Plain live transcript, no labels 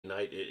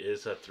Night. It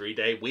is a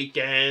 3-day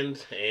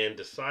weekend and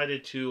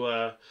decided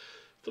to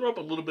throw up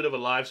a little bit of a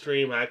live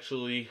stream. I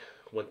actually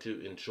want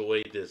to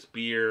enjoy this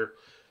beer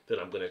that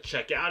I'm going to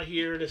check out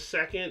here in a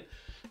second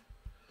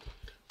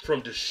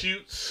from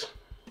Deschutes.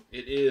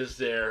 It is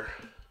their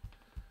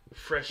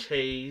Fresh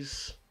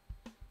Haze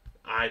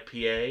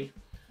IPA,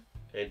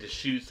 and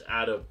Deschutes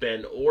out of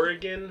Bend,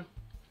 Oregon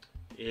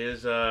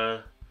is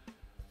a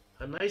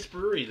nice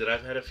brewery that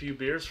I've had a few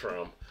beers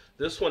from.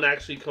 This one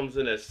actually comes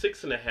in at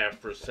 6.5%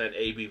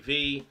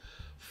 ABV,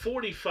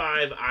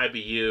 45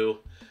 IBU.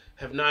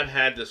 Have not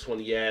had this one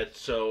yet,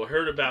 so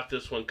heard about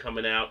this one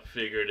coming out.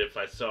 Figured if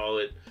I saw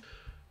it,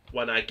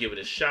 why not give it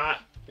a shot?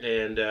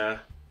 And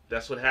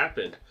that's what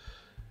happened.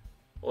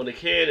 On the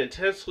can,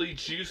 intensely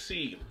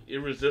juicy,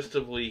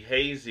 irresistibly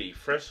hazy,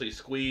 freshly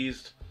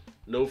squeezed.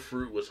 No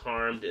fruit was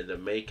harmed in the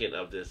making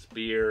of this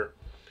beer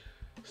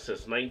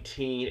since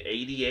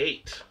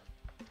 1988.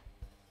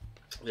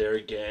 There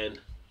again,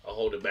 I'll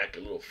hold it back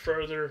a little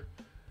further.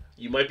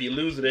 You might be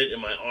losing it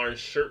in my orange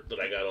shirt that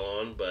I got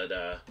on, but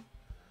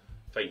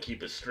if I can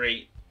keep it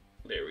straight,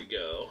 there we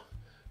go.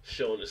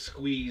 Showing the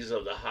squeeze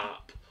of the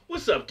hop.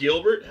 What's up,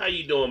 Gilbert? How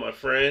you doing, my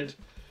friend?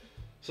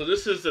 So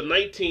this is the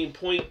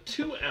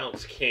 19.2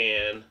 ounce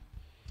can,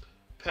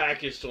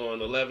 packaged on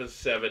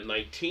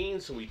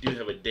 11/7/19. So we do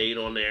have a date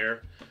on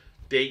there.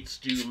 Dates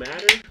do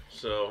matter,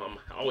 so I'm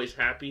always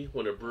happy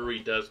when a brewery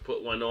does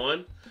put one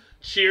on.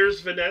 Cheers,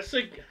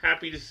 Vanessa.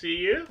 Happy to see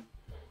you.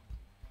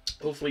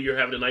 Hopefully you're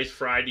having a nice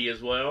Friday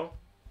as well.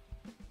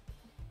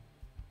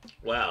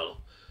 Wow.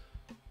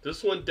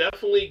 This one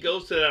definitely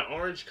goes to that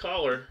orange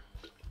color.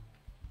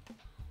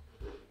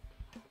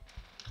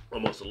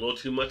 Almost a little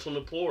too much on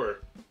the pour.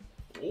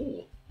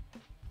 Ooh.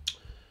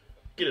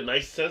 Get a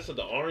nice sense of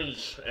the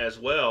orange as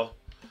well.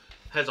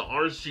 Has an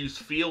orange juice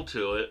feel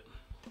to it.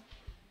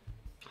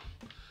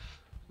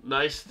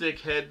 Nice thick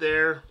head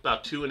there.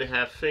 About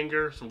 2.5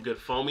 finger. Some good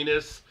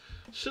foaminess.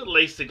 Should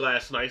lace the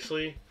glass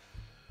nicely.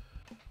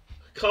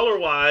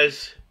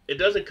 Color-wise, it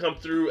doesn't come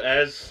through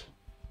as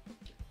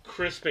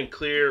crisp and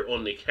clear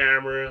on the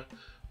camera,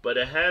 but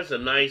it has a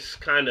nice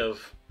kind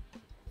of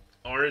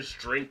orange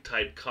drink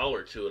type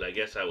color to it, I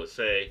guess I would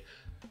say.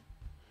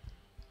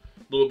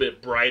 A little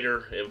bit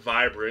brighter and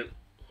vibrant.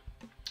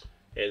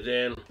 And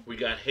then we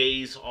got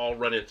haze all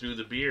running through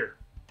the beer.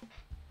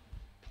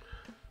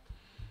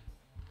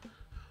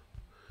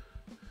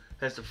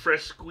 Has the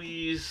fresh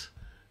squeeze,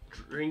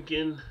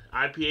 drinking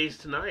IPAs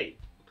tonight.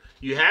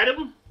 You had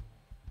them?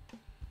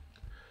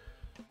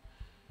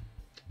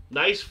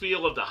 Nice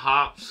feel of the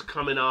hops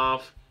coming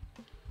off.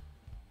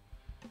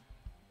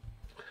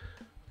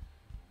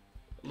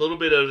 A little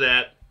bit of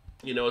that,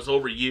 you know, it's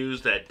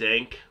overused, that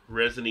dank,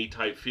 resiny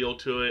type feel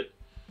to it.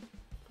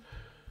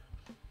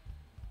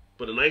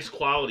 But a nice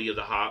quality of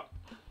the hop.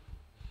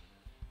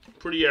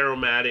 Pretty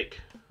aromatic.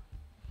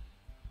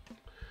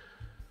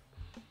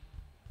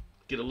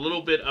 Get a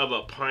little bit of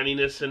a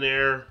pininess in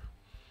there,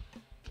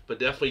 but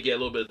definitely get a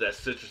little bit of that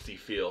citrusy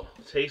feel.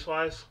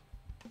 Taste-wise,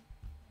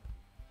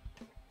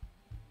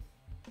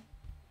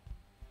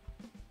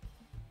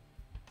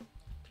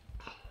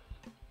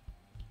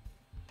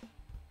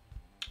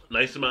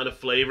 nice amount of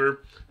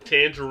flavor.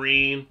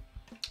 Tangerine,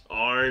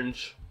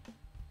 orange,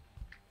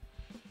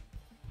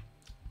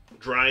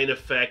 drying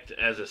effect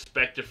as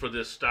expected for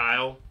this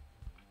style.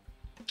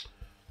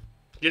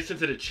 Gets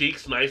into the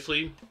cheeks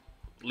nicely,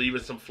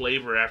 leaving some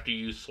flavor after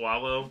you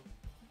swallow.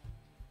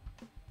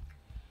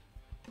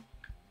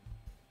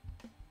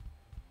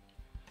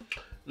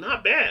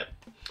 Not bad.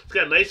 It's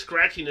got a nice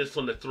scratchiness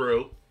on the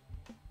throat.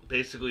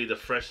 Basically the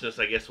freshness,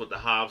 I guess, with the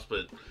hops,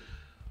 but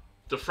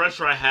the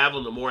fresher I have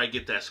them, the more I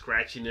get that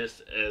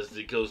scratchiness as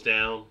it goes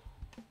down.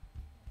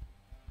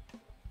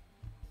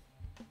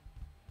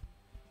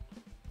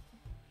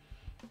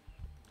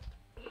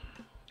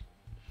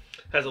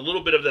 Has a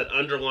little bit of that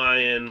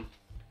underlying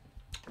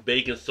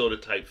baking soda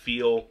type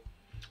feel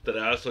that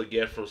I also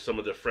get from some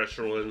of the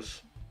fresher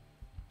ones.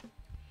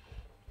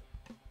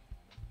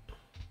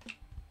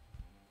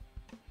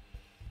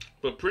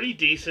 But pretty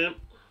decent.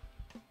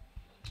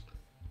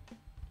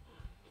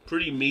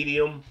 Pretty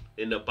medium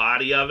in the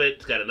body of it.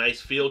 It's got a nice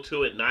feel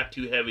to it, not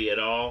too heavy at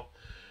all.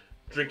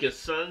 Drinking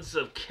Sons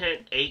of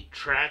Kent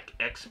 8-Track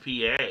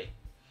XPA.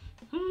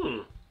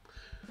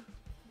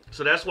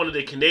 So that's one of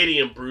the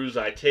Canadian brews,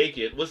 I take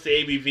it. What's the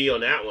ABV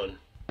on that one?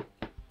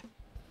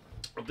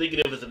 I'm thinking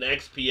if it's an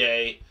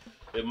XPA,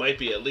 it might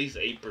be at least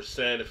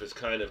 8% if it's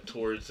kind of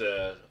towards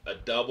a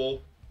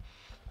double.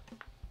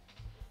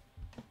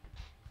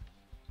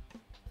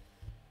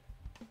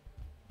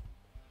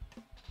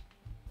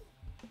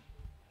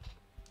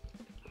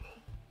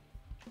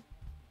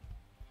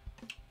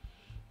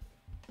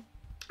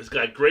 It's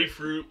got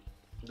grapefruit.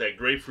 That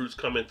grapefruit's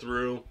coming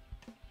through.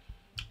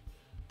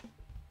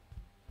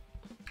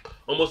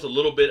 Almost a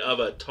little bit of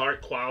a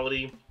tart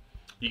quality.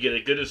 You get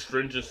a good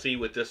astringency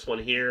with this one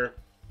here.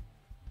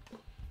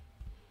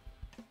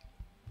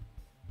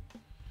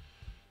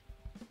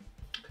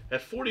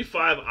 At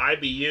 45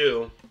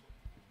 IBU,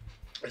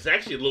 it's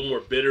actually a little more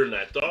bitter than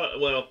I thought.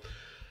 Well,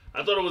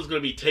 I thought it was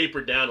going to be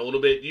tapered down a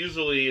little bit.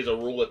 Usually, as a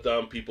rule of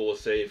thumb, people will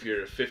say if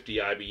you're at 50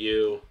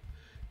 IBU,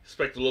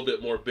 expect a little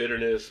bit more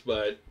bitterness,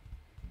 but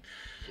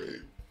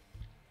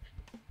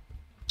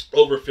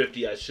over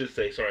 50, I should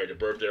say, sorry to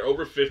burp there,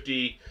 over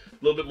 50, a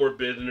little bit more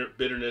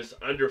bitterness,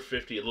 under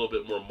 50, a little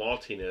bit more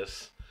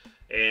maltiness.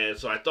 And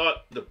so I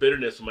thought the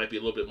bitterness might be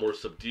a little bit more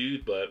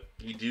subdued, but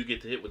you do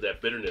get to hit with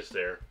that bitterness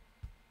there.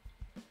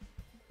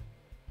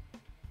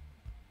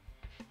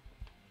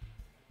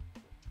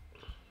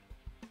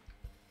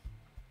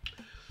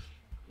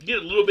 You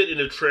get a little bit in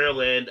the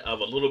trail end of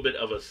a little bit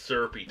of a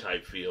syrupy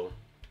type feel.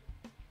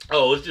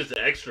 Oh, it's just an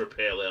extra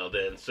pale ale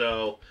then,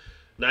 so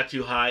not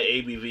too high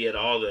ABV at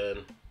all then.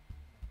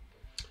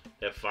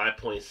 At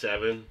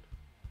 5.7.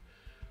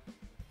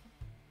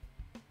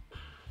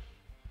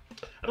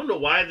 I don't know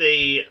why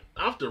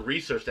I'll have to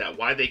research that,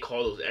 why they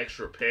call those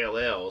extra pale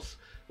ales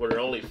when they're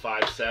only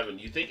 5.7.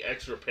 You think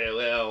extra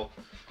pale ale,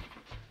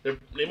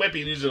 they might be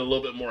using a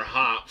little bit more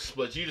hops,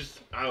 but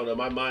I don't know, in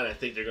my mind, I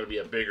think they're going to be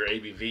a bigger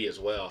ABV as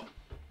well.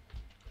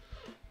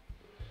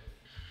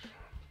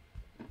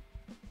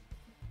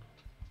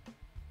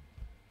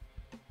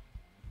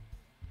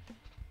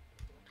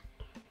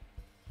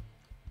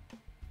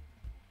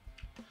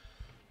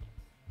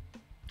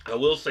 I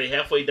will say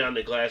halfway down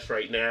the glass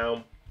right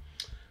now,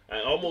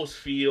 I almost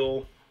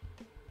feel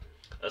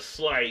a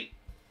slight,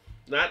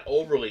 not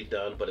overly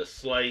done, but a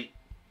slight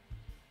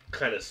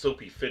kind of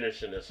soapy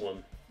finish in this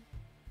one.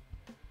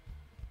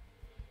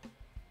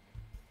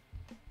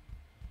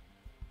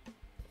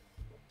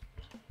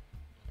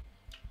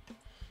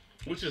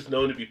 Which is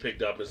known to be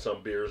picked up in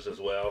some beers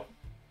as well.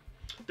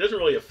 Doesn't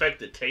really affect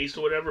the taste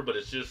or whatever, but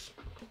it's just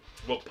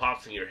what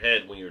pops in your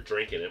head when you're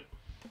drinking it.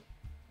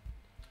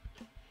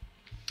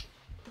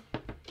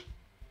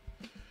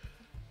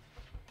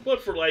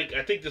 But for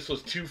I think this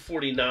was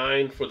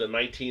 $2.49 for the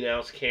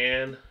 19-ounce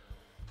can.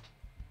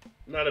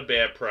 Not a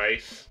bad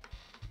price.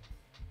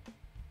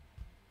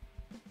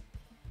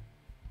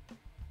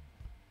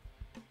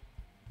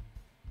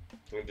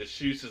 And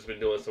Deschutes has been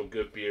doing some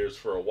good beers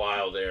for a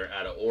while there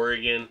out of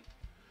Oregon.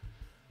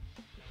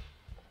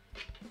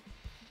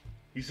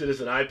 You said it's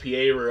an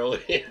IPA,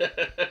 really?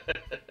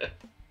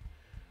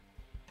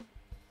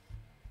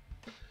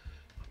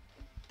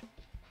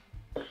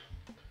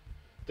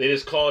 They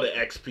just call it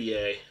an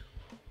XPA.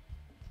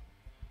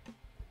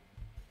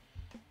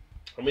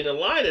 I mean, the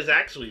line is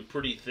actually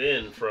pretty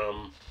thin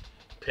from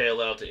Pale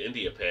Ale to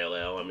India Pale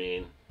Ale. I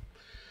mean,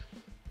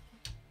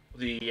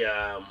 the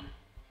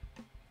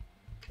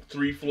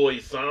Three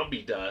Floyd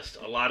Zombie Dust,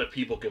 a lot of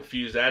people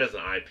confuse that as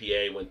an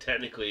IPA when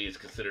technically it's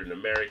considered an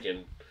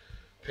American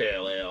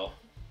Pale Ale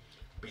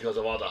because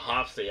of all the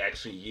hops they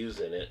actually use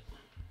in it.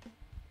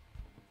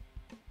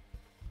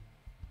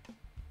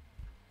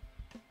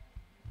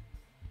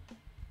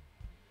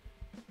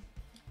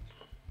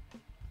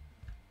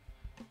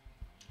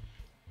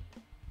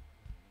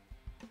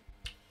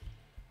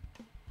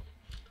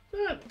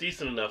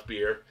 Decent enough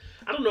beer.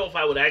 I don't know if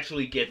I would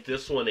actually get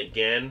this one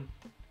again.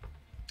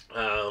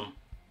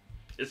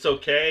 It's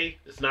okay.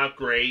 It's not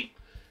great.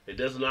 It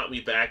doesn't knock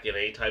me back in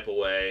any type of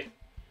way.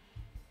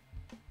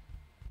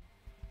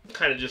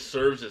 Kind of just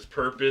serves its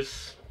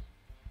purpose.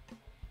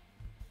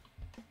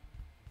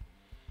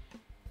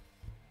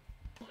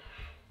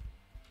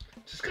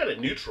 Just kind of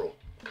neutral.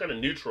 Kind of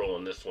neutral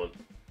on this one.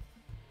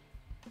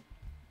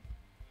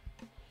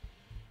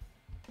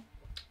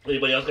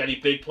 Anybody else got any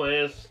big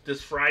plans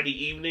this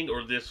Friday evening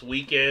or this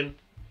weekend?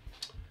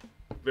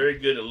 Very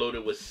good and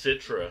loaded with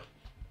Citra.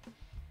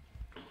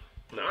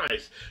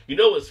 Nice. You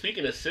know what,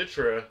 speaking of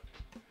Citra,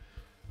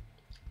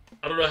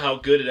 I don't know how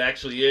good it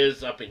actually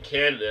is up in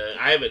Canada.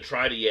 I haven't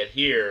tried it yet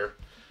here.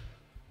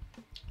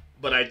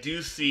 But I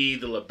do see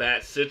the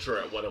Labatt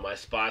Citra at one of my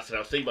spots, and I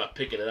was thinking about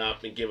picking it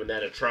up and giving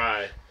that a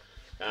try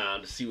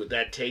to see what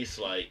that tastes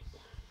like.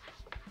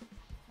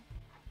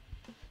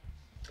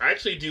 I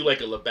actually do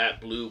like a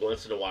Labatt Blue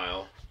once in a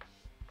while.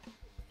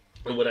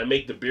 And when I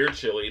make the beer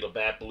chili,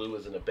 Labatt Blue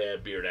isn't a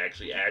bad beer to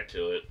actually add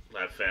to it,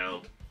 I've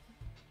found.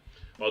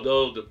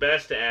 Although the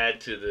best to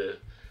add to the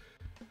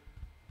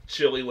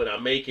chili when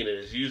I'm making it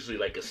is usually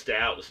like a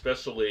stout,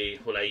 especially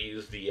when I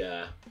use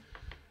the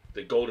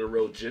Golden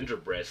Road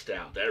Gingerbread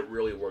Stout. That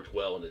really worked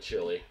well in the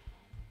chili.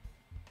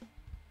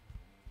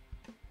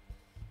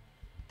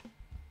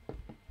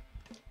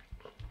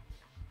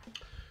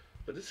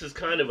 But this is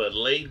kind of a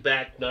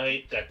laid-back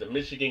night. Got the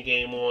Michigan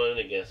game on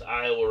against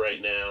Iowa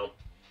right now.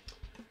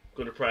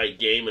 Going to probably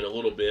game in a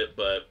little bit,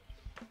 but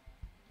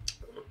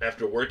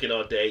after working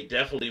all day,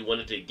 definitely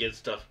wanted to get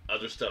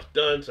other stuff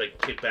done so I can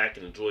kick back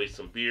and enjoy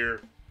some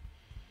beer.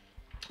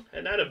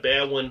 And not a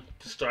bad one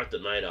to start the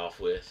night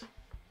off with.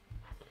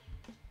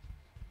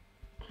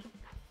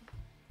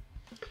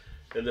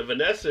 And then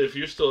Vanessa, if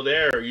you're still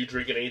there, are you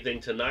drinking anything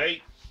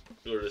tonight?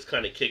 Or just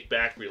kind of kick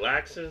back,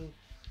 relaxing?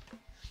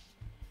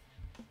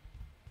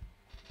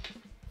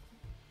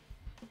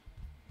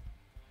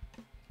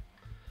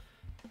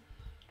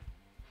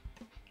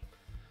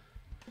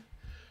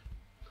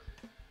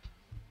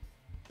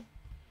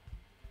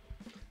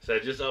 So I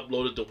just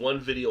uploaded the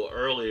one video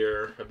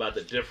earlier about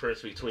the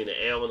difference between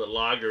the ale and the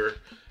lager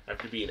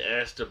after being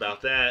asked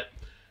about that.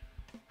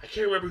 I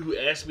can't remember who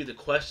asked me the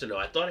question though.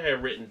 I thought I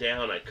had written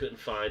down. I couldn't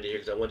find it here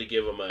because I wanted to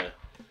give them a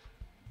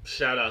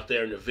shout out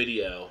there in the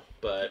video.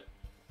 But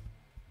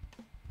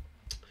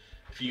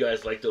if you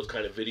guys like those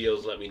kind of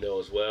videos, let me know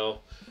as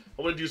well.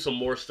 I want to do some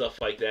more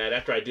stuff like that.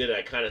 After I did it,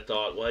 I kind of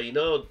thought, well, you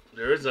know,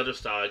 there is another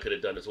style I could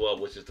have done as well,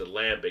 which is the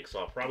lambic. So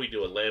I'll probably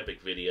do a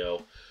lambic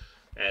video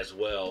as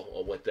well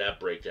on what that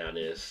breakdown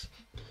is.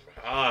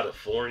 Ah, the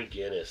foreign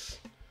Guinness.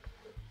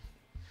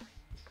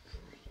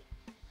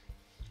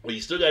 Well,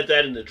 you still got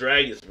that in the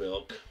dragon's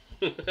milk.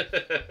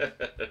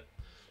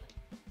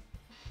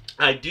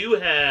 I do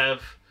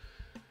have,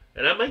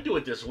 and I might do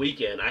it this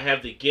weekend. I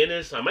have the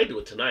Guinness. I might do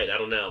it tonight. I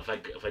don't know if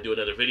I do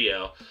another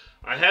video.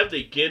 I have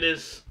the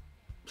Guinness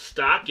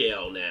stock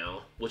ale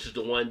now, which is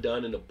the one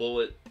done in the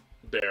bullet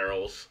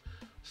barrels.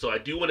 So I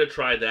do want to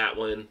try that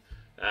one.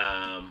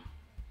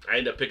 I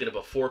ended up picking up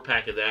a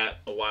 4-pack of that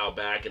a while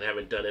back and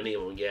haven't done any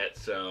of them yet.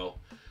 So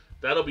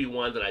that'll be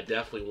one that I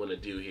definitely want to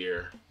do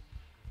here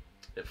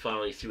and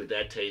finally see what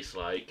that tastes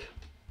like.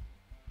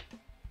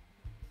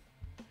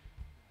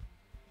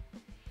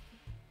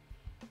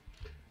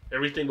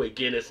 Everything with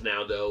Guinness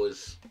now, though,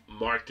 is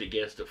marked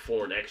against a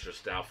foreign extra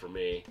stout for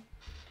me.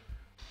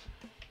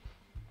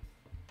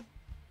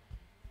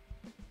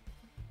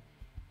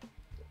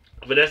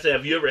 Vanessa,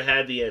 have you ever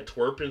had the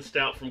Antwerpen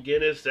stout from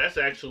Guinness? That's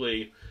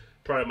actually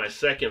probably my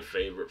second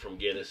favorite from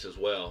Guinness as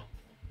well,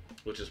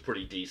 which is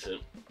pretty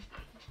decent.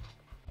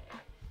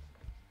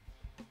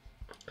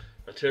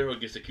 Ontario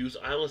gets the Goose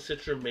Island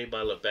Citra made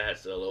by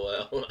Labatt's,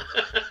 LOL.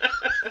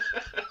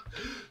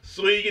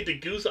 So you get the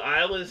Goose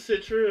Island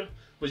Citra,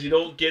 but you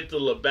don't get the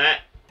Labatt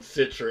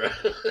Citra.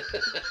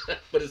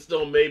 But it's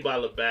still made by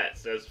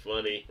Labatt's. That's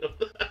funny.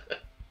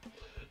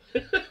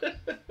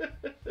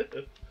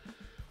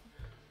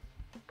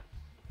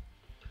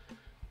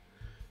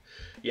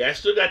 Yeah, I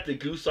still got the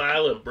Goose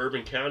Island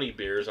Bourbon County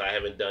beers I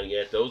haven't done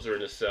yet. Those are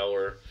in the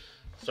cellar,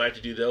 so I have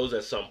to do those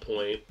at some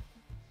point.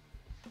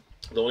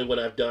 The only one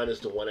I've done is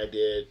the one I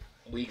did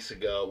weeks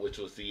ago, which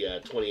was the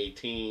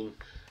 2018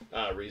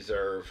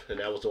 reserve, and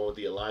that was the one with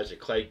the Elijah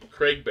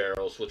Craig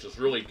barrels, which was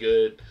really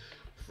good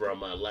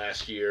from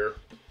last year.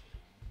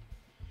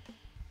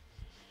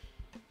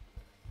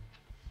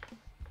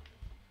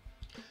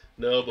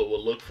 No, but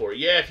we'll look for it.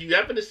 Yeah, if you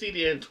happen to see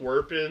the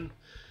Antwerpen,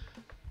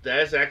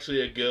 that's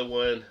actually a good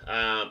one.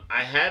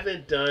 I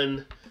haven't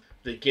done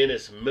the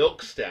Guinness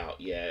Milk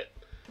Stout yet.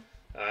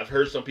 I've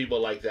heard some people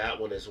like that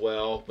one as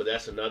well, but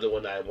that's another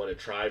one I want to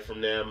try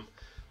from them.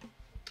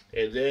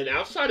 And then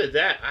outside of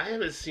that, I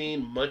haven't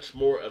seen much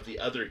more of the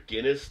other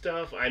Guinness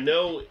stuff. I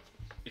know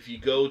if you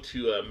go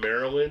to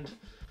Maryland,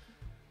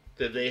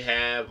 that they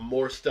have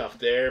more stuff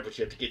there, but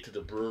you have to get to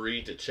the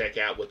brewery to check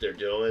out what they're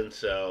doing.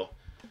 So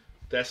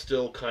that's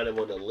still kind of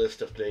on the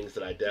list of things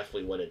that I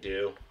definitely want to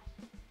do.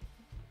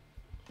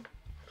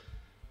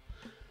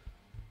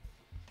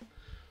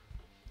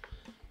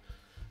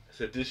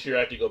 So this year I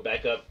have to go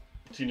back up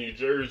to New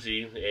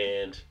Jersey,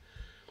 and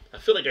I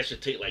feel like I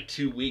should take like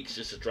 2 weeks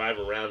just to drive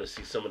around and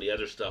see some of the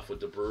other stuff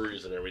with the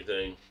breweries and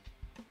everything.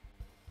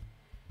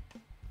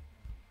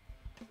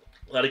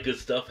 A lot of good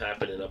stuff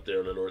happening up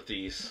there in the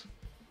Northeast.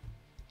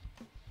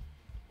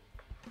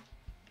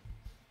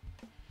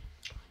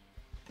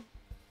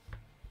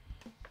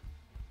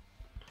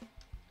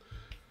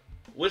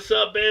 What's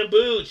up,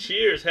 Bamboo?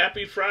 Cheers.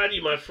 Happy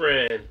Friday, my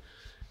friend.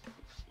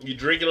 You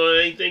drinking on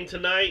anything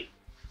tonight?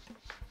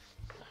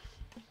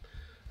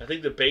 I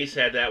think the base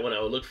had that one.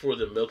 I would look for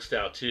the milk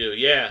stout too.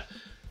 Yeah,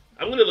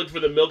 I'm going to look for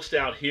the milk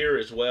stout here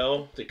as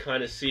well to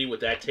kind of see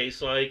what that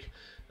tastes like.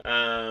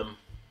 The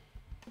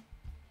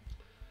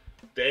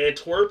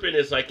Antwerpen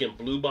is like in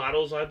blue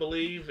bottles, I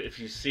believe, if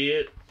you see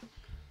it.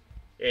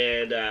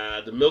 And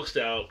the milk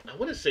stout, I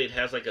want to say it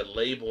has like a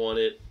label on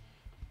it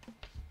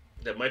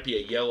that might be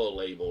a yellow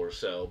label or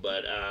so,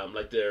 but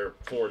like they're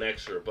foreign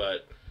extra,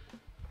 but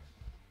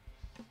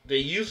they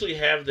usually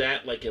have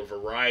that like in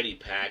variety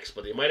packs,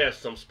 but they might have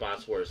some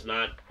spots where it's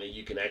not, that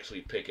you can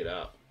actually pick it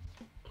up.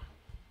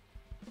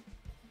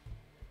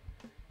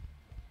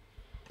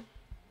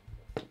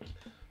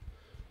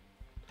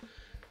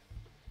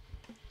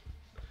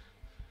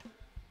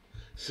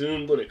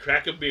 Soon going to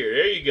crack a beer.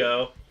 There you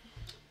go.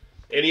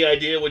 Any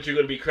idea what you're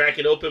going to be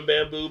cracking open,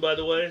 Bamboo, by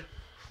the way?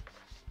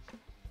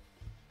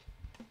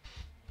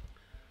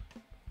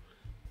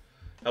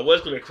 I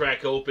was going to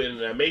crack open,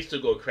 and I may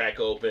still go crack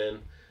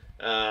open.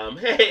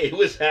 Hey,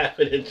 what's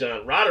happening,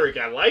 John Roderick?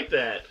 I like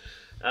that.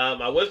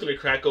 I was going to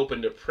crack open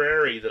the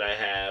Prairie that I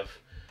have,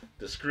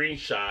 the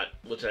screenshot,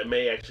 which I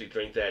may actually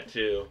drink that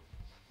too.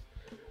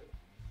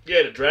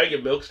 Yeah, the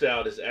Dragon Milk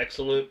Stout is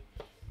excellent.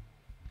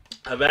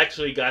 I've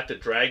actually got the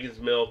Dragon's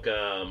Milk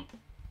oat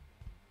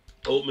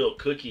milk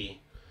cookie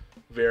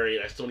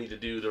variant. I still need to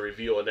do the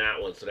review on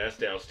that one, so that's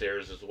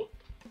downstairs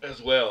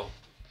as well.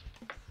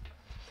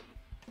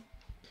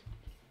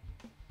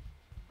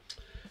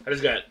 I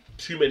just got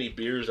too many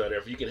beers on there.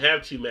 If you can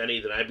have too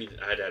many, then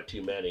I'd have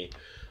too many.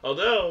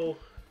 Although,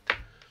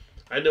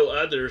 I know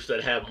others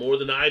that have more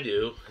than I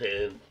do,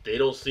 and they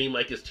don't seem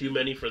like it's too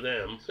many for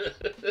them.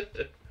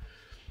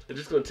 It's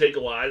just going to take a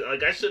while.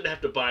 Like, I shouldn't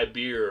have to buy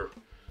beer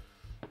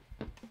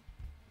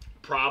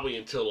probably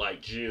until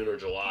like June or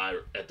July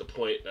at the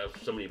point of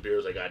so many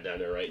beers I got down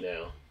there right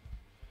now.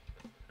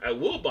 I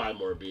will buy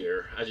more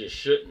beer. I just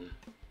shouldn't.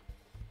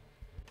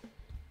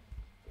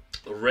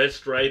 A Red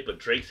Stripe, a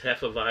Drake's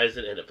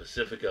Hefeweizen, and a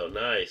Pacifico.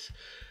 Nice.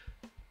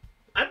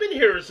 I've been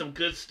hearing some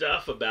good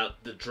stuff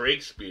about the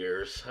Drake's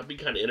beers. I'd be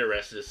kind of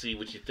interested to see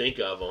what you think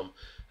of them.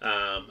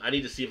 I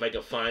need to see if I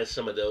can find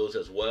some of those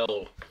as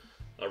well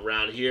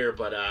around here,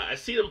 but I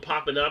see them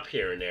popping up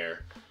here and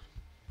there.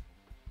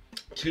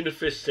 Tuna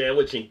fish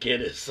sandwich and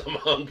Guinness. I'm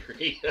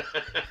hungry.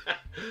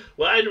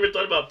 Well, I never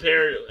thought about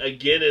pairing a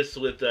Guinness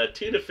with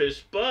tuna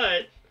fish,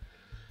 but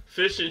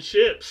fish and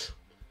chips.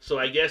 So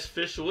I guess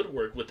fish would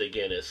work with the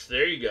Guinness.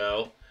 There you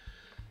go.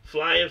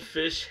 Flying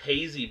Fish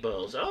Hazy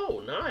Bones.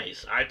 Oh,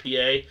 nice.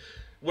 IPA.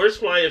 Where's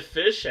Flying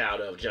Fish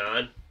out of,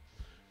 John?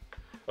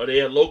 Are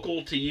they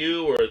local to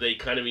you, or are they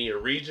kind of in your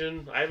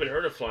region? I haven't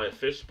heard of Flying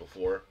Fish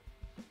before.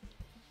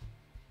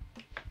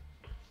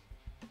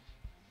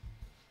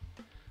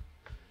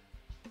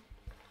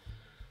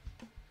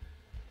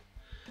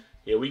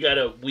 Yeah, we got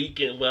a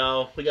weekend.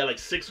 Well, we got like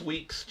 6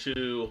 weeks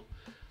to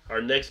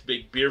our next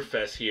big beer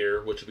fest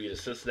here, which will be the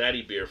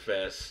Cincinnati Beer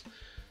Fest.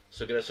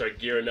 So gonna start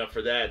gearing up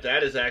for that.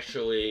 That is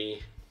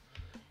actually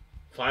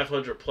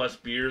 500 plus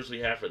beers we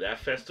have for that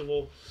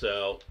festival.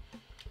 So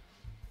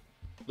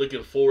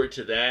looking forward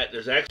to that.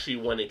 There's actually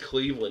one in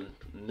Cleveland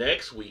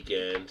next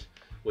weekend,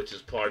 which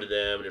is part of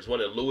them. There's one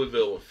in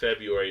Louisville in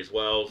February as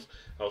well.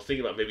 I was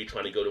thinking about maybe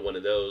trying to go to one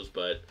of those,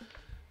 but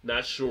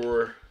not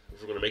sure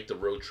if we're gonna make the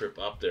road trip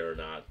up there or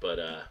not. But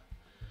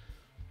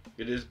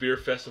it is beer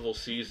festival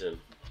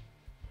season.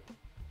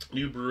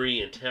 New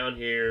brewery in town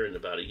here in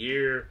about a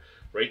year.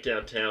 Right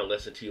downtown,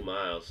 less than 2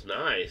 miles.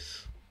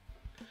 Nice.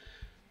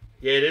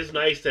 Yeah, it is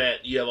nice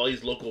that you have all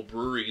these local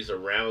breweries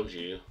around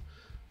you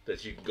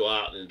that you can go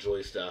out and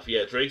enjoy stuff.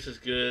 Yeah, Drake's is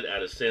good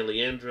out of San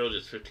Leandro,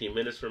 just 15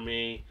 minutes from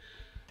me.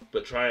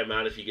 But try them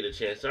out if you get a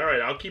chance. All right,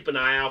 I'll keep an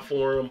eye out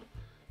for them.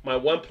 My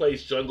one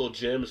place, Jungle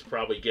Gyms,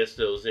 probably gets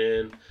those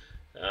in.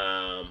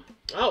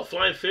 Oh,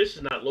 Flying Fish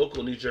is not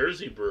local New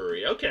Jersey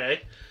brewery.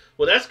 Okay.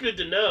 Well, that's good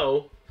to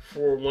know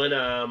for when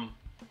I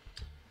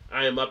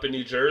am up in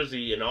New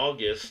Jersey in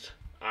August.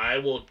 I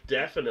will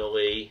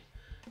definitely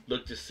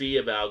look to see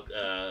about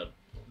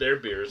their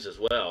beers as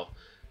well.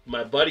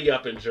 My buddy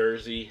up in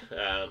Jersey,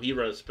 he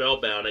runs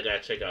Spellbound. I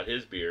got to check out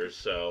his beers.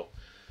 So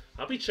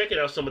I'll be checking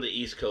out some of the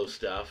East Coast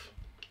stuff.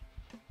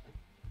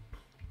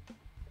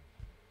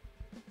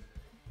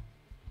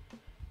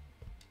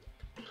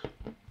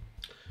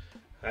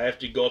 I have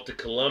to go up to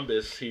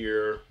Columbus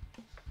here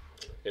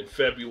in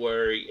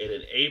February and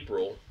in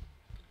April,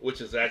 which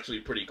is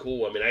actually pretty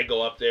cool. I mean, I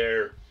go up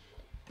there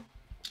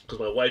because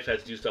my wife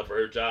has to do stuff for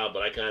her job,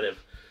 but I kind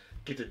of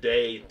get the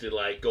day to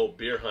like go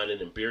beer hunting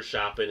and beer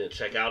shopping and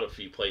check out a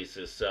few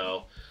places.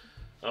 So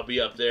I'll be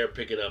up there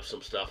picking up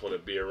some stuff on a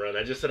beer run.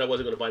 I just said I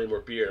wasn't going to buy any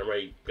more beer. I'm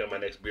already got my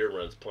next beer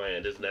runs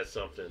planned. Isn't that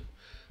something?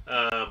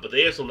 But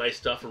they have some nice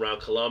stuff around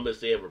Columbus.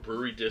 They have a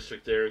brewery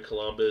district there in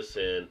Columbus,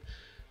 and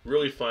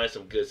really find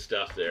some good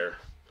stuff there.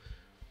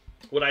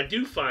 What I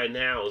do find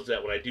now is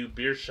that when I do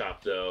beer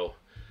shop, though,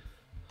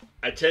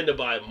 I tend to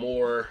buy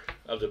more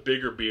of the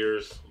bigger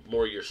beers,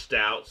 more your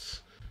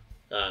stouts,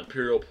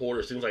 imperial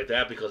porters, things like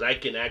that, because I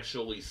can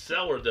actually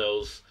cellar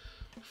those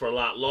for a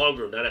lot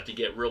longer and not have to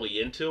get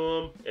really into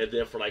them. And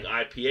then for like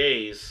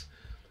IPAs,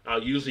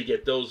 I'll usually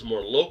get those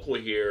more local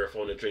here if I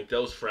want to drink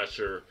those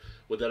fresher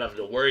without having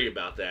to worry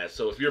about that.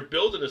 So if you're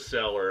building a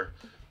cellar,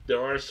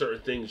 there are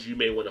certain things you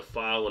may want to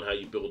follow on how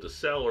you build a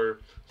cellar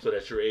so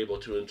that you're able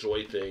to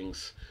enjoy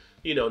things,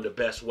 you know, in the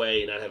best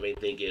way, not have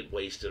anything get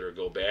wasted or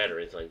go bad or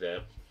anything like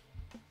that.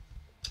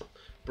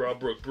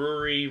 Broadbrook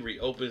Brewery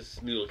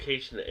reopens new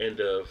location at the end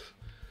of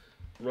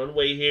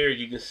runway here.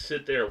 You can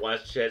sit there and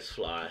watch jets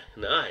fly.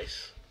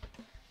 Nice.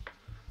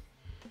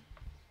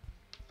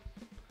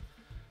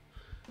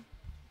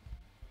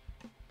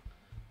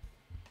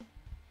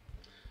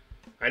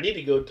 I need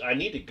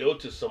to go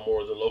to some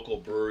more of the local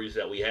breweries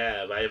that we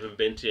have. I haven't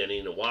been to any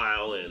in a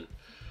while, and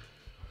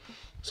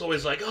it's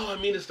always like, oh, I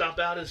mean to stop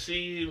out and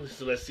see.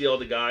 So I see all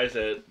the guys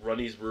that run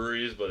these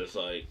breweries, but it's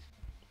like,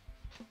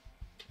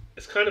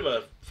 it's kind of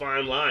a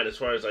fine line as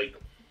far as like,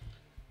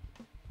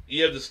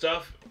 you have the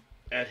stuff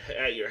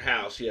at your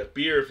house. You have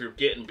beer if you're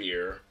getting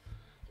beer.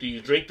 Do you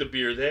drink the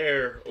beer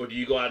there, or do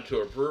you go out to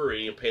a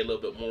brewery and pay a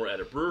little bit more at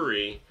a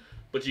brewery,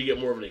 but you get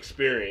more of an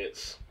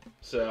experience?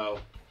 So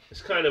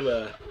it's kind of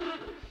a,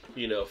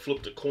 you know,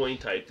 flip the coin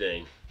type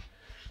thing.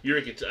 I'm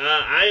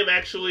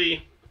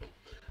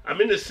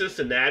in the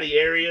Cincinnati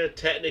area.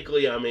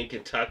 Technically, I'm in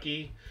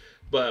Kentucky,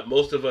 but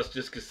most of us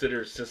just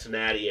consider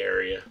Cincinnati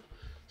area.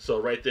 So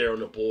right there on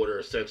the border,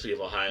 essentially,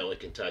 of Ohio and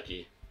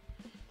Kentucky.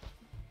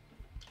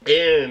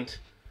 And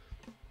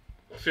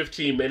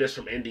 15 minutes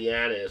from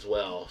Indiana as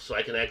well. So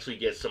I can actually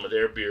get some of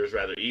their beers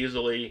rather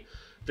easily.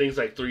 Things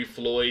like Three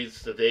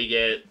Floyds that they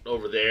get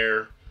over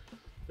there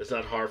it's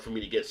not hard for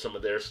me to get some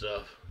of their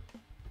stuff.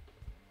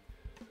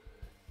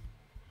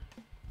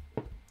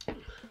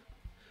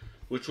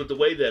 Which, with the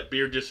way that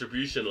beer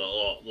distribution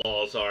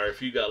laws are,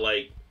 if you got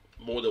like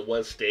more than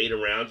one state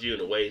around you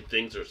and the way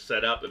things are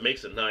set up, it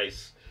makes it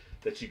nice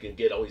that you can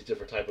get all these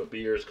different type of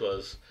beers,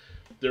 because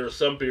there are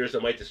some beers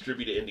that might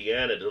distribute to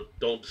Indiana that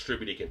don't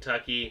distribute to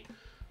Kentucky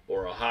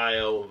or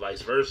Ohio and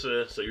vice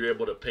versa, so you're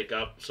able to pick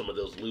up some of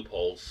those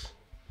loopholes.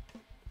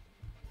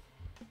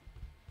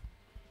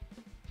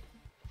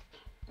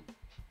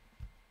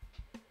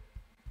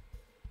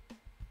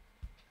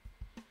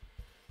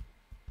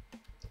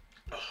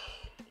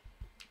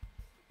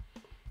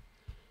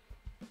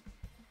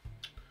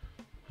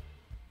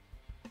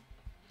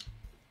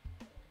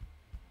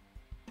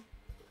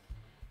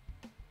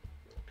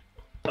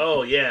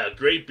 Oh yeah,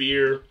 great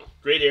beer,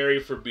 great area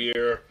for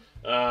beer.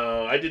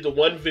 I did the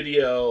one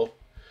video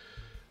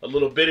a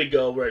little bit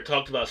ago where I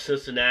talked about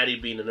Cincinnati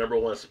being the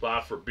 #1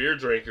 spot for beer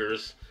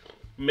drinkers,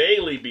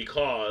 mainly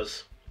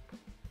because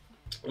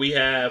we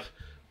have,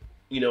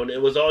 and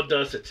it was all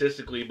done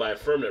statistically by a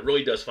firm that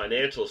really does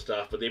financial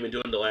stuff, but they've been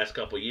doing it the last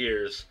couple of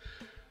years.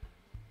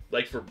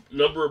 Like for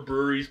number of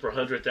breweries per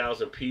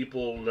 100,000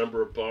 people,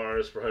 number of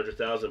bars per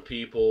 100,000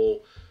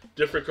 people,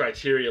 different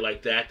criteria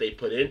like that they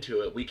put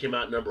into it. We came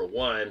out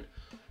 #1.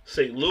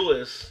 St.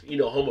 Louis,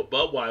 home of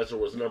Budweiser,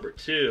 was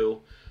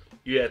 #2.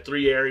 You had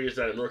 3 areas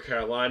out of North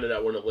Carolina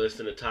that were on the list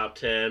in the top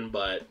 10,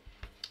 but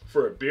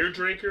for a beer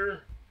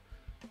drinker,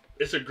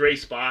 it's a great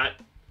spot.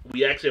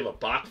 We actually have a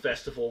Bach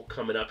Festival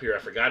coming up here. I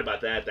forgot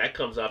about that. That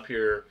comes up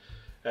here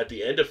at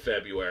the end of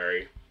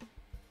February.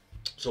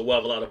 So we'll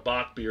have a lot of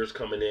Bach beers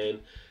coming in.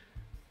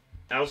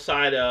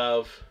 Outside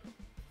of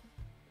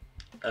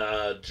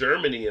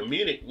Germany and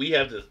Munich, we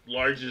have the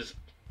largest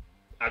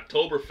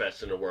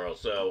Oktoberfest in the world.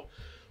 So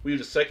we have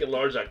the second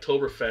largest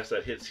Oktoberfest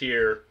that hits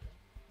here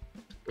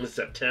in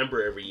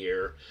September every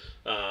year.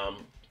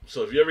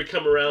 So if you ever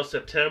come around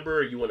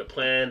September, you want to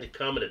plan to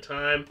come at a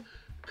time,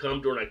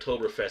 come during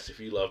Oktoberfest if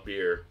you love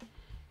beer.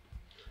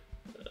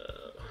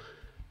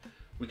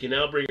 We can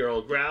now bring our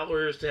own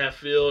growlers to have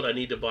filled. I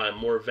need to buy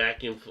more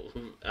vacuum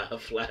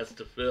flasks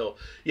to fill.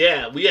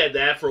 Yeah, we had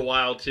that for a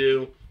while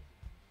too.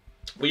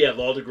 We have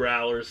all the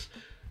growlers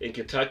in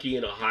Kentucky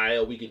and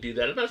Ohio. We can do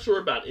that. I'm not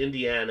sure about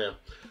Indiana.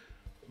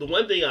 The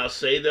one thing I'll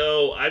say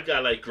though, I've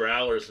got like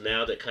growlers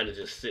now that kind of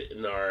just sit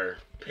in our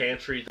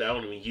pantry that I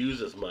don't even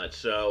use as much.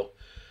 So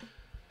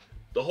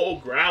the whole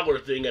growler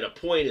thing at a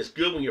point is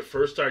good when you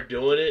first start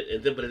doing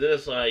it, but then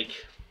it's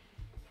like,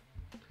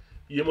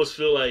 you almost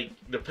feel like,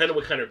 depending on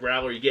what kind of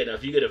growler you get. Now,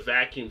 if you get a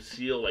vacuum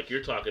seal like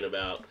you're talking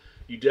about,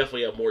 you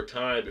definitely have more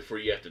time before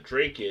you have to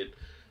drink it.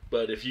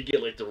 But if you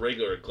get like the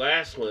regular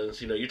glass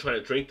ones, you're trying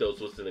to drink those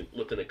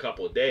within a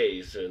couple of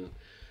days, and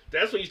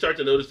that's when you start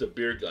to notice the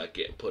beer gut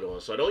getting put on.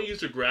 So I don't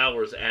use the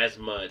growlers as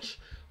much.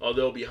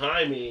 Although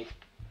behind me,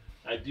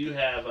 I do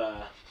have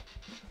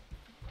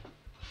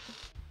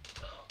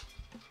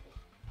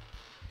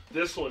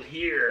this one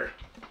here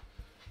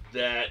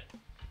that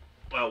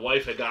my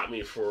wife had got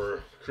me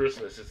for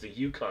Christmas. It's a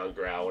Yukon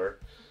growler.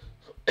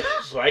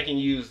 So I can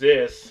use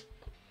this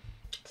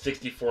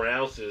 64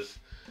 ounces,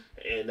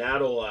 and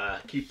that'll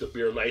keep the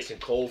beer nice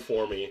and cold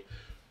for me.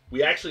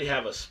 We actually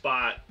have a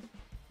spot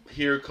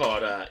here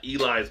called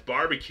Eli's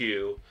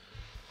Barbecue,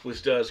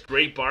 which does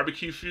great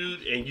barbecue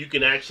food, and you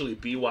can actually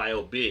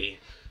BYOB.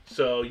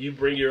 So you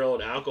bring your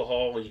own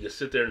alcohol and you can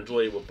sit there and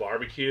enjoy it with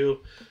barbecue.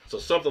 So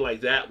something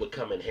like that would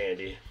come in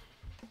handy.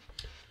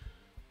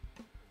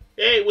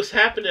 Hey, what's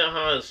happening,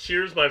 Hans?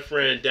 Cheers, my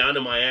friend, down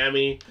in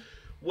Miami.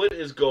 What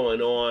is going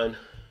on?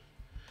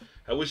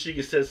 I wish you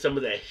could send some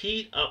of that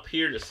heat up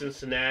here to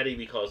Cincinnati,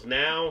 because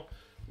now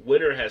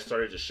winter has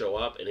started to show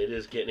up and it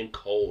is getting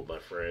cold, my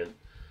friend.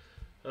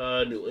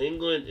 New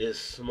England is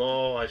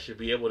small. I should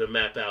be able to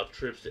map out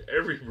trips to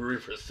every brewery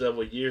for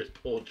several years,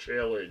 pull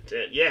trailer and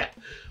tent. Yeah,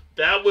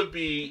 that would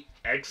be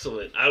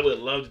excellent. I would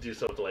love to do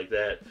something like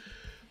that.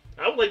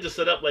 I would like to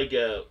set up like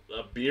a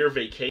beer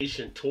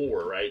vacation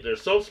tour, right?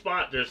 There's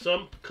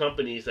some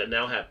companies that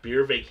now have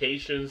beer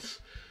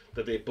vacations,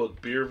 that they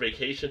book beer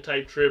vacation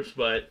type trips,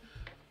 but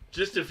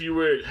just if you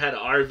had an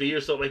RV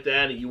or something like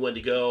that and you wanted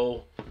to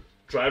go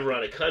drive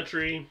around the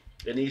country,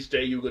 and each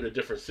day you go to a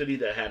different city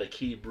that had a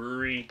key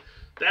brewery,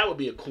 that would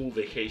be a cool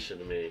vacation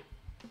to me.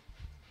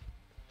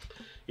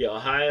 Yeah,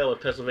 Ohio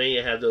and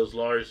Pennsylvania have those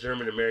large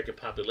German American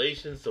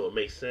populations, so it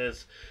makes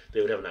sense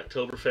they would have an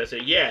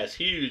Oktoberfest. Yeah, it's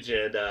huge,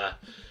 and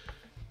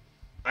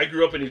I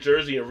grew up in New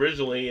Jersey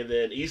originally, and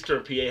then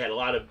Eastern PA had a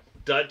lot of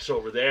Dutch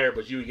over there,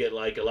 but you would get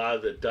like a lot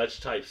of the Dutch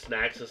type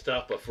snacks and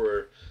stuff. But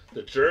for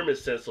the German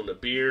sense on the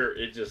beer,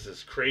 it just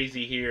is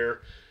crazy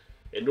here.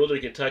 In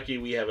northern Kentucky,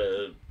 we have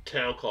a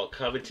town called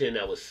Covington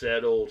that was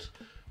settled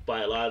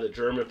by a lot of the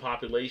German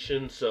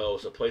population. So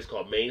it's a place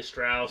called Main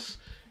Strauss,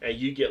 and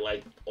you get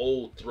like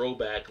old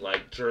throwback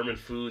like German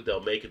food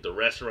they'll make at the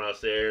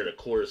restaurants there, and of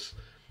course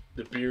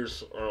the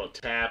beers are on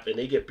tap, and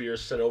they get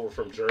beers sent over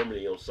from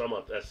Germany on some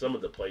of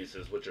the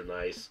places, which are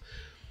nice.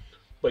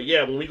 But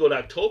yeah, when we go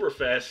to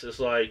Oktoberfest, it's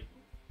like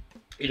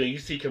You know, you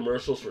see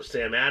commercials for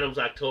Sam Adams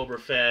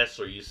Oktoberfest,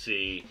 or you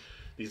see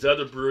these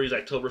other breweries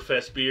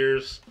Oktoberfest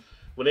beers.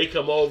 When they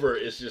come over,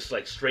 it's just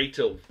like straight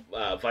to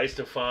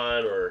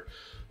Weizenfon or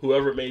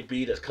whoever it may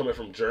be that's coming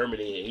from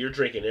Germany, and you're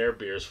drinking their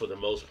beers for the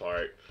most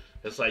part.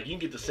 It's like you can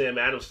get the Sam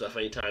Adams stuff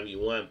anytime you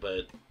want,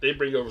 but they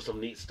bring over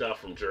some neat stuff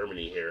from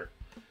Germany here.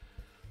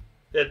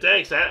 Yeah,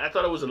 thanks. I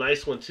thought it was a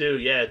nice one too.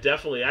 Yeah,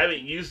 definitely. I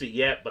haven't used it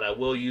yet, but I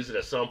will use it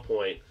at some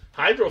point.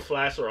 Hydro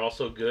flasks are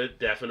also good,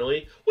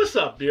 definitely. What's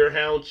up, Beer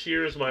Hound?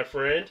 Cheers, my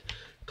friend.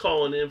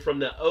 Calling in from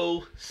the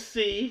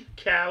OC,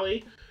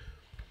 Cali.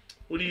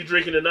 What are you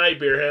drinking tonight,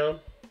 Beer Hound?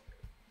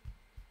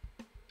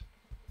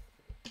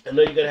 I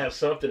know you're going to have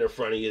something in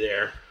front of you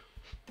there.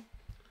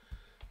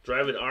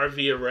 Driving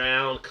RV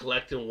around,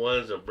 collecting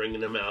ones, and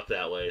bringing them out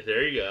that way.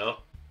 There you go.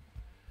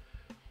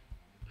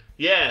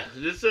 Yeah,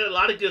 there's a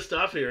lot of good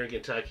stuff here in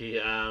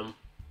Kentucky.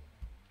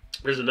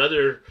 There's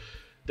another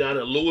down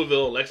in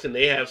Louisville, Lexington.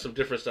 They have some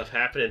different stuff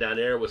happening down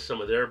there with some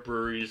of their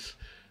breweries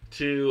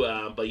too.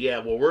 But yeah,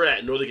 where we're at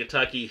in Northern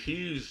Kentucky,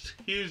 huge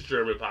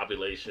German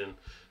population.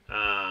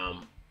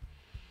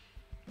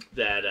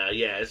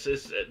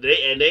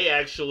 They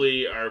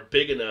actually are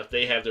big enough.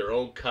 They have their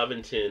own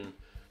Covington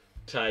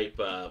type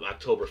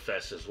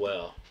Oktoberfest as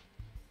well.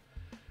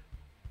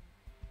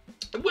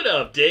 What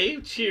up,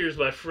 Dave? Cheers,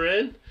 my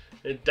friend.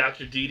 And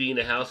Dr. Didi in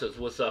the house says,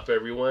 "What's up,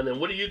 everyone?" And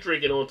what are you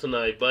drinking on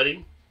tonight,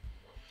 buddy?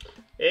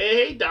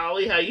 Hey,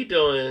 Dolly, how you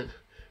doing?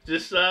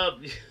 Just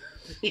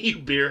you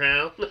beer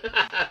hound.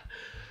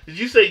 Did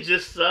you say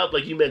just sub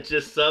like you meant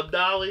just sub,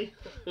 Dolly?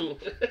 You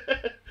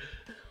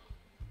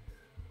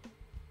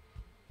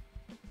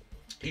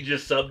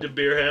just subbed to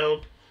Beer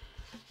Hound?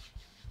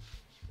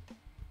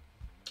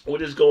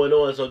 What is going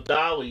on? So,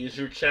 Dolly, is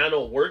your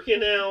channel working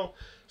now?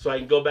 So I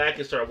can go back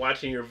and start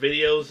watching your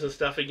videos and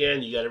stuff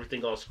again? You got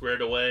everything all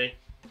squared away?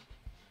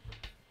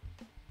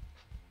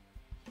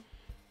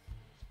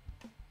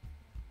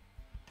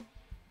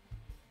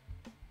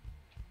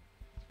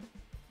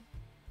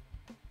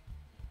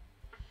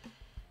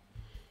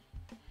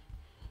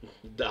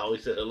 Dolly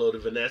said hello to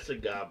Vanessa.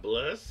 God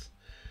bless.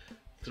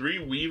 Three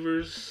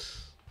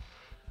Weavers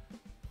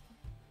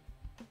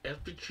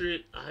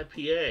Epitrit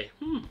IPA.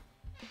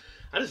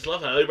 I just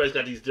love how everybody's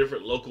got these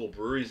different local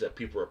breweries that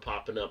people are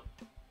popping up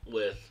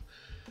with.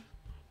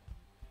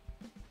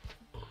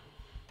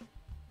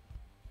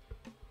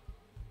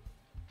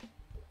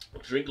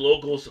 Drink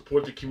local,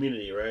 support the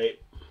community, right?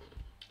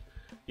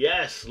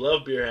 Yes,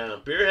 love Beer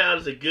Hound. Beer Hound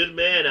is a good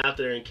man out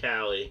there in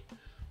Cali.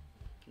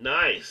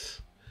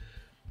 Nice.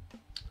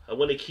 I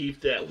want to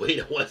keep that weight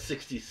at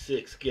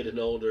 166, getting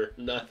older.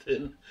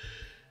 Nothing.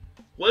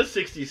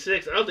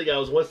 166? I don't think I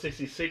was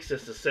 166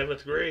 since the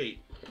 7th grade.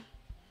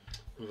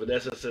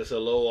 Vanessa says,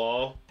 hello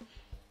all.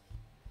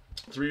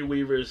 Three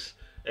Weavers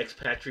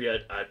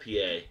Expatriate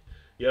IPA.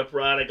 Yep,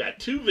 Rod, I got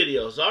 2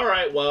 videos.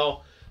 Alright,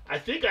 well, I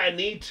think I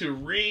need to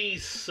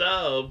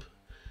re-sub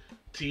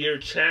to your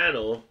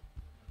channel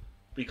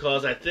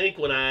because I think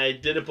when I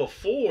did it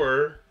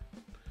before,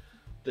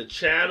 the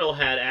channel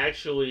had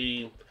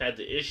actually had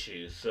the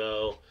issues.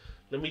 So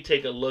let me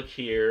take a look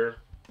here.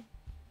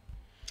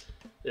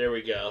 There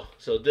we go.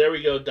 So there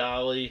we go,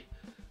 Dolly.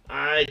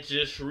 I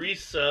just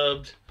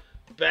resubbed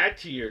back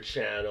to your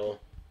channel.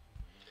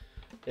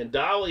 And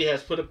Dolly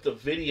has put up the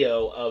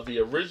video of the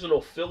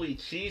original Philly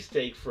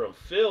cheesesteak from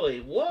Philly.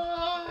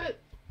 What?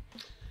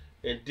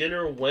 And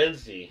dinner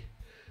Wednesday.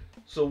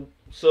 So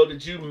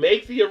did you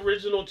make the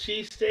original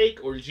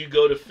cheesesteak, or did you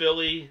go to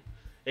Philly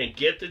and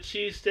get the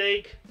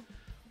cheesesteak?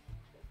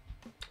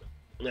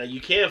 Now,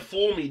 you can't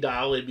fool me,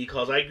 Dolly,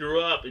 because I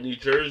grew up in New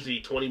Jersey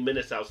 20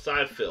 minutes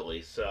outside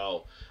Philly.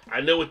 So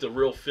I know what the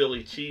real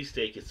Philly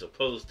cheesesteak is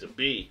supposed to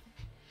be.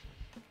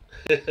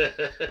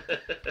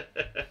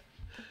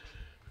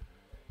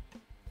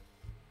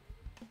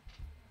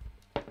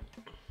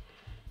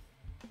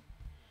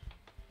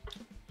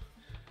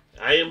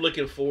 I am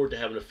looking forward to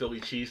having a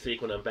Philly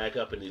cheesesteak when I'm back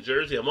up in New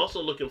Jersey. I'm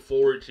also looking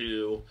forward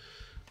to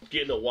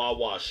getting a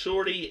Wawa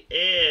Shorty,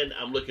 and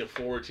I'm looking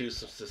forward to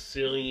some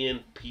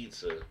Sicilian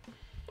pizza.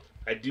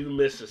 I do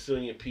miss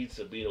Sicilian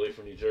pizza being away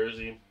from New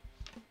Jersey.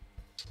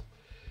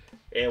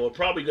 And we'll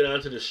probably go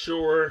down to the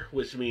shore,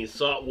 which means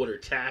saltwater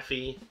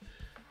taffy.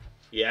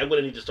 Yeah, I'm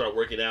going to need to start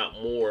working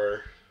out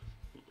more.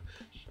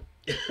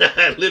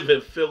 I live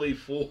in Philly,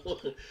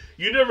 fool.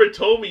 You never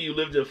told me you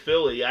lived in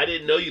Philly. I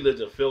didn't know you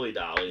lived in Philly,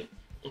 Dolly.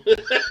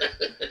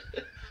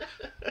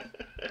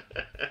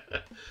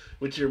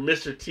 With your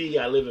Mr. T,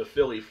 I live in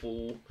Philly,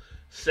 fool.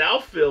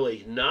 South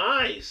Philly,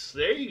 nice.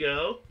 There you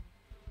go.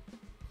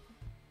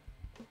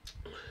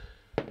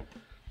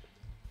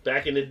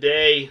 Back in the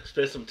day,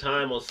 spent some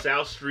time on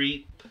South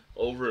Street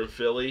over in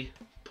Philly,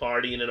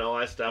 partying and all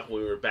that stuff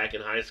when we were back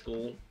in high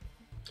school.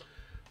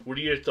 What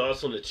are your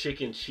thoughts on the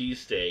chicken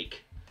cheesesteak?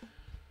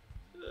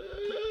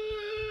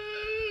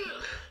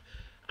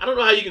 I don't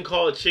know how you can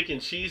call it chicken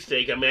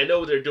cheesesteak. I mean, I know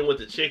what they're doing with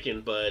the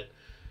chicken, but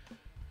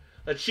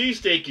a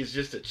cheesesteak is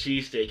just a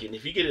cheesesteak. And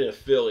if you get it in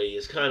Philly,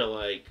 it's kind of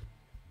like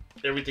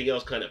everything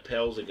else kind of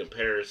pales in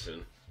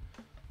comparison.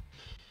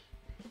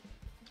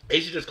 They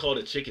should just call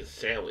it a chicken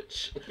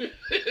sandwich.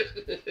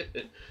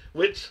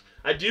 Which,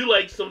 I do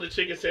like some of the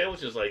chicken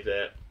sandwiches like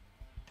that.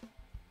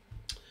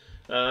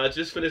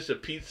 Just finished a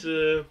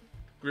pizza,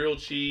 grilled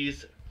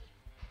cheese,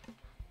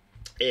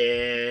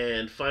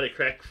 and finna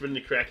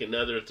crack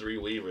another 3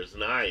 Weavers.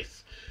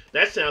 Nice.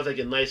 That sounds like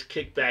a nice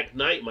kickback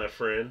night, my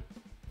friend.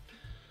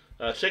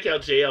 Check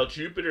out JL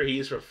Jupiter.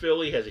 He's from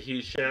Philly, has a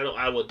huge channel.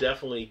 I will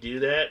definitely do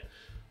that.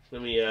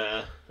 Let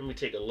me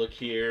take a look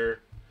here.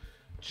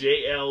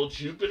 JL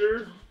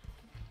Jupiter.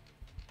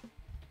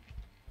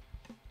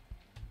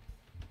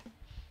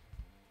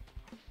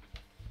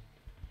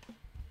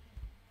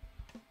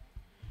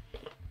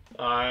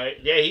 Alright,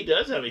 yeah, he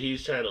does have a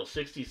huge channel,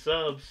 60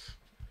 subs.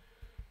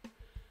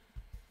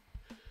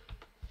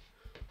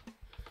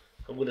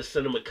 I'm going to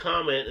send him a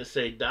comment and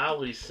say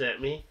Dolly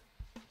sent me.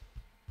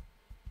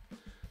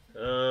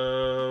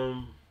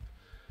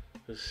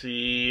 Let's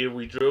see,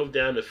 we drove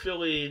down to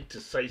Philly to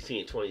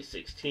sightsee in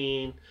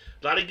 2016.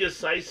 A lot of good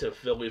sights in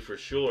Philly for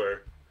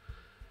sure.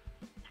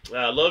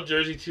 Love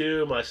Jersey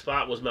too. My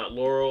spot was Mount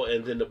Laurel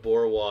and then the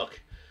Boardwalk.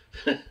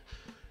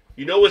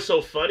 You know what's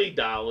so funny,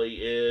 Dolly,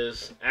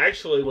 is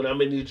actually when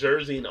I'm in New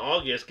Jersey in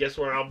August, guess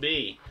where I'll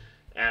be?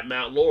 At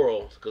Mount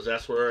Laurel, because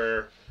that's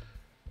where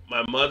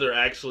my mother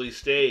actually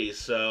stays.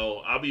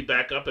 So I'll be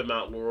back up at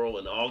Mount Laurel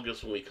in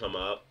August when we come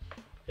up,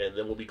 and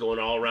then we'll be going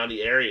all around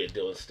the area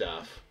doing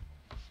stuff.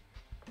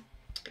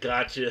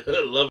 Gotcha.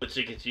 Love a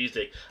chicken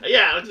cheesesteak.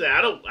 Yeah, like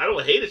I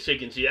don't hate a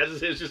chicken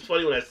cheese. It's just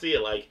funny when I see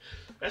it. Like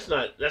that's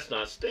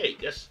not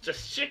steak. That's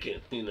just chicken,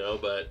 you know.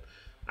 But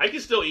I can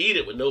still eat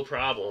it with no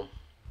problem.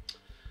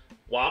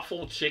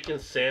 Waffle chicken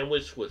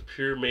sandwich with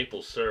pure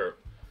maple syrup.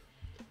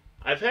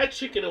 I've had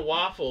chicken and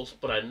waffles,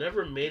 but I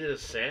never made it a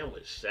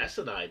sandwich. That's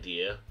an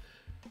idea.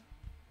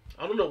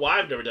 I don't know why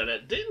I've never done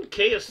that. Didn't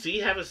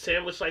KFC have a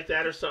sandwich like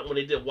that or something when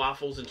they did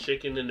waffles and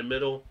chicken in the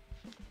middle?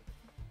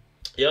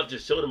 Yep,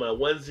 just chilling in my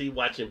onesie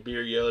watching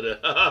Beer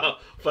Yoda.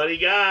 Funny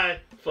guy.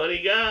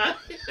 Funny guy.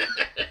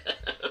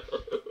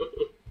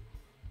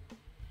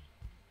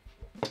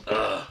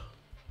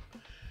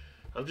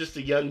 I'm just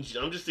a young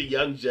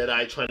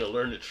Jedi trying to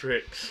learn the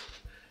tricks.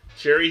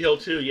 Cherry Hill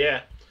too,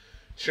 yeah.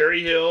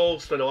 Cherry Hill,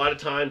 spent a lot of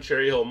time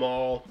Cherry Hill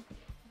Mall.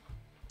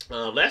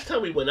 Last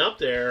time we went up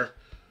there,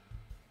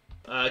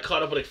 I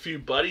caught up with a few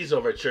buddies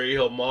over at Cherry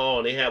Hill Mall,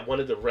 and they had one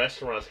of the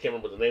restaurants. I can't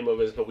remember what the name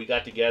of it is, but we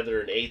got together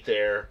and ate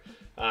there.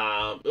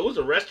 It was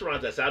a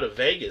restaurant that's out of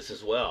Vegas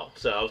as well,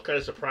 so I was kind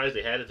of surprised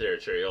they had it there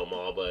at Cherry Hill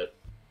Mall, but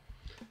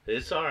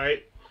it's all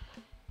right.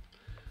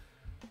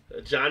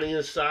 Johnny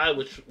inside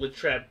with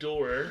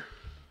trapdoor.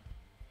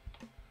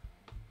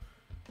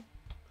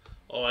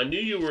 Oh, I knew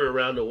you were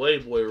around the way,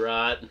 boy,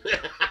 Rod.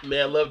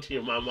 Man, I love to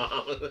hear my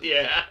mom.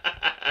 Yeah.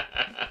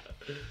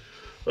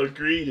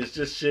 Agreed, it's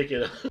just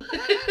chicken.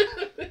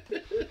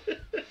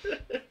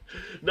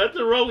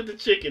 Nothing wrong with the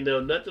chicken, though.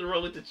 Nothing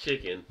wrong with the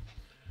chicken.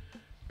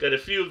 Got a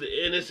few of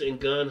the Ennis and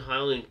Gun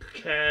Highland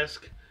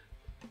Cask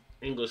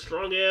English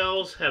Strong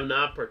Ales. Have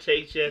not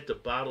partaked yet. The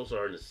bottles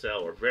are in the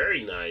cellar.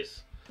 Very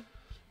nice.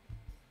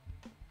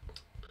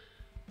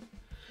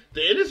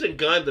 The Ennis and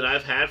Gun that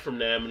I've had from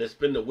them, and it's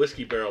been the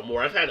Whiskey Barrel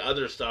more. I've had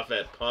other stuff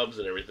at pubs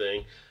and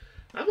everything.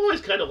 I've always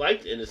kind of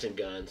liked Ennis and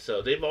Gun,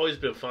 so they've always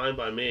been fine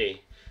by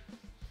me.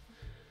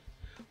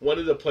 One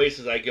of the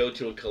places I go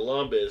to in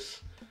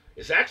Columbus,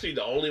 it's actually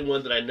the only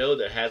one that I know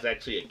that has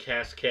actually a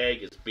cask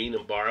keg. It's bean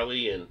and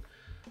barley, and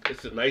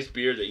it's a nice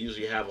beer they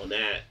usually have on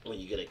that when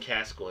you get a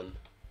cask one.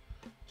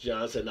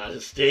 John said not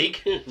a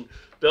steak.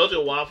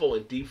 Belgian waffle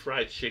and deep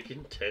fried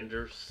chicken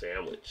tender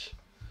sandwich.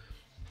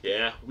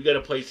 Yeah, we got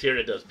a place here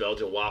that does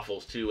Belgian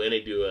waffles too, and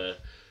they do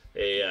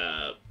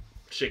a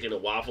chicken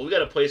and waffle. We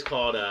got a place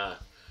called I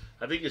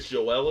think it's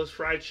Joella's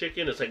Fried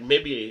Chicken. It's like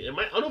maybe I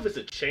don't know if it's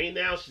a chain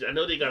now. I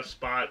know they got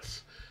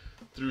spots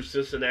through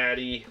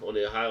Cincinnati on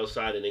the Ohio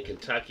side and in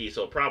Kentucky,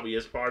 so it probably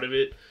is part of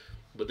it.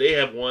 But they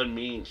have one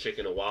mean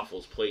chicken and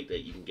waffles plate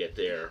that you can get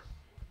there.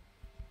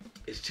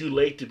 It's too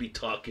late to be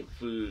talking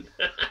food.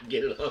 I'm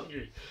getting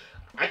hungry.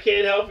 I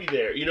can't help you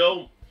there. You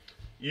know,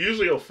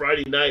 usually on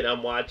Friday night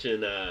I'm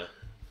watching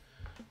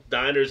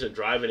Diners and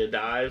Driving and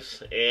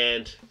Dives,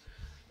 and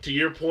to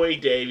your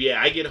point, Dave,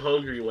 yeah, I get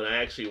hungry when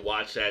I actually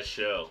watch that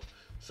show.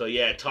 So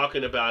yeah,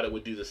 talking about it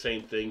would do the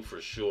same thing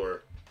for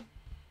sure.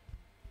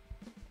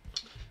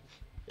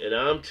 And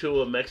I'm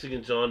to a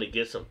Mexican John to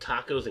get some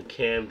tacos in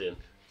Camden.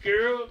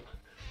 Girl,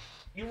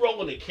 you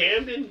rolling to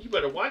Camden? You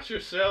better watch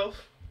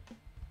yourself.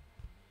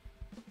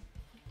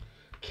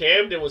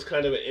 Camden was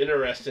kind of an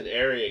interesting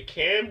area.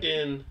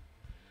 Camden,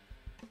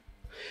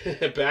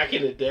 back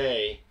in the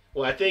day,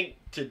 well, I think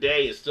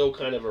today is still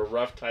kind of a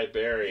rough type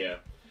area.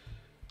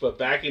 But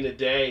back in the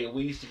day,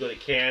 we used to go to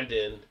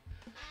Camden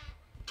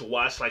to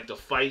watch like the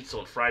fights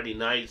on Friday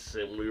nights.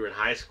 And when we were in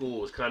high school,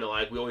 it was kind of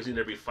like we always knew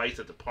there'd be fights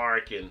at the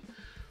park. And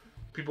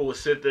people would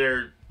sit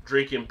there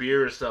drinking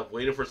beer and stuff,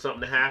 waiting for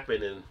something to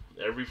happen. And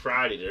every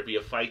Friday, there'd be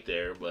a fight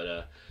there.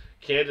 But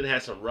Camden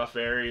had some rough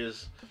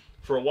areas.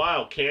 For a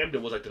while,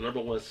 Camden was like the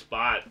 #1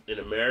 spot in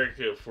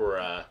America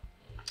for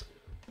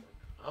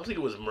I don't think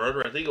it was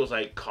murder. I think it was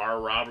like car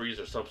robberies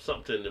or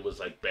something that was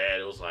like bad.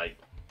 It was like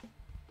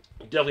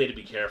you definitely had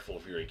to be careful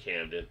if you're in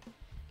Camden.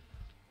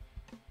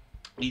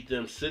 Eat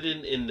them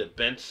sitting in the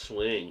bench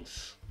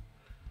swings.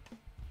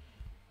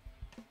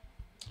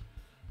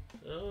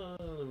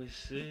 Let me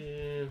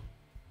see.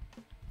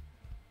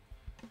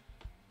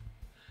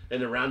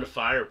 And around the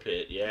fire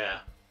pit, yeah.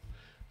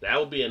 That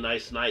would be a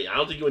nice night. I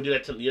don't think you want to do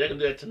that. You're not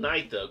gonna do that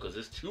tonight though, because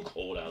it's too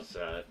cold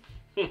outside.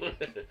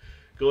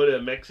 Go to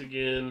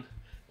Mexican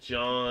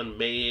John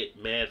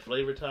Mad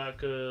Flavor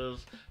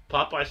Tacos.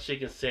 Popeye's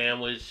chicken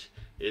sandwich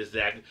is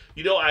that.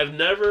 You know, I've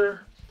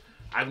never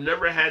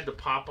had the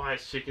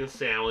Popeye's chicken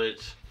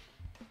sandwich.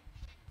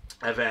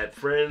 I've had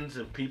friends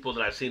and people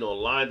that I've seen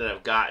online that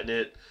have gotten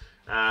it.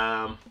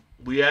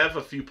 We have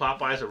a few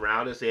Popeyes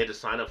around us. They had to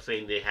sign up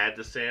saying they had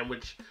the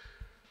sandwich.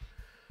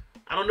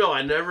 I don't know.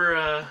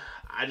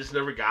 I just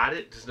never got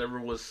it. Just never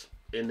was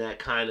in that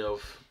kind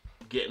of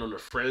getting on a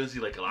frenzy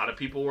like a lot of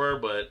people were.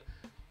 But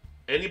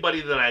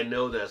anybody that I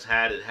know that's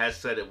had it has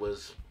said it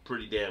was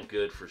pretty damn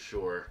good for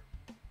sure.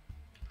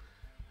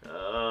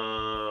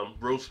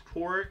 Roast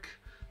pork.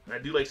 I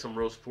do like some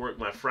roast pork.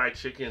 My fried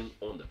chicken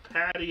on the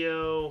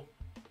patio.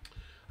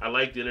 I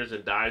like dinners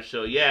and dive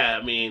show. Yeah,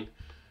 I mean,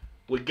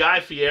 what Guy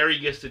Fieri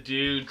gets to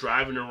do,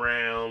 driving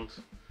around,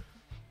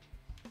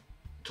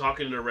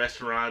 talking in a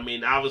restaurant. I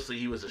mean, obviously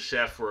he was a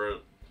chef for a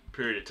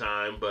period of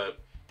time, but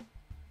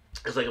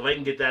it's like if I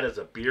can get that as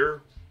a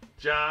beer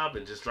job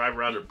and just drive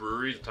around the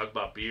breweries and talk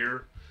about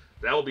beer,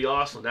 that would be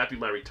awesome. That'd be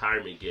my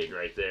retirement gig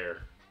right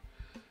there.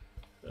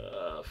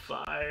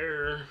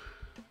 Fire.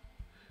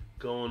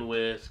 Going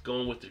with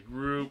the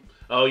group.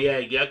 Oh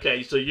yeah,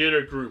 okay. So you're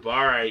in a group.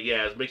 All right,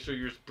 yeah. Make sure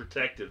you're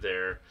protected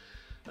there.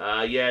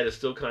 Yeah, it's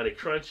still kind of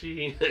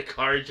crunchy.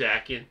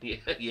 Carjacking.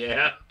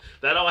 Yeah.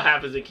 That all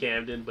happens in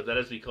Camden, but that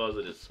is because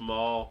it is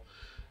small.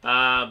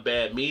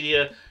 Bad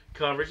media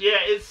coverage. Yeah,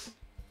 it's.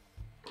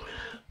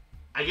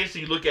 I guess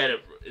you look at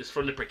it, it's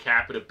from the per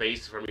capita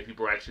basis for how many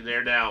people are actually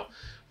there. Now,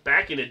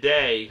 back in the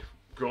day,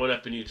 growing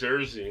up in New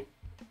Jersey,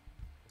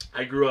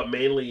 I grew up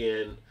mainly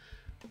in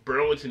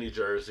Burlington, New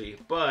Jersey,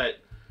 but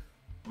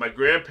my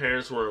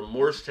grandparents were in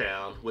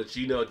Morristown, which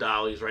you know,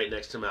 Dolly's right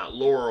next to Mount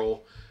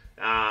Laurel,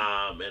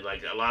 and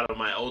like a lot of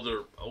my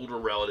older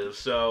relatives.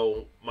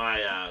 So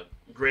my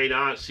great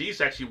aunt, she used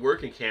to actually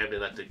work in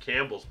Camden at the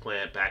Campbell's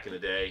plant back in the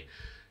day,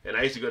 and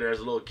I used to go there as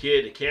a little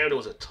kid. And Camden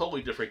was a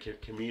totally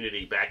different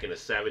community back in the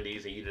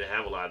 '70s, and you didn't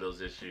have a lot of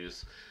those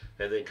issues.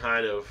 And then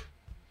kind of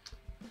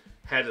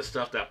had the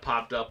stuff that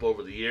popped up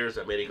over the years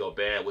that made it go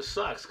bad, which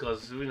sucks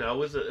because you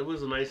know it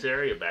was a nice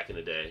area back in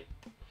the day.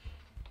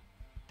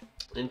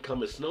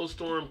 Incoming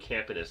snowstorm,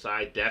 camping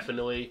inside,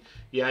 definitely.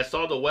 Yeah, I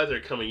saw the weather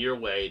coming your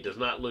way. It does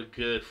not look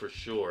good for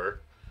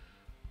sure.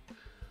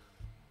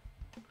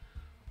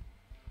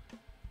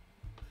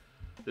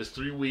 This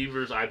Three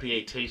Weavers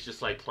IPA tastes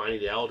just like Pliny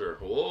the Elder.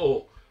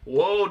 Whoa,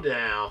 whoa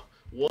now,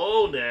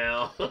 whoa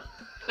now.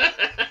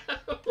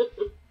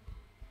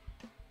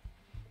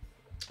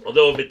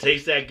 Although if it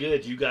tastes that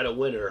good, you got a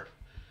winner.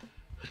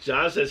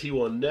 John says he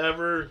will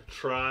never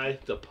try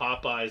the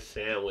Popeye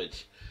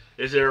sandwich.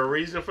 Is there a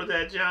reason for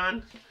that,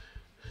 John?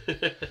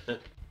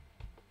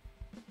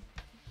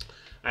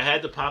 I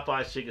had the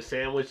Popeye chicken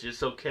sandwich.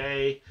 It's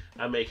okay.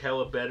 I make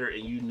hella better,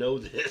 and you know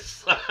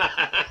this.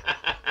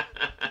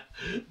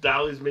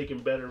 Dolly's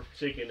making better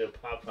chicken than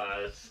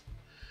Popeyes.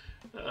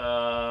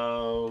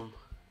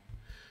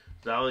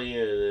 Dolly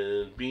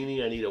and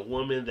Beanie, I need a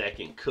woman that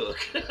can cook.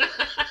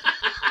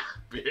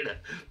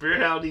 Beer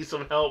Hound needs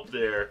some help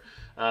there.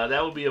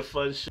 That would be a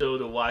fun show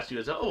to watch.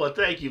 You. Oh, well,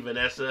 thank you,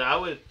 Vanessa. I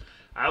would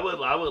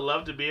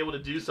love to be able to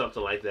do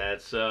something like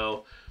that.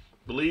 So,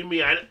 believe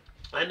me,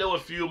 I know a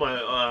few of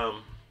my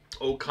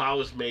old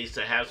college mates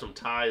that have some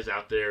ties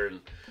out there in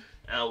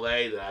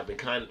L.A. that I've been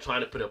kind of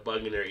trying to put a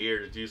bug in their ear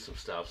to do some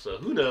stuff. So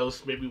who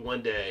knows? Maybe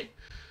one day.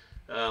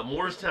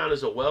 Morristown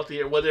is a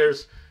wealthier. Well,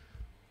 there's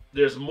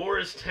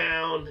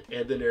Morristown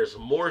and then there's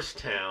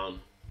Morristown,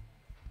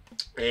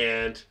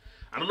 and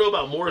I don't know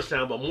about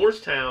Morristown, but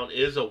Morristown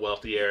is a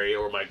wealthy area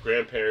where my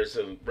grandparents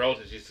and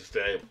relatives used to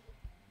stay.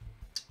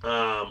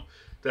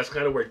 That's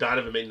kind of where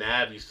Donovan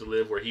McNabb used to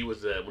live, where he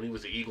was when he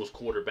was the Eagles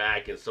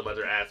quarterback, and some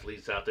other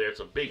athletes out there.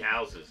 Some big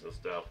houses and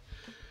stuff.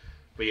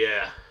 But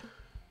yeah,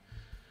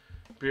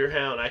 Beer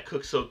Hound, I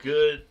cook so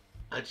good.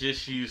 I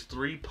just used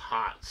 3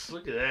 pots.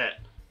 Look at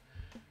that.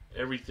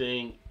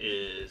 Everything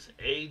is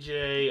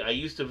AJ. I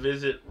used to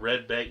visit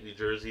Red Bank, New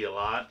Jersey a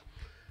lot.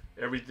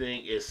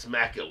 Everything is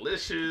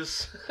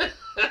smackalicious.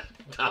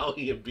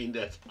 Dolly and Bean,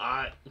 that's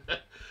hot.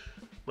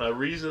 My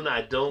reason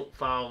I don't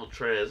follow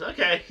trends.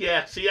 Okay,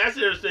 yeah. See, that's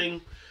the other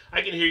thing.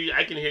 I can hear you.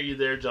 I can hear you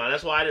there, John.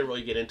 That's why I didn't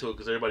really get into it,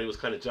 because everybody was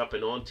kind of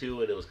jumping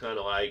onto it. It was kind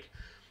of like,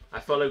 I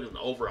felt like it was an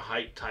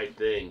overhyped type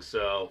thing.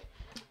 So,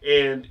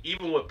 and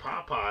even with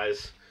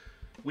Popeyes,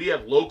 we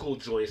have local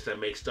joints that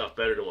make stuff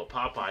better than what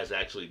Popeyes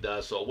actually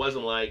does. So it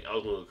wasn't like I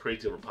was going to go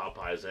crazy over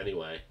Popeyes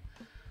anyway.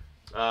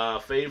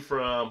 Fade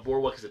from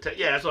Boardwalk is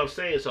yeah, that's what I'm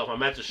saying. So if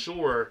I'm at the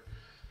shore,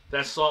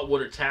 that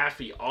saltwater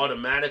taffy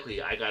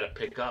automatically I gotta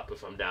pick up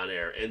if I'm down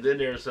there. And then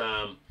there's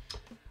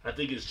I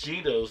think it's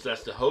Geno's.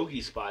 That's the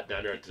hoagie spot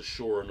down there at the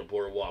shore on the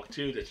boardwalk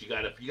too. That you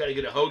gotta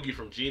get a hoagie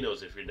from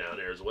Geno's if you're down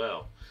there as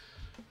well.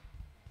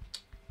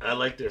 I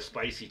like their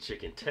spicy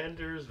chicken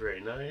tenders.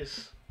 Very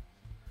nice.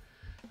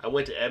 I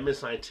went to Edmond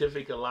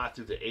Scientific a lot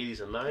through the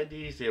 80s and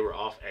 90s. They were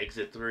off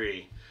exit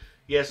 3.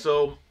 Yeah,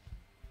 so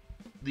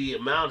the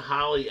Mount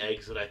Holly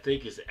exit I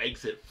think is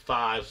exit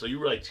 5. So you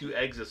were like 2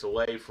 exits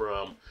away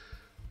from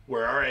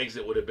where our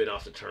exit would have been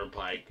off the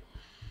turnpike.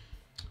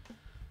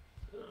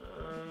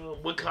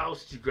 What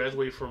college did you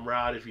graduate from,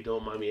 Rod, if you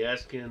don't mind me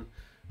asking?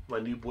 My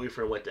new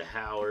boyfriend went to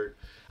Howard.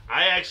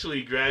 I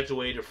actually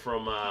graduated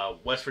from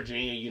West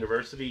Virginia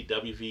University,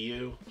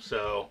 WVU.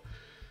 So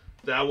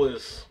that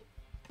was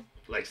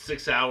like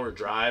 6-hour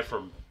drive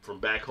from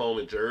back home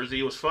in Jersey.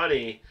 It was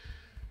funny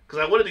because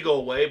I wanted to go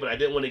away, but I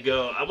didn't want to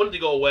go. I wanted to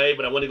go away,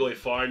 but I wanted to go away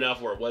far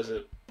enough where it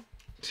wasn't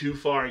too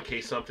far in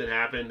case something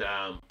happened.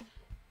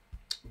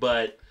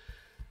 But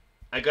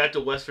I got to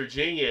West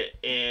Virginia,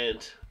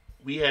 and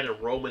we had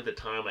enrollment at the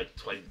time like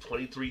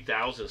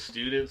 23,000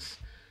 students.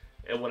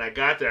 And when I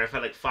got there, I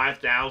found like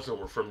 5,000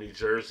 were from New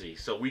Jersey.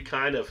 So we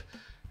kind of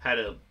had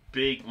a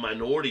big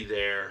minority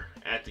there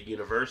at the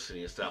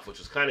university and stuff, which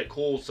was kind of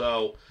cool.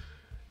 So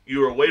you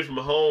were away from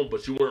home,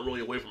 but you weren't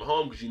really away from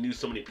home because you knew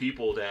so many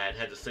people that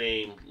had the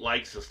same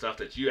likes and stuff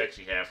that you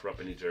actually have from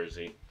up in New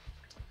Jersey.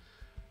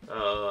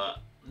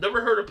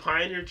 Never heard of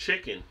Pioneer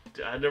Chicken.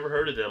 I never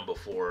heard of them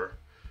before.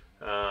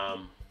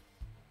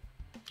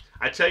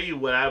 I tell you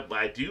what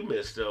I do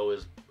miss, though,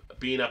 is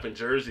being up in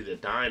Jersey, the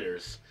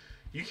diners.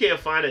 You can't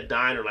find a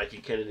diner like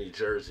you can in New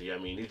Jersey. I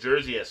mean, New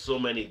Jersey has so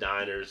many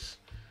diners.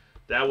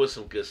 That was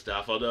some good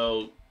stuff.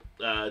 Although,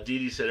 Dee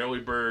Dee said Early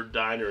Bird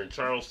Diner in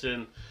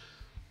Charleston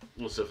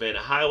on Savannah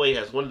Highway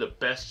has one of the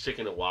best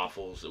chicken and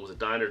waffles. It was a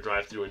diner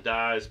drive-through and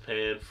dives,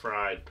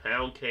 pan-fried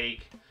pound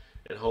cake,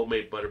 and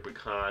homemade butter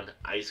pecan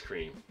ice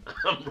cream.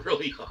 I'm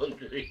really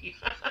hungry.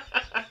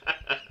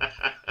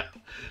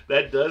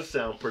 That does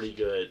sound pretty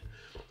good.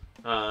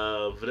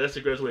 Vanessa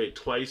graduated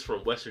twice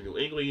from Western New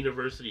England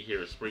University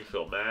here in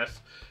Springfield, Mass.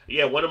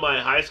 Yeah, one of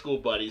my high school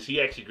buddies, he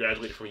actually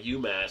graduated from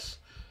UMass.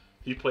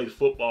 He played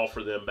football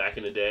for them back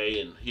in the day,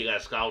 and he got a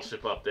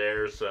scholarship up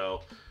there,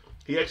 so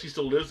he actually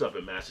still lives up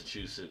in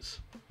Massachusetts.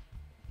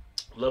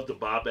 Love the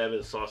Bob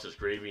Evans sausage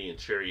gravy and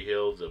Cherry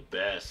Hill, the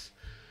best.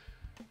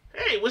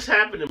 Hey, what's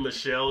happening,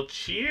 Michelle?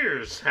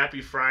 Cheers.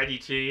 Happy Friday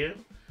to you.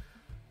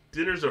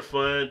 Dinners are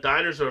fun.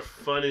 Diners are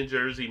fun in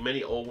Jersey.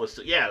 Many old ones.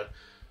 Yeah.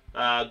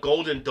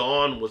 Golden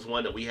Dawn was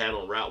one that we had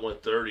on Route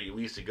 130.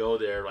 We used to go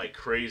there like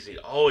crazy.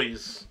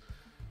 Always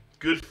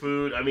good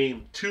food. I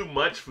mean, too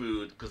much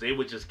food because they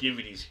would just give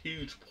you these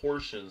huge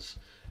portions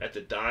at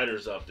the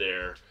diners up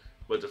there.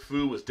 But the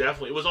food was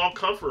definitely, it was all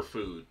comfort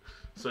food.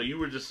 So you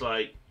were just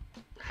like,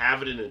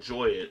 have it and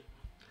enjoy it.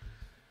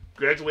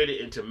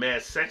 Graduated into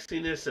mad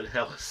sexiness and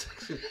hella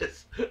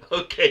sexiness.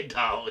 Okay,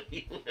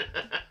 Dolly.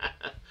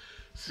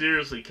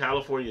 Seriously,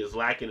 California is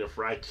lacking in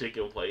fried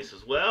chicken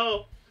places.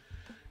 Well,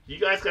 you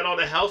guys got all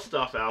the health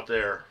stuff out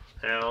there,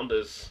 Hound.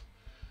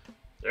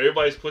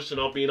 Everybody's pushing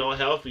on being all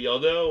healthy.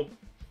 Although,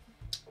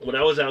 when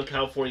I was out in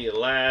California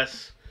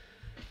last,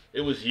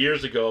 it was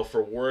years ago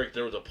for work,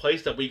 there was a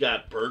place that we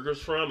got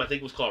burgers from. I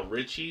think it was called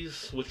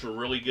Richie's, which were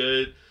really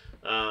good.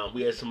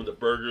 We had some of the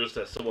burgers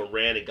that someone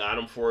ran and got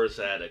them for us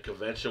at a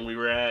convention we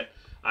were at.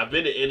 I've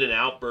been to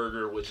In-N-Out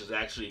Burger, which is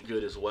actually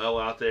good as well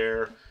out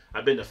there.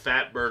 I've been to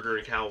Fat Burger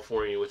in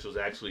California, which was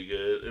actually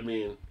good. I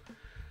mean,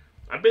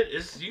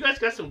 you guys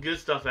got some good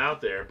stuff out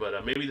there,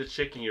 but maybe the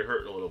chicken you're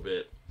hurting a little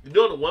bit. You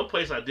know, the one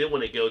place I did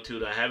want to go to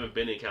that I haven't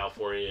been in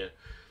California,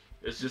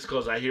 it's just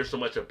because I hear so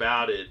much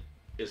about it,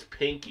 is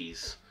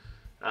Pinky's.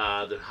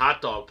 The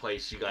hot dog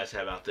place you guys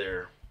have out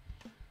there.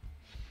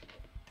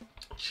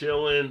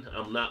 Chilling.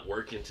 I'm not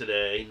working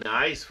today.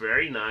 Nice.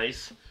 Very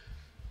nice.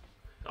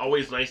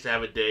 Always nice to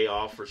have a day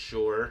off for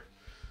sure.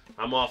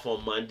 I'm off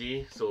on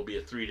Monday, so it'll be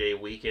a 3-day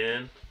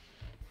weekend.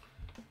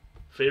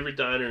 Favorite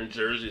diner in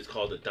Jersey is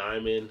called the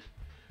Diamond.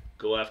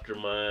 Go after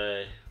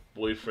my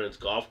boyfriend's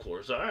golf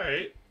course.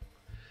 Alright.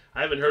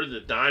 I haven't heard of the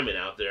Diamond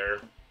out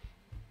there.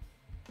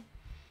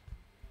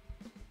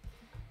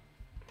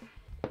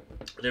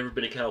 Never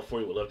been to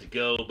California. Would love to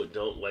go, but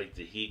don't like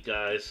the heat,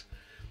 guys.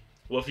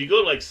 Well, if you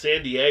go to like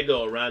San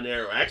Diego around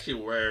there, or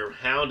actually where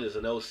Hound is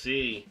in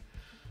OC,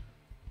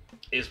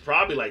 it's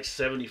probably like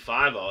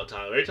 75 all the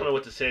time. Every time I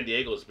went to San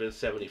Diego, it's been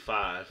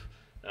 75.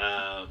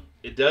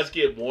 It does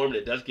get warm and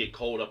it does get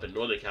cold up in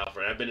Northern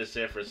California. I've been to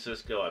San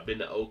Francisco. I've been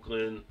to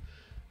Oakland.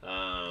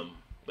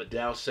 But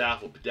down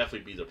south would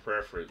definitely be the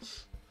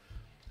preference.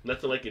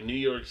 Nothing like a New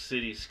York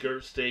City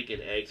skirt steak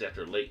and eggs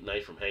after a late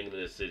night from hanging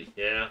in the city.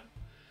 Yeah,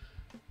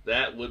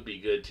 that would be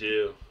good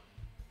too.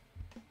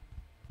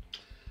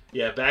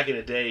 Yeah, back in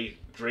the day,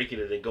 drinking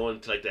it and going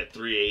to like that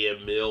 3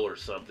 a.m. meal or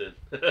something.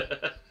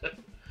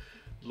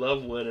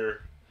 Love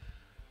winter.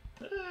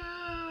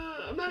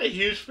 I'm not a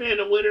huge fan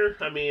of winter.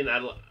 I mean, I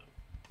don't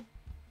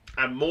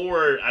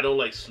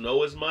like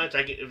snow as much.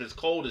 If it's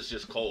cold, it's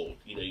just cold.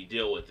 You know, you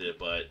deal with it.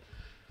 But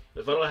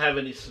If I don't have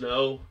any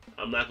snow,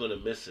 I'm not going to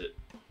miss it.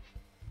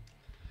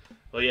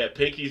 Oh yeah,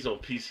 Pinky's on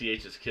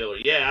PCH is killer.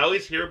 Yeah, I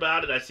always hear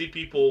about it. I see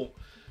people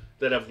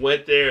that have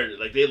went there,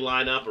 like they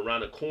line up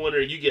around the corner.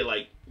 You get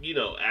like,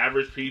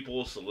 average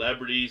people,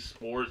 celebrities,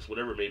 sports,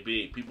 whatever it may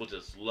be. People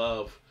just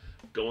love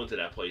going to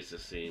that place, it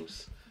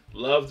seems.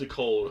 Love the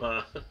cold,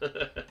 huh?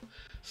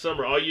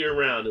 Summer all year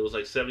round, it was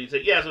like 70.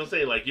 Yeah, that's what I'm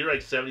saying. Like, you're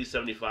like 70,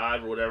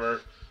 75 or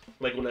whatever.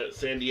 Like when at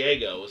San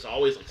Diego, it's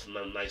always like some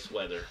nice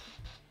weather.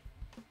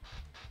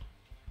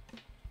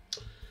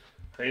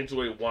 I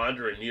enjoy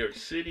wandering New York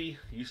City.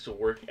 Used to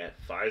work at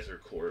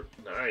Pfizer Corp.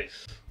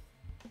 Nice.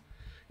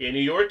 Yeah, New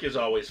York is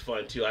always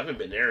fun too. I haven't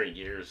been there in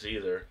years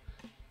either.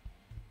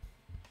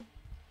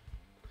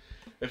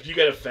 If you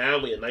got a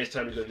family, a nice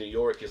time to go to New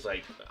York is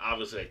like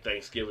obviously like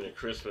Thanksgiving and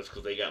Christmas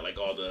because they got like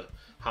all the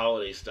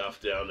holiday stuff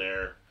down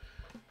there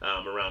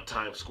around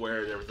Times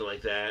Square and everything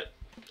like that.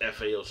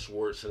 FAO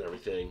Schwartz and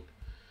everything.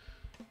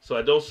 So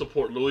I don't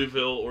support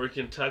Louisville or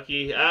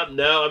Kentucky.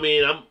 No, I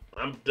mean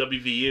I'm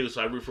WVU,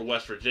 so I root for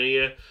West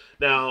Virginia.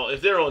 Now,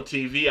 if they're on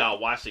TV, I'll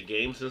watch the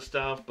games and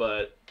stuff,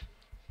 but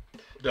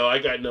no, I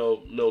got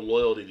no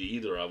loyalty to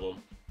either of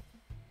them.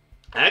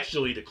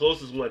 Actually, the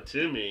closest one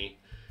to me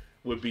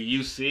would be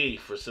UC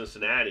for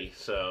Cincinnati.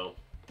 So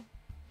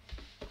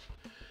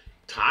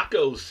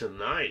tacos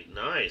tonight,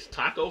 nice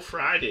Taco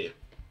Friday.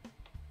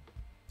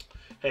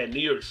 Had New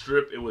York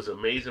strip, it was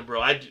amazing,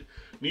 bro.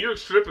 New York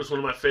strip is one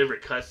of my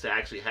favorite cuts to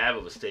actually have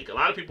of a steak. A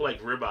lot of people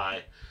like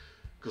ribeye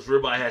because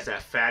ribeye has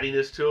that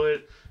fattiness to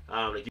it.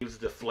 It gives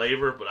it the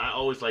flavor, but I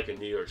always like a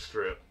New York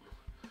strip.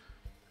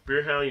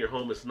 Beer hound, your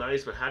home is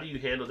nice, but how do you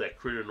handle that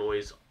critter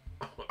noise?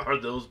 Are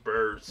those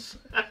birds?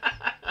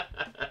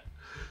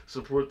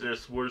 Support their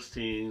sports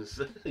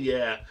teams.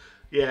 yeah,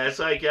 it's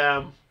like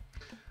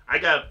I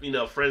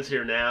got friends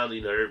here now.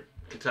 They're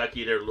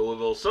Kentucky, they're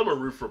Louisville. Some are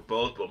root for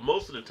both, but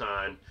most of the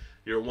time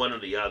you're one or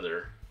the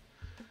other.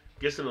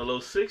 Gets in the low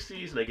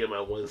 60s, and I get my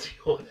onesie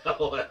on.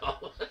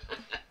 LOL.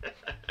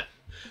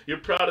 You're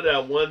proud of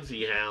that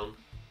onesie, hound.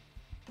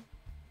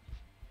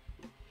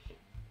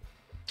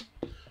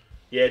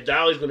 Yeah,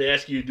 Dolly's going to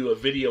ask you to do a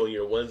video in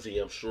your onesie,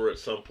 I'm sure, at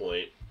some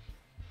point.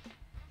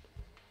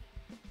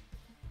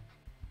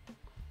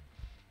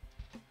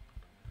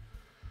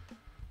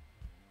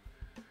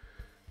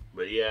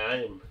 But yeah, I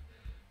am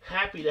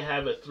happy to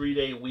have a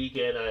 3-day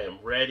weekend. I am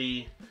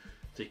ready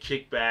to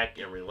kick back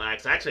and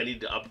relax. Actually, I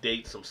need to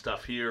update some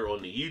stuff here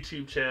on the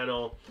YouTube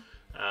channel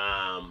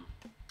and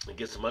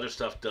get some other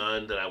stuff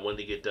done that I wanted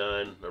to get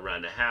done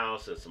around the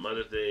house and some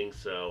other things.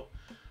 So,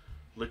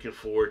 looking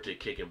forward to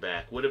kicking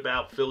back. What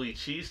about Philly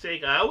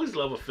cheesesteak? I always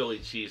love a Philly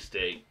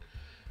cheesesteak.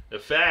 In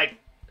fact,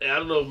 I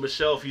don't know,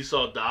 Michelle, if you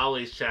saw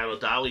Dolly's channel.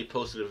 Dolly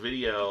posted a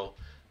video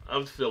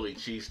of Philly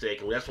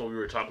cheesesteak, and that's what we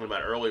were talking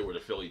about earlier with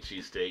the Philly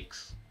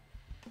cheesesteaks.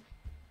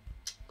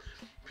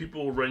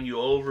 People will run you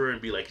over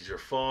and be like, it's your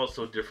fault,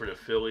 so different in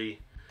Philly.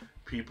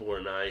 People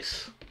are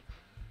nice.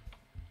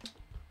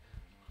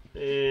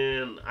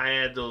 And I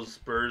add those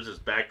birds as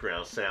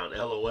background sound,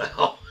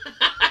 LOL.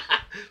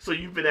 So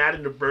you've been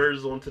adding the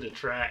birds onto the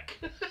track.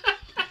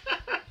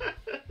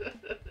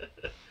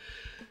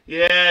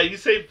 Yeah, you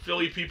say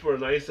Philly people are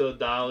nice, though,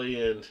 Dolly,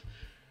 and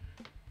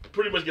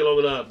pretty much get along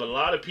with that. But a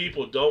lot of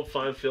people don't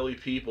find Philly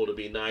people to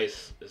be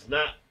nice. It's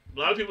not. A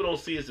lot of people don't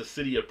see it as a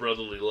city of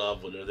brotherly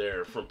love when they're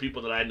there. From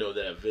people that I know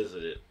that have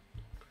visited.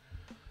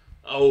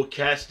 Oh,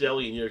 Cat's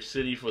Deli in New York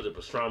City for the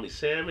pastrami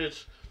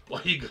sandwich.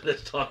 Why are you gonna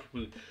talk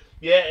food?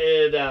 Yeah,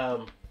 and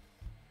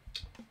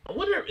I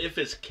wonder if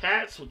it's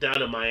Cat's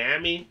down in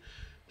Miami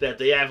that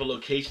they have a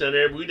location down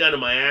there. We down in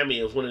Miami,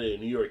 it was one of the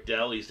New York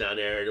delis down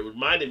there, and it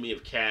reminded me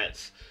of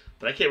Cat's,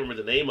 but I can't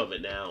remember the name of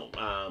it now.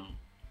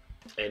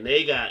 And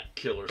they got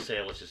killer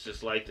sandwiches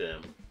just like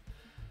them.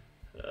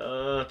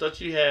 I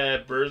thought you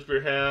had Birds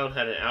Beer Hound,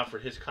 had an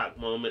Alfred Hitchcock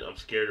moment. I'm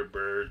scared of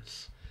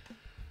birds.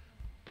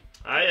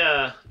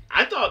 I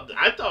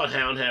thought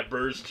Hound had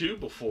birds too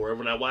before.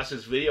 When I watched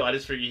this video, I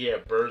just figured he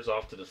had birds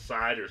off to the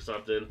side or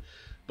something.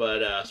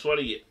 But it's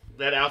funny,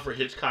 that Alfred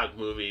Hitchcock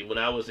movie, when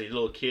I was a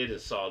little kid and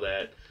saw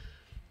that,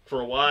 for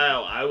a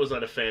while, I was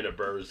not a fan of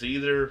birds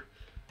either.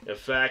 In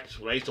fact,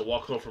 when I used to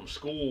walk home from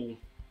school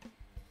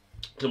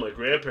to my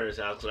grandparents'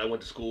 house, and I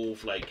went to school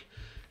for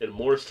in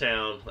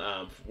Morristown,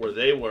 where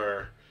they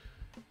were,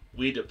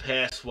 we had to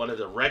pass one of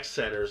the rec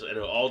centers, and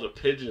all the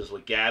pigeons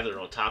would gather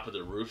on top of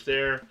the roof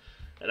there.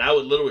 And I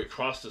would literally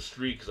cross the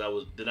street because I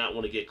did not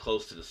want to get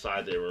close to the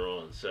side they were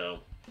on. So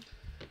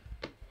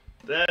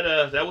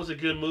that was a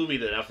good movie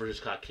that Alfred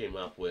Hitchcock came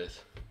up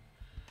with.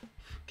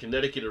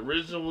 Connecticut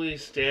originally,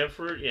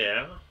 Stamford,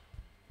 yeah.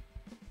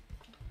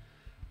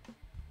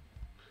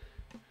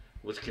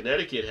 Which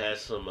Connecticut has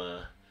some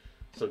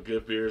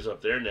good beers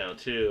up there now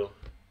too.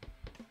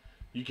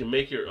 You can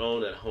make your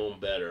own at home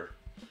better.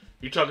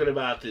 You're talking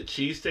about the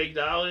cheesesteak,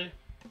 Dolly?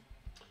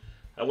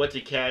 I went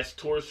to Cat's.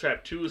 Tourist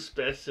Trap too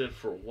expensive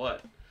for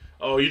what?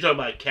 Oh, you're talking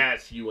about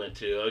Cat's you went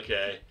to.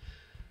 Okay.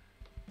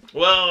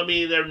 Well, I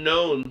mean, they're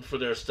known for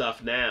their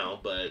stuff now,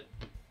 but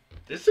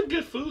there's some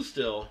good food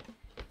still.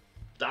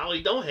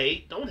 Dolly, don't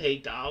hate. Don't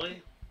hate,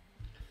 Dolly.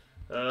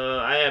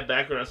 I add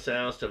background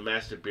sounds to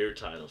match the beer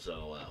titles.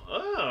 LOL.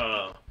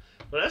 Oh,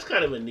 well, that's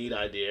kind of a neat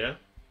idea.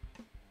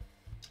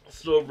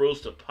 Slow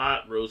roast a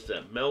pot roast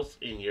that melts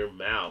in your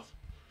mouth.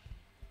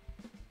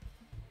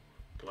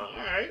 All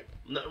right,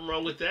 nothing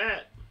wrong with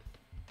that.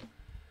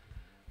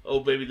 Oh,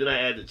 baby, then I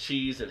add the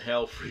cheese and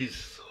hell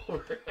freezes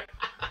over.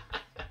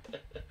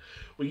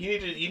 Well, you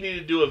need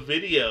to do a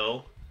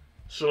video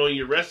showing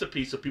your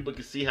recipe so people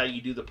can see how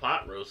you do the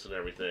pot roast and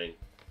everything.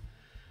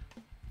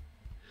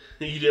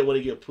 You didn't want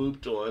to get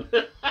pooped on.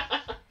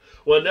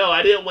 Well, no,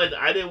 I didn't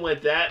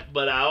want that,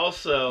 but I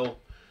also,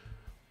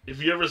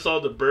 if you ever saw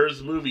the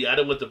birds movie, I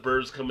didn't want the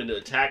birds coming to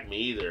attack me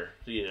either,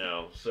 you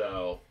know.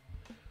 So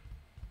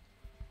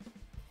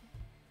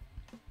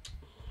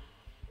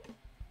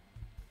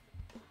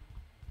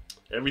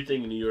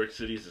everything in New York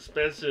City is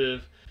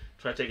expensive.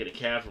 Try taking a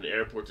cab from the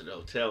airport to the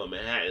hotel in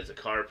Manhattan. It's a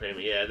car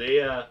payment.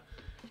 Yeah,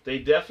 they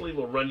definitely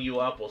will run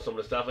you up on some of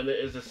the stuff, and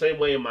it's the same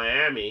way in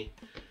Miami.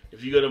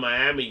 If you go to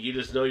Miami, you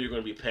just know you're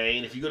going to be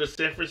paying. If you go to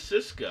San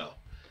Francisco,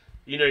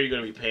 you know you're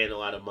going to be paying a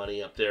lot of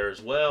money up there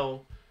as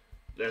well.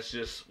 That's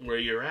just where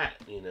you're at,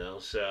 you know.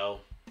 So,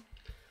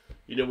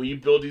 you know, when you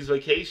build these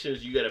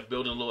vacations, you got to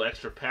build a little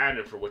extra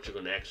pattern for what you're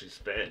going to actually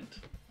spend.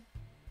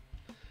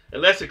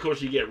 Unless, of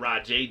course, you get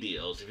Rod J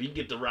deals. If you can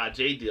get the Rod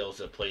J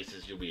deals at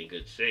places, you'll be in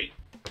good shape.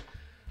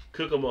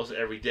 Cook almost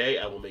every day.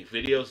 I will make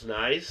videos.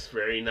 Nice.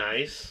 Very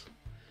nice.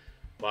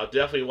 Well, I'll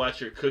definitely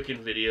watch your cooking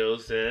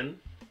videos then.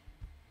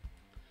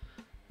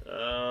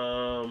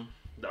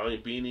 Dolly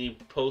Beanie,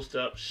 post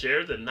up.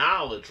 Share the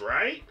knowledge,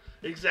 right?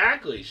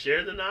 Exactly.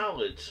 Share the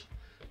knowledge.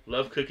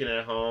 Love cooking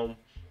at home.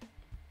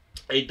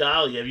 Hey,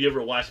 Dolly, have you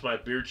ever watched my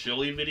beer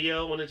chili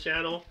video on the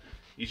channel?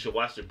 You should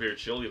watch the beer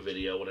chili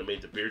video when I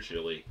made the beer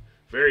chili.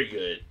 Very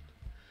good.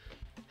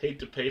 Hate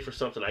to pay for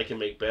something I can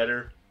make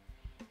better.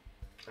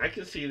 I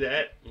can see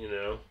that, you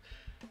know.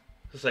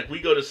 It's like we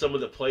go to some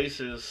of the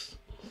places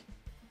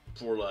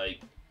for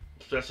like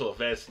special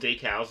events,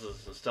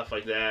 steakhouses and stuff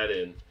like that,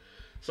 and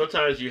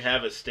sometimes you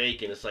have a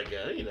steak and it's like,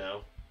 you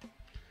know,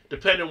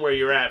 depending where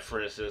you're at,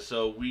 for instance.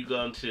 So we've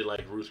gone to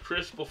like Ruth's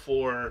Chris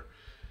before,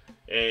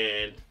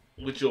 and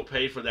what you'll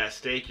pay for that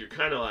steak, you're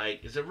kind of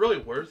like, is it really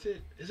worth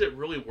it? Is it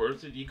really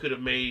worth it? You could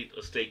have made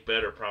a steak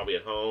better probably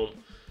at home.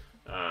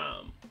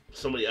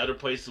 Some of the other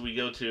places we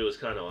go to is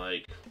kind of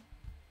like,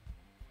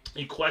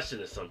 you question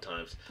it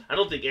sometimes. I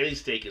don't think any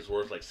steak is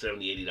worth like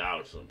 $70,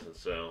 $80 or something.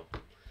 So,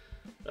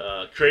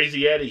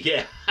 Crazy Eddie,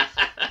 yeah.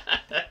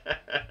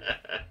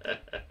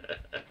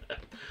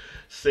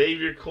 Save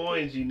your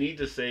coins. You need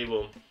to save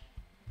them.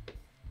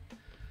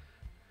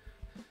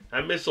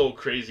 I miss old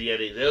Crazy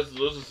Eddie.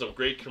 Those are some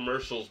great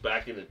commercials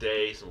back in the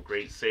day. Some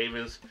great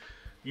savings.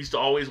 Used to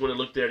always want to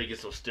look there to get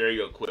some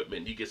stereo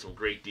equipment. You get some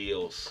great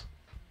deals.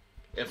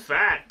 In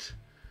fact,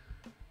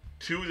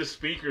 two of the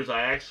speakers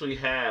I actually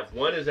have,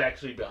 one is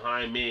actually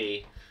behind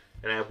me,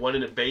 and I have one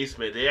in the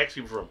basement. They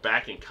actually were from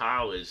back in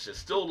college. It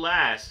still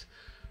lasts,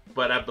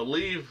 but I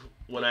believe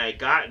when I had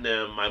gotten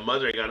them, my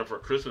mother had gotten them for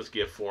a Christmas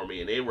gift for me,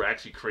 and they were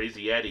actually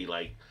Crazy Eddie,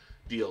 like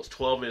deals,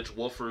 12-inch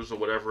woofers or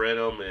whatever in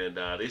them, and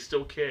they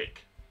still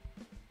kick.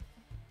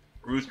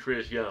 Ruth's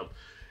Chris, yum.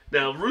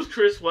 Now, Ruth's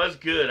Chris was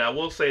good, I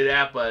will say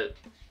that, but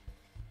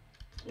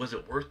was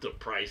it worth the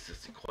price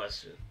is the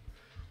question.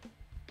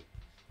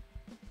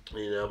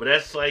 You know, but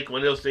that's like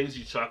one of those things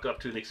you chalk up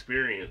to an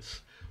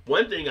experience.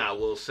 One thing I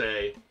will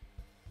say,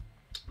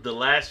 the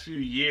last few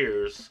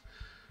years,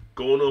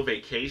 going on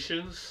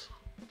vacations,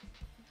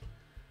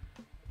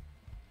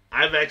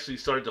 I've actually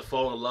started to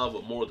fall in love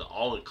with more of the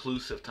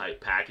all-inclusive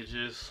type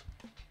packages.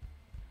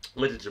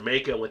 Went to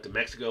Jamaica, went to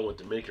Mexico, went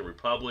to Dominican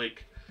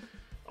Republic.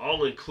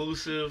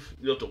 All-inclusive.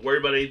 You don't have to worry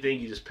about anything.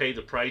 You just pay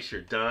the price,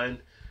 you're done.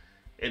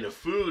 And the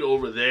food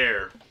over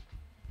there,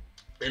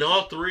 and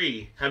all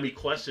three had me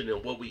questioning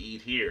what we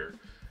eat here.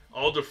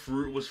 All the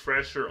fruit was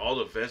fresher. All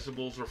the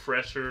vegetables were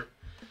fresher.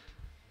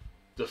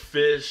 The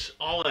fish,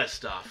 all that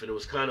stuff. And it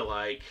was kind of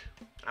like,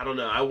 I don't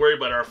know. I worry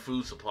about our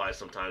food supply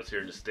sometimes here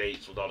in the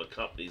States with all the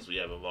companies we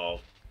have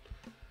involved.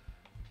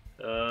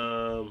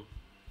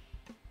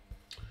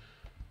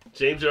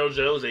 James Earl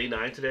Jones,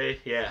 89 today.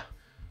 Yeah.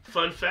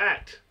 Fun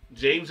fact.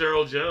 James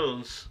Earl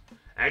Jones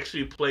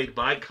actually played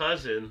my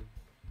cousin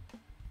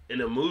in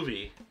a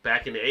movie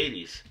back in the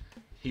 80s.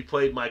 He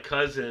played my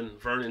cousin,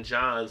 Vernon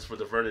Johns, for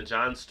the Vernon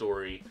Johns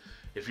story.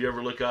 If you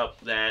ever look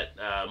up that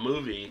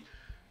movie,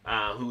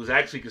 who was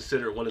actually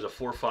considered one of the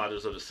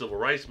forefathers of the Civil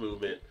Rights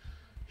Movement,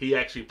 he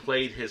actually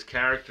played his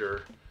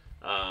character,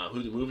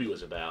 who the movie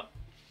was about.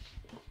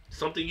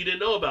 Something you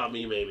didn't know about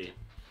me, maybe.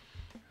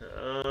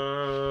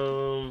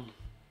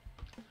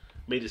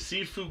 Made a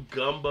seafood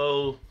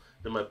gumbo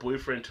that my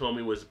boyfriend told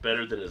me was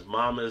better than his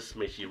mama's.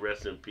 May she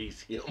rest in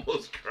peace. He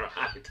almost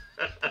cried.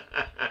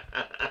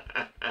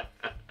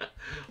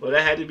 Well,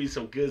 that had to be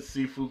some good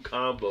seafood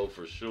combo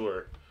for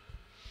sure.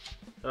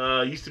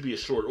 Used to be a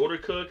short order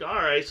cook. All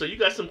right, so you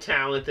got some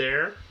talent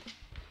there.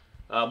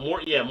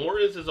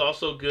 Morton's is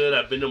also good.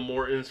 I've been to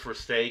Morton's for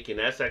steak, and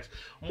that's actually,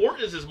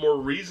 Morton's is more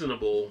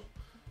reasonable,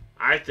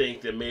 I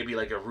think, than maybe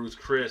like a Ruth's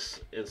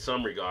Chris in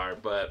some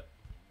regard. But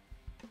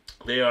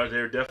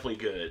They're definitely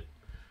good.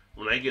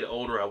 When I get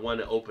older, I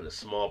want to open a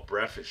small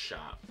breakfast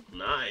shop.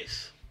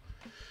 Nice.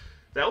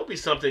 That would be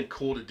something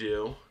cool to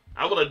do.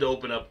 I would like to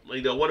open up,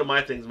 one of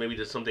my things maybe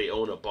to someday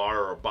own a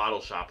bar or a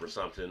bottle shop or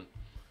something.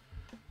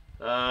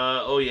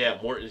 Oh yeah,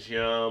 Morton's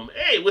Yum.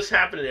 Hey, what's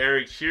happening,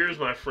 Eric? Cheers,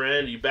 my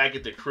friend. You back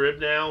at the crib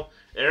now?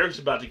 Eric's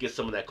about to get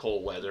some of that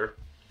cold weather.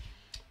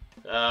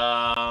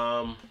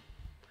 Hey,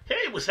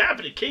 what's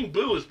happening? King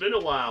Boo, it's been a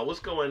while. What's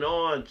going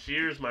on?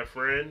 Cheers, my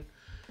friend.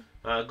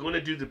 Going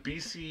to do the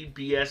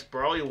BCBS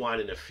barley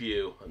wine in a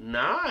few.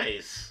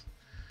 Nice.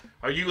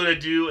 Are you going to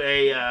do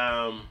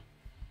a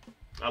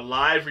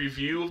live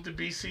review of the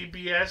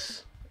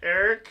BCBS,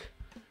 Eric?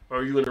 Or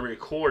are you going to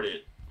record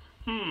it?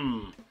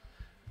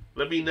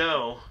 Let me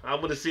know. I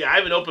want to see. I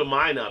haven't opened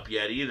mine up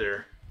yet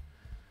either.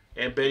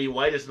 And Betty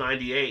White is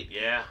 98.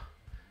 Yeah.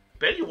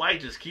 Betty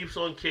White just keeps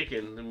on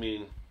kicking. I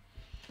mean,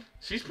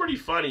 she's pretty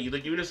funny.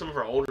 Like, even in some of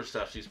her older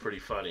stuff, she's pretty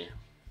funny.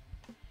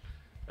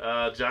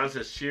 John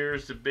says,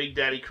 cheers to Big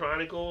Daddy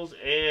Chronicles.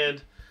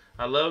 And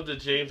I love the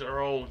James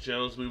Earl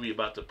Jones movie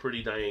about the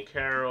pretty Diane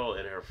Carroll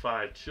and her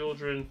 5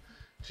 children.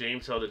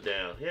 James held it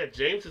down. Yeah,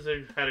 James has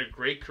had a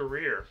great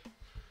career.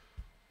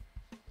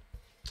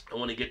 I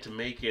want to get to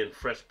making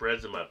fresh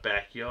breads in my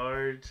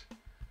backyard.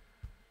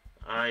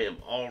 I am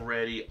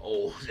already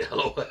old.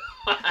 LOL.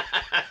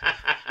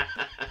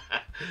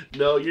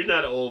 No, you're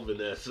not old,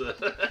 Vanessa.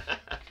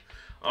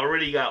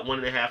 Already got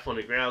 1.5 on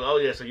the ground. Oh,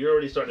 yeah, so you're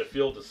already starting to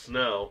feel the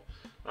snow.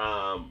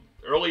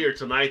 Earlier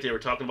tonight, they were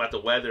talking about the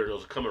weather, and it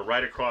was coming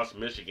right across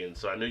Michigan,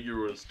 so I knew you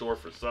were in store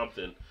for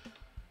something.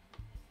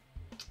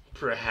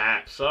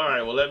 Perhaps. All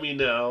right, well, let me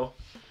know.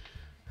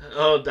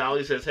 Oh,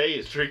 Dolly says, hey,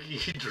 it's tricky,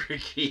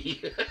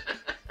 tricky.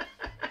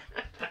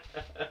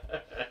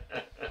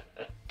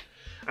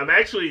 I'm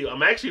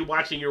actually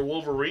watching your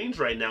Wolverines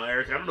right now,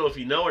 Eric. I don't know if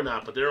you know or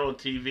not, but they're on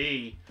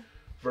TV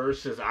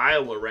versus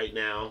Iowa right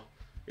now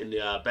in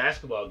the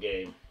basketball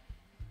game.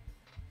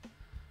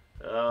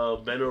 Oh,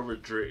 bend over,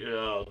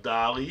 oh,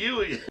 Dolly,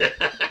 you.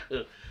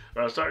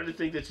 I'm starting to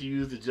think that you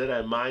use the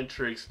Jedi Mind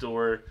Trick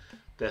store.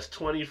 That's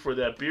 $20 for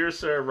that beer,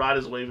 sir. Rod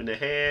is waving the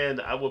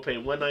hand. I will pay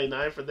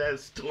 $1.99 for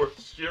that store,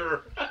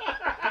 sure.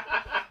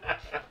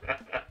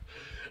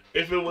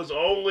 If it was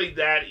only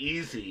that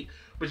easy.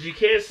 But you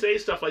can't say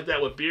stuff like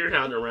that with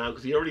Beerhound around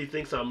because he already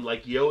thinks I'm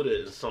like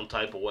Yoda in some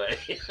type of way.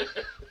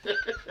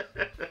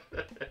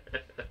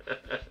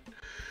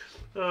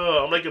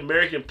 Oh, I'm like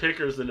American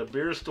Pickers in the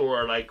beer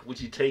store. Like, would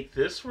you take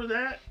this for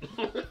that?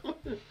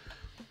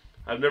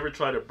 I've never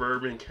tried a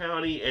Bourbon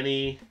County.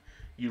 Any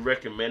you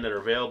recommend that are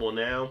available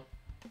now?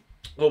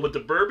 Well, with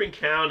the Bourbon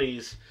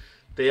Counties,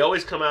 they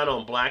always come out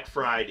on Black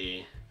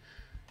Friday,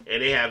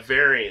 and they have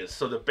variants.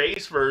 So the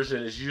base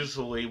version is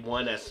usually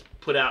one that's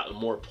put out in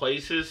more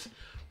places,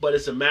 but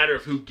it's a matter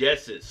of who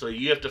gets it. So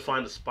you have to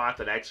find a spot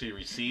that actually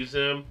receives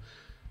them.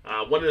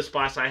 One of the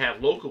spots I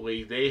have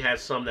locally, they had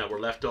some that were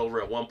left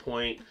over at one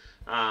point.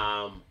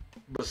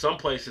 But some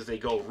places they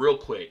go real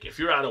quick. If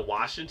you're out of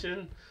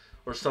Washington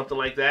or something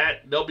like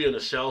that, they'll be on the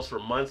shelves for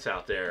months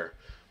out there.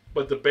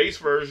 But the base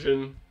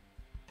version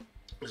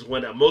is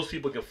one that most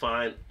people can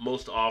find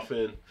most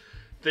often.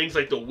 Things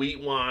like the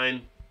wheat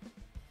wine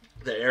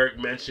that Eric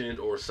mentioned,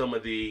 or some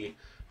of the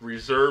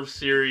Reserve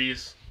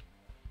series.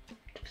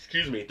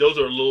 Excuse me, those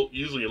are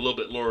usually a little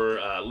bit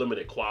lower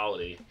limited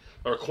quality,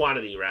 or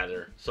quantity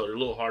rather, so they're a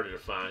little harder to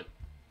find.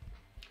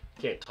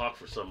 Can't talk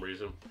for some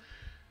reason.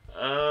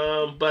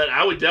 But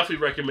I would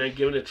definitely recommend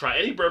giving it a try.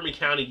 Any Bourbon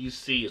County you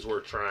see is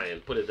worth trying,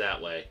 put it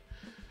that way.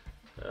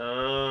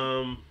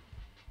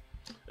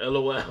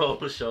 LOL,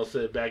 Michelle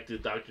said, back to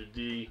Dr.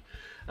 D.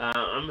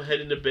 I'm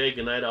heading to bed.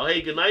 Good night all.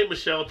 Hey, good night,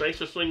 Michelle. Thanks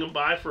for swinging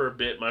by for a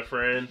bit, my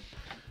friend.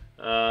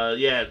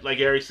 Yeah, like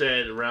Eric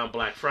said, around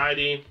Black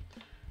Friday.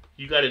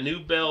 You got a new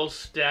Bell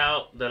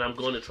Stout that I'm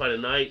going to try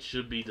tonight.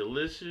 Should be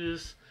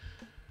delicious.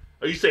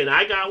 Are you saying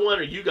I got one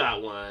or you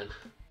got one?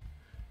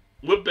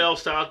 What Bell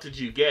Stout did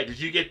you get? Did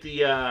you get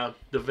the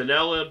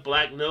vanilla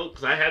black note?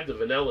 Because I have the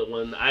vanilla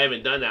one. I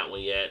haven't done that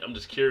one yet. I'm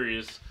just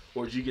curious.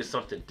 Or did you get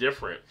something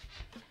different?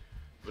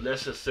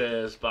 Vanessa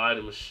says, bye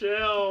to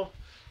Michelle.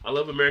 I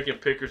love American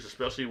Pickers,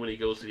 especially when he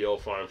goes to the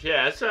old farms.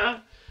 Yeah, it's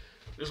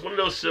one of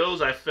those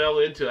shows I fell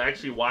into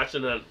actually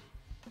watching on,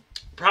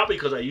 probably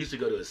because I used to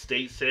go to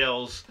estate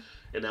sales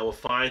and I would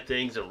find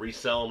things and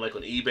resell them like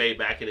on eBay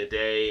back in the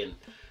day, and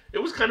it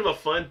was kind of a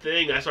fun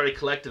thing. I started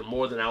collecting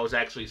more than I was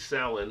actually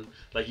selling.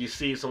 Like you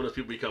see, some of those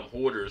people become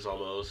hoarders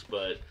almost,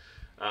 but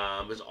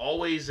it's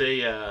always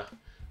a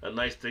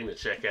nice thing to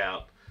check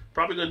out.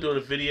 Probably going to do a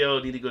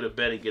video. Need to go to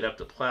bed and get up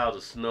to plow the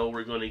snow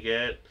we're going to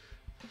get.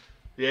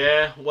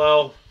 Yeah,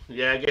 well,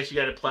 yeah, I guess you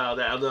got to plow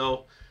that.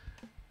 Although,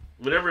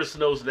 whenever it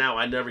snows now,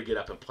 I never get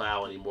up and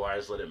plow anymore. I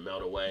just let it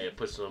melt away and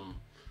put some,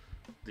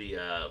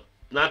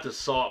 not the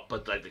salt,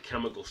 but like the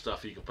chemical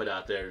stuff you can put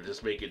out there to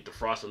just make it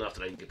defrost enough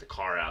that I can get the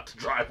car out to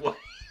driveway.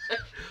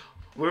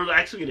 We're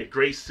actually in a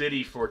great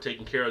city for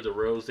taking care of the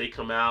roads. They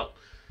come out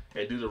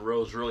and do the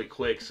roads really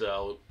quick.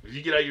 So if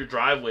you get out of your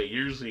driveway,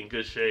 you're usually in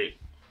good shape.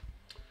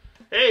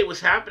 Hey,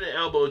 what's happening,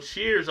 Elbow?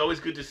 Cheers.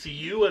 Always good to see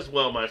you as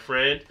well, my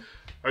friend.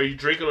 Are you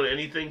drinking on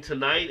anything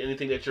tonight?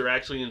 Anything that you're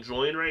actually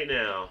enjoying right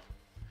now?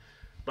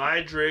 Buy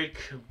a drink.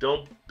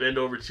 Don't bend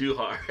over too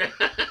hard.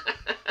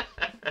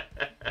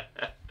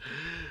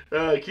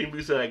 King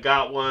Boo said I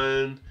got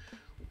one.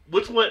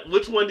 Which one?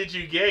 Which one did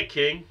you get,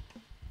 King?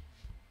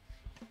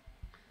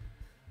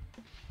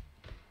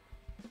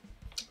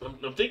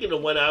 I'm thinking the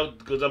one out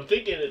because I'm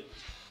thinking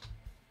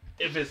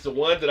if it's the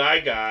one that I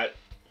got,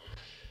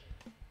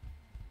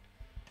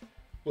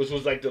 which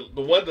was like the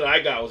one that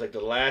I got was like the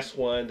last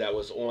one that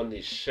was on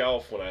the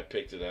shelf when I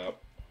picked it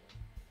up.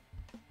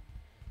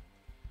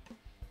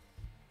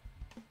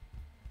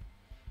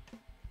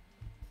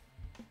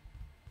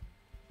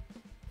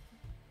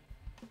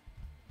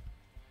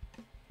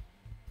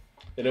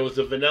 And it was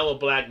a vanilla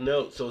black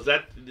note. So is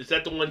that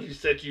the one you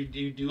said you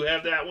do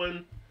have that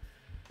one?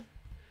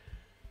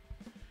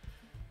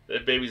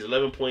 That baby's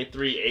 11.3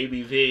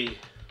 ABV.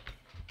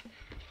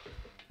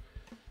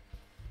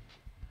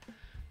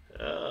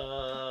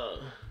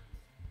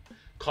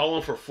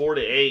 Calling for 4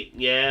 to 8.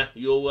 Yeah,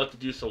 you'll have to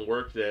do some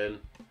work then.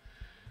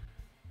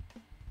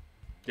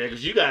 Yeah,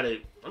 because you got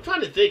it. I'm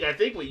trying to think. I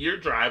think with your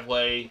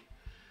driveway,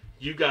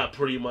 you got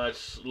pretty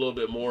much a little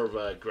bit more of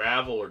a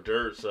gravel or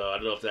dirt. So I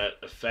don't know if that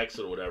affects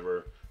it or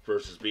whatever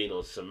versus being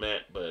on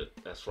cement. But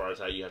as far as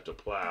how you have to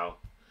plow,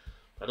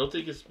 I don't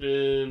think it's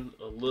been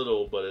a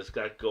little, but it's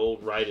got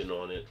gold writing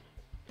on it.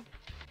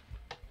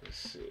 Let's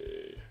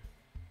see.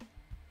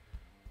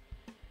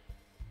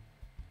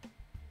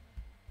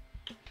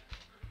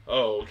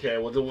 Oh, okay.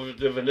 Well,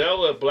 the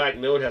vanilla black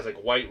note has like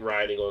white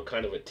writing on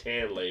kind of a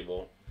tan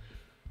label.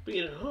 But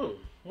you know,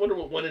 wonder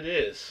what one it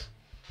is.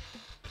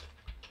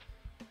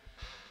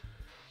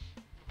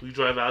 We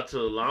drive out to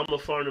the llama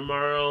farm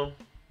tomorrow.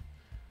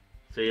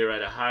 Say you're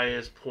at the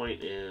highest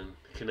point in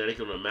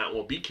Connecticut on the mountain.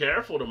 Well, be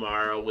careful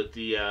tomorrow with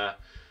the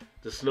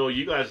snow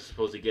you guys are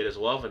supposed to get as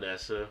well,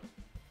 Vanessa.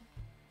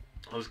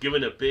 I was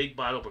given a big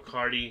bottle of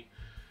Bacardi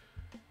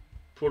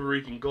Puerto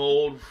Rican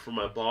Gold for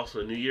my boss for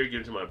the New Year.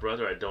 Give it to my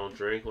brother. I don't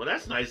drink. Well,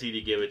 that's nice of you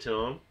to give it to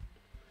him.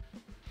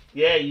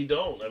 Yeah, you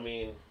don't. I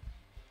mean,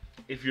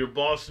 if your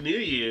boss knew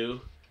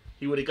you,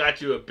 he would have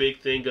got you a big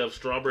thing of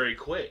Strawberry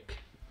Quick.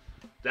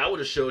 That would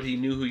have showed he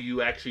knew who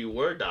you actually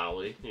were,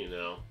 Dolly. You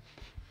know.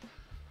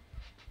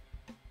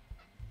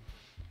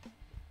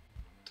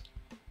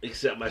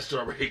 Except my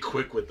Strawberry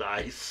Quick with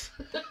ice.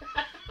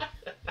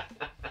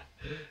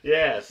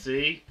 Yeah,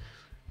 see?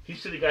 He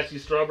should have got you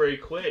Strawberry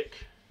Quick.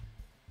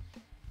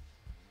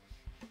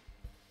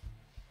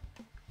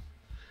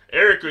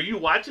 Eric, are you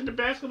watching the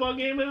basketball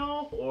game at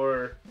all?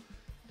 Or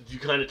did you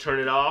kind of turn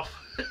it off?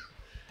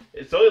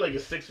 It's only like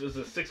it's a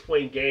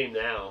 6-point game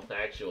now,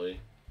 actually.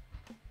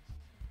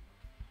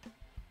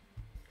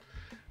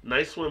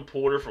 Nice one,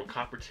 Porter from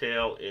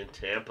Coppertail in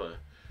Tampa.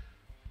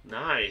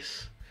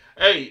 Nice.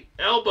 Hey,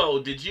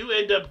 Elbow, did you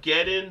end up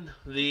getting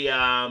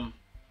the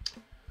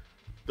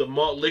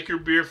malt liquor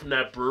beer from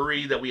that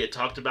brewery that we had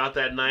talked about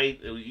that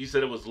night? You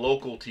said it was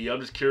local to you. I'm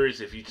just curious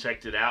if you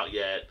checked it out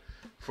yet.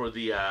 For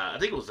the, I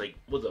think it was like,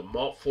 was it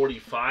Malt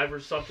 45 or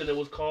something it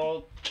was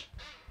called?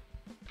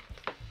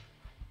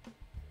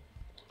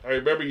 I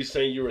remember you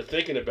saying you were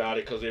thinking about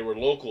it because they were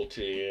local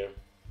to you.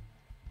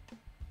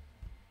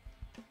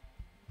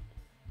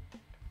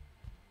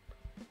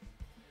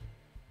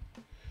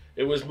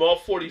 It was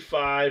Malt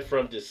 45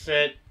 from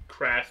Descent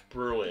Craft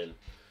Brewing.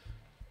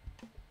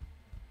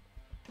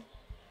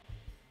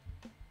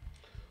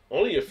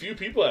 Only a few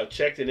people have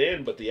checked it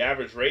in, but the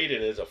average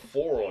rating is a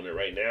 4 on it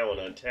right now on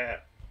Untappd.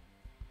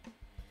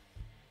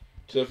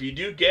 So if you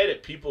do get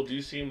it, people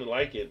do seem to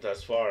like it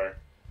thus far.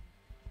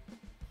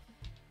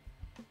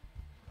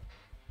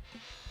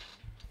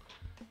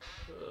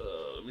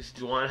 Let me see.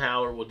 Juwan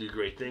Howard will do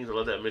great things. I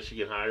love that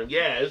Michigan hired him.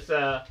 Yeah, it's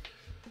I'm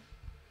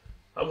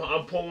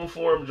pulling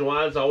for him.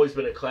 Juwan's always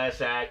been a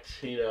class act,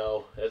 you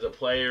know, as a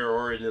player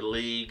or in the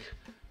league.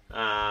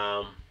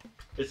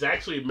 It's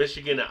actually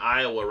Michigan and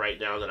Iowa right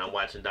now that I'm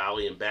watching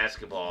Dolly in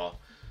basketball.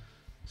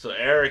 So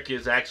Eric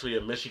is actually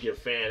a Michigan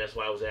fan. That's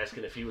why I was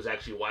asking if he was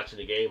actually watching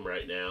the game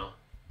right now.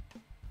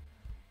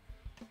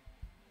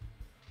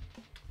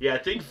 Yeah, I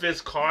think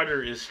Vince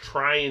Carter is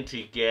trying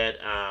to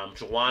get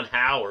Juwan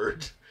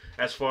Howard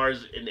as far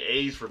as an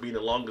A's for being the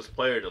longest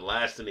player to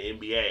last in the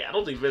NBA. I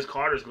don't think Vince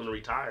Carter is going to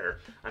retire.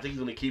 I think he's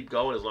going to keep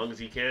going as long as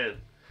he can.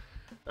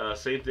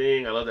 Same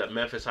thing. I love that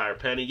Memphis hired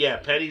Penny. Yeah,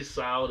 Penny's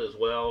solid as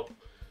well.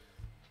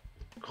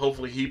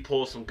 Hopefully he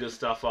pulls some good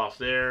stuff off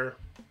there.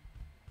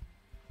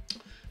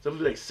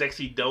 Something like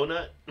Sexy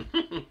Donut.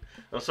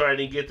 I'm sorry I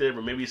didn't get there,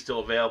 but maybe it's still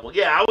available.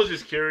 Yeah, I was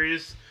just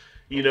curious,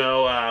 you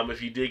know,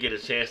 if you did get a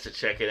chance to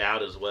check it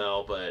out as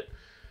well. But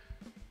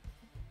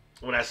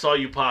when I saw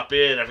you pop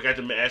in, I forgot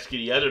to ask you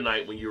the other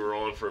night when you were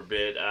on for a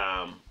bit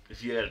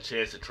if you had a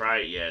chance to try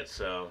it yet.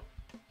 So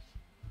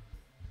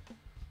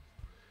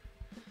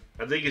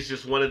I think it's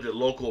just one of the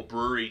local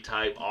brewery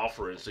type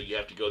offerings, so you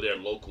have to go there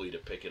locally to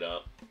pick it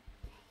up.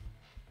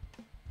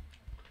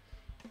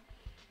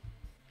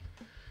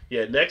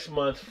 Yeah, next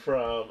month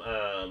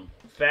from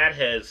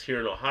Fatheads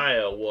here in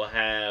Ohio, we'll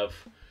have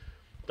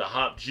the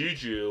Hop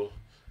Juju,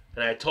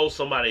 and I told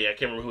somebody, I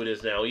can't remember who it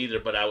is now either,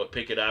 but I would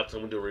pick it up, so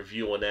I'm going to do a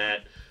review on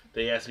that.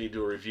 They asked me to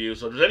do a review.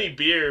 So if there's any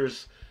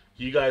beers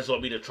you guys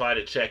want me to try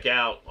to check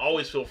out,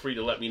 always feel free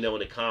to let me know in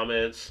the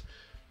comments,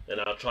 and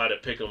I'll try to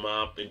pick them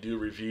up and do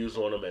reviews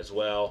on them as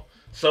well.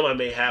 Some I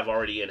may have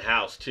already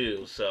in-house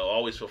too, so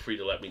always feel free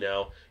to let me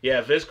know.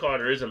 Yeah, Vince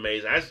Carter is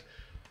amazing.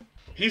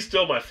 He's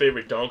still my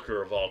favorite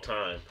dunker of all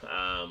time.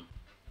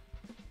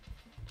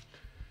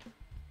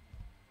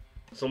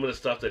 Some of the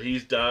stuff that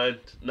he's done,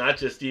 not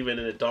just even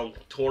in the dunk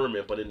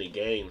tournament, but in the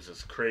games,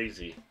 is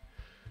crazy.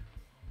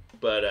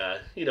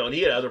 But, you know, and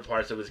he had other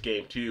parts of his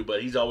game too,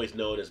 but he's always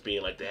known as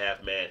being like the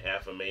half man,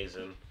 half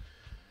amazing.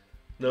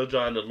 No,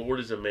 John, the Lord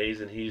is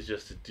amazing. He's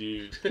just a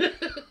dude.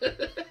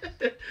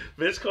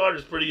 Vince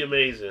Carter's pretty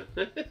amazing.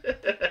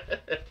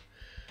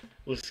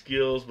 With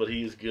skills, but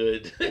he is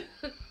good.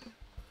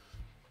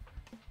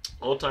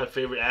 All-time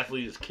favorite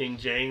athlete is King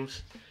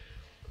James.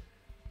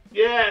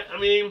 Yeah, I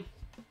mean,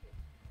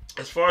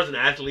 as far as an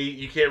athlete,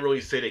 you can't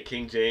really say that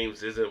King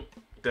James isn't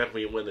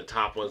definitely one of the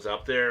top ones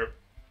up there.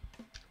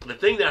 The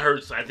thing that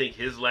hurts, I think,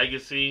 his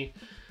legacy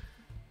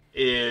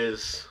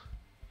is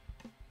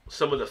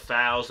some of the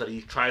fouls that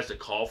he tries to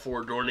call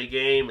for during the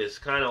game. Is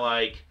kind of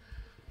like,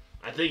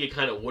 I think it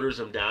kind of waters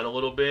him down a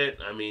little bit.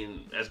 I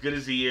mean, as good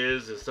as he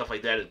is and stuff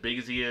like that, as big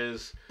as he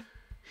is,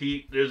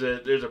 there's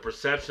a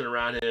perception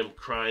around him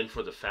crying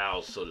for the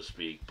fouls, so to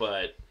speak.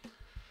 But,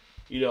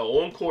 you know,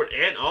 on court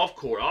and off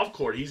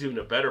court, he's even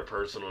a better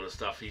person on the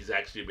stuff he's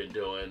actually been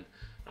doing.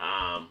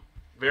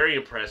 Very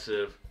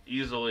impressive,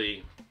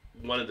 easily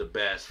one of the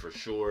best for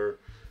sure.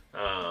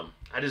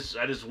 I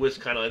just wish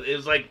kind of, it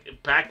was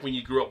like back when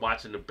you grew up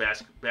watching the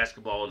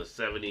basketball in the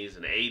 70s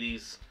and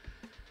 80s.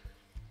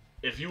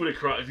 If you would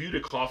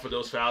have called for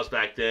those fouls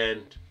back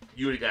then,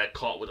 you would have got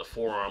caught with a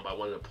forearm by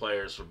one of the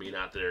players for being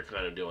out there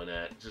kind of doing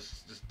that.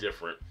 Just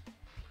different.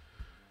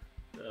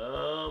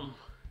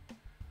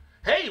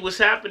 Hey, what's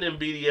happening,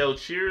 BDO?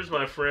 Cheers,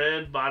 my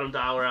friend. Bottom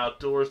Dollar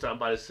Outdoors. Stopping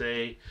by to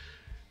say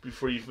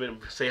before you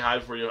say hi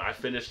before I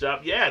finished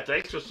up. Yeah,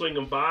 thanks for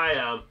swinging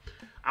by.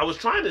 I was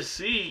trying to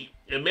see,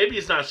 and maybe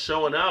it's not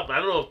showing up. I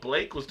don't know if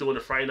Blake was doing a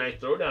Friday Night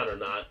Throwdown or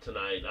not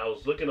tonight. I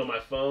was looking on my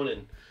phone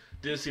and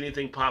didn't see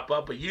anything pop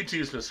up, but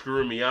YouTube's been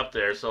screwing me up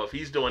there. So if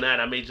he's doing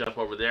that, I may jump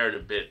over there in a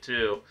bit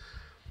too.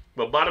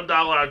 But Bottom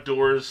Dollar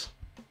Outdoors,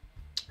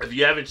 if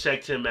you haven't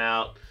checked him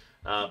out,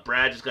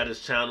 Brad just got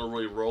his channel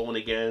really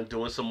rolling again,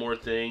 doing some more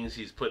things.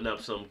 He's putting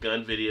up some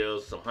gun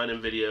videos, some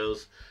hunting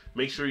videos.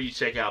 Make sure you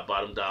check out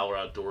Bottom Dollar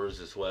Outdoors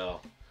as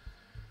well.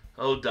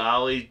 Oh,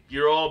 Dolly,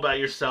 you're all about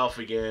yourself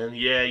again.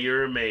 Yeah,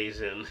 you're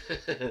amazing.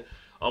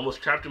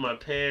 Almost crapped in my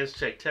pants.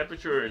 Checked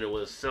temperature, and it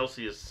was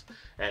Celsius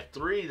at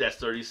 3. That's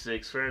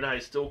 36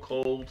 Fahrenheit. Still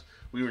cold.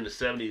 We were in the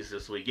 70s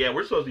this week. Yeah,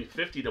 we're supposed to be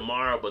 50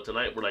 tomorrow, but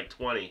tonight we're like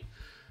 20.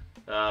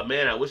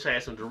 Man, I wish I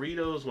had some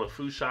Doritos. Went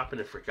food shopping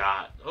and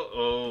forgot.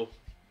 Uh-oh.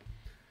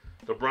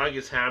 LeBron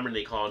gets hammered and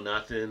they call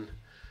nothing.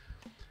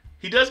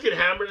 He does get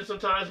hammered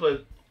sometimes,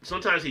 but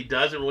sometimes he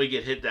doesn't really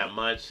get hit that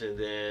much, and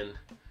then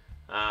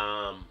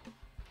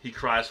he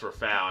cries for a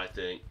foul, I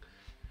think.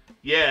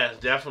 Yeah,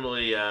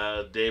 definitely,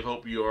 Dave.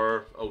 Hope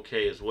you're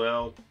okay as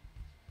well.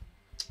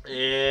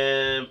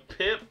 And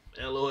Pimp,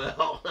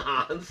 LOL,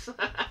 Hans.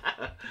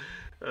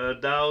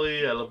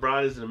 Dolly,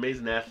 LeBron is an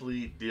amazing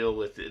athlete. Deal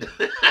with it.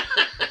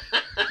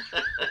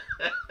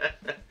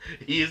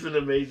 He is an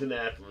amazing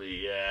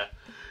athlete, yeah.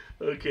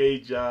 Okay,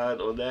 John,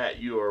 on that,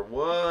 you are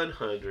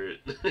 100.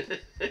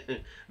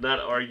 Not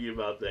argue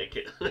about that.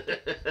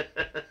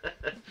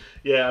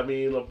 Yeah, I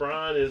mean,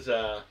 LeBron is,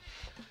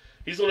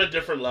 he's on a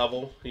different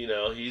level. You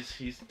know,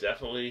 he's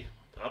definitely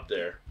up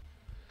there.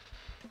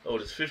 Oh,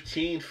 it's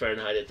 15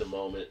 Fahrenheit at the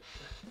moment.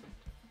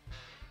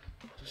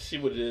 Let's see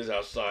what it is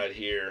outside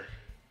here.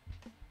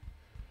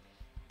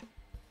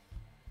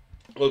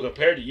 Well,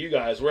 compared to you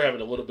guys, we're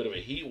having a little bit of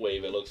a heat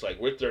wave, it looks like.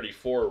 We're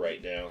 34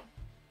 right now.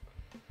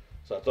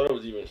 So I thought it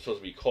was even supposed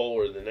to be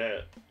colder than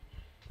that.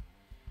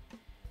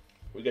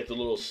 We got the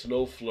little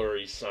snow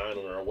flurry sign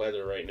on our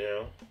weather right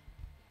now.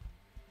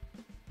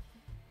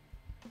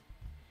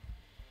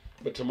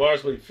 But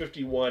tomorrow's going to be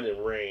 51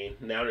 and rain.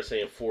 Now they're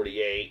saying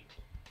 48.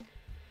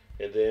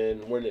 And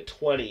then we're in the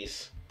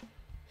 20s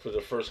for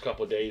the first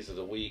couple of days of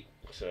the week.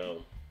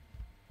 So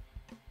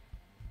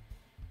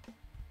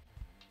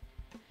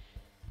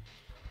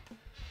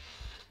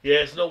yeah,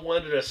 it's no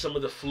wonder that some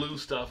of the flu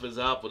stuff is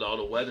up with all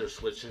the weather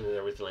switching and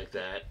everything like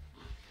that.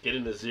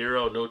 Getting to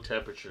 0, no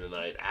temperature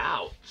tonight.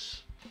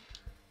 Ouch.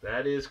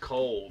 That is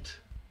cold.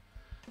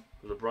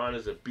 LeBron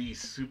is a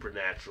beast,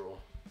 supernatural.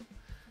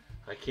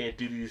 I can't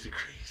do these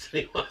degrees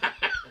anymore.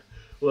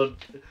 Well,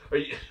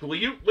 wait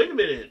a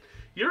minute.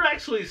 You're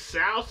actually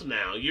south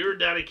now. You're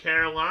down in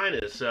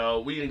Carolina,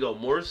 so we gonna go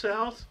more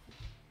south?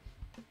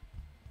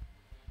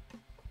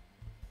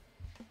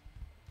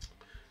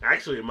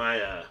 Actually,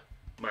 my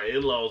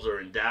in-laws are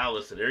in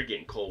Dallas, and they're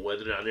getting cold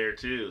weather down there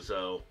too.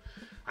 So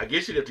I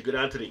guess you'd have to go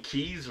down to the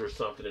Keys or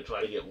something to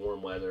try to get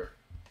warm weather.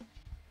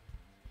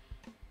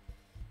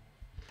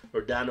 Or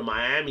down to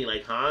Miami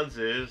like Hans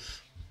is.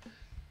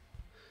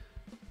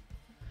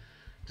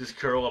 Just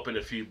curl up in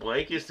a few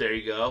blankets. There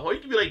you go. Or you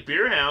can be like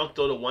Beer Hound,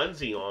 throw the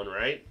onesie on,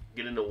 right?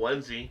 Get in the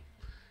onesie.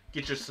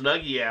 Get your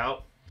Snuggie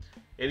out.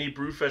 Any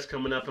Brewfest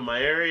coming up in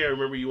my area? I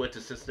remember you went to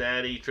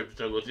Cincinnati, trip to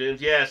Jungle Gyms.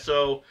 Yeah,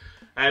 so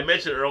I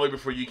mentioned earlier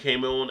before you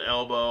came on,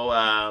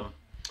 Elbow,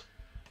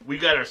 we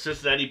got our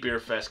Cincinnati Beer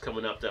Fest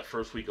coming up that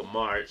first week of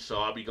March, so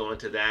I'll be going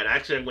to that.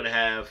 Actually, I'm going to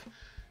have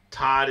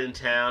Todd in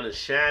town, and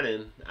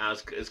Shannon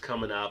is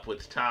coming up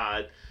with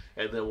Todd,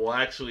 and then we'll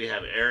actually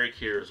have Eric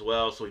here as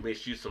well, so we may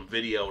shoot some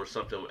video or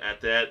something at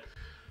that.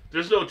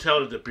 There's no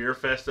telling at the Beer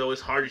Fest, though. It's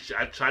hard to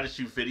I've tried to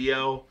shoot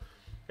video,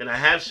 and I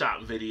have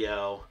shot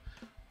video,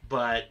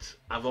 but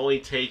I've only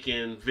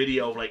taken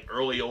video like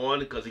early on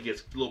because it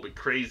gets a little bit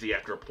crazy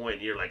after a point,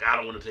 and you're like, I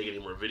don't want to take any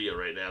more video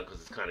right now because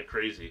it's kind of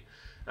crazy.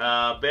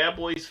 Bad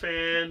Boys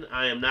fan,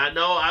 I am not.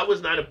 No, I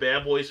was not a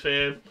Bad Boys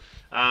fan.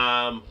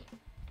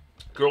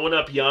 Growing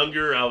up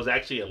younger, I was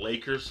actually a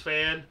Lakers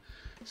fan.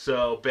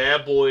 So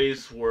Bad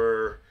Boys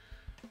were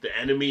the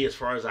enemy as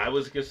far as I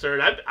was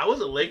concerned. I was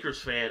a Lakers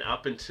fan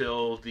up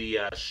until the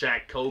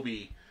Shaq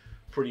Kobe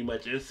pretty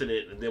much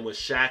incident. And then when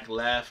Shaq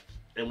left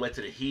and went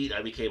to the Heat,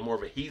 I became more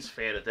of a Heat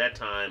fan at that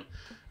time,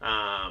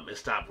 and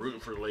stopped rooting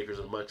for the Lakers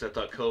as much. I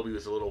thought Kobe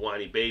was a little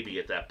whiny baby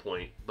at that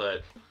point.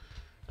 But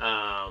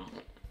now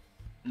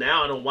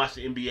I don't watch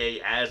the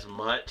NBA as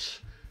much.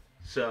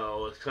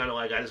 So it's kind of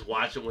like I just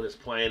watch it when it's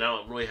playing. I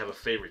don't really have a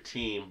favorite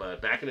team,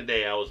 but back in the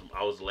day, I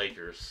was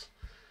Lakers.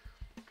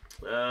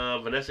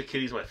 Vanessa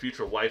Kitty's my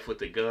future wife with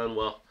the gun.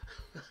 Well,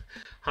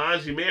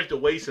 Hans, you may have to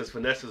wait since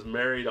Vanessa's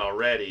married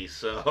already.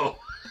 So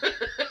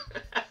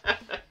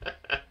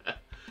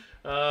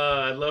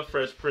I love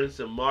Fresh Prince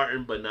and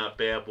Martin, but not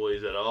Bad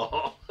Boys at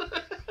all.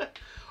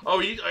 Oh,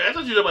 I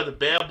thought you were talking about the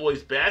Bad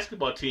Boys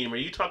basketball team. Are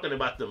you talking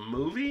about the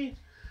movie,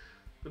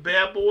 The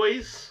Bad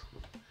Boys?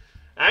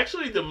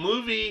 Actually, the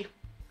movie,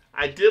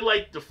 I did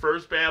like the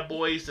first Bad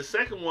Boys. The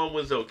second one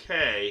was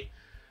okay.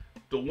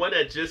 The one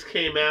that just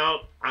came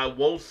out, I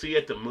won't see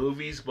at the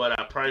movies, but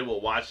I probably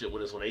will watch it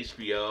when it's on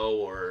HBO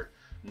or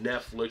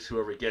Netflix,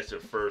 whoever gets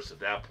it first at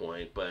that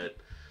point. But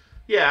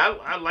yeah,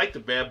 I like the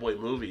Bad Boy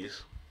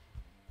movies.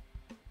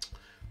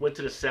 Went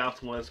to the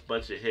South once,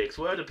 bunch of hicks.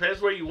 Well, it depends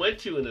where you went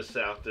to in the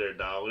South there,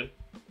 Dolly.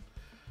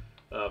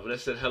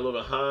 Vanessa said hello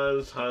to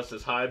Hans. Hans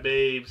says, hi,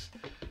 babes.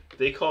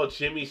 They called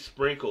Jimmy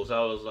Sprinkles.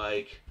 I was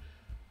like,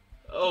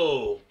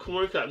 oh,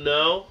 corn cob.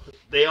 No,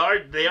 they are.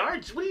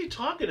 What are you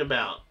talking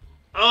about?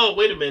 Oh,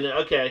 wait a minute.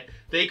 Okay,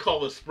 they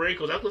call it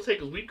Sprinkles. I was going to say,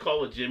 because we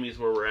call it Jimmy's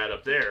where we're at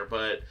up there.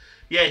 But,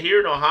 yeah,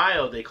 here in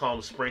Ohio, they call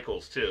them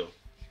Sprinkles, too.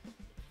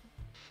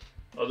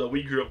 Although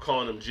we grew up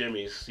calling them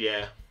Jimmy's,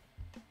 yeah.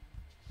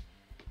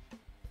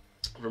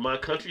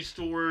 Vermont Country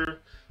Store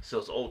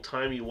sells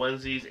old-timey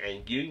onesies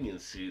and union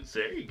suits.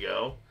 There you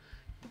go.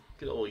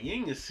 Get an old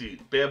union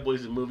suit. Bad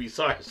Boys the movie.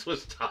 Sorry,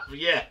 switch topic.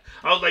 Yeah,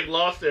 I was like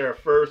lost there at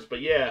first, but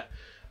yeah,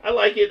 I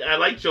like it. I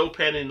like Joe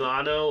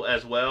Pantoliano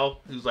as well,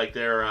 who's like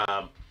their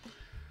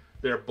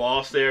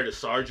boss there, the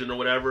sergeant or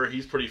whatever.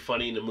 He's pretty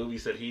funny in the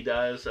movies that he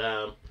does.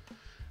 I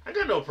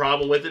got no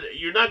problem with it.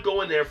 You're not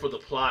going there for the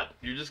plot.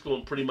 You're just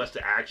going pretty much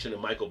to action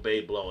and Michael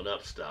Bay blowing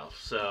up stuff.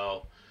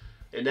 So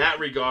in that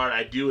regard,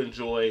 I do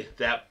enjoy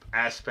that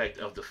aspect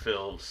of the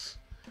films.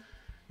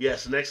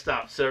 Yes, next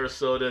stop,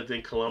 Sarasota,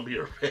 then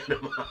Colombia or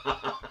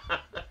Panama.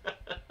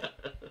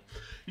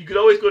 You could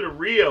always go to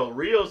Rio.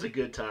 Rio's a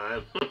good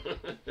time.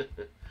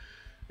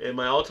 And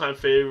my all-time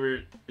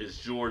favorite is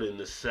Jordan,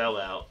 the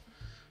sellout.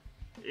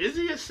 Is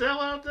he a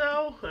sellout,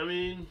 though? I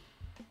mean,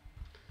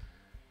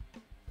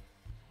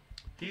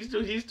 he's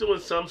doing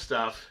some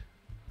stuff.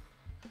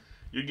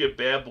 You get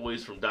Bad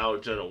Boys from Dollar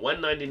General.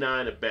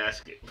 $1.99 a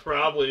basket.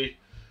 Probably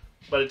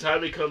by the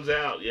time it comes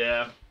out,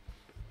 yeah.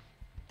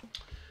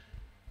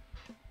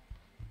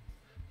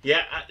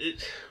 Yeah,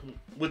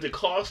 with the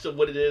cost of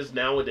what it is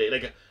nowadays,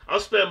 like I'll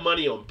spend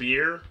money on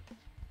beer,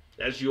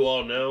 as you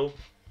all know.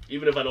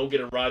 Even if I don't get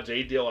a Rod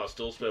J deal, I'll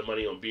still spend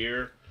money on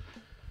beer.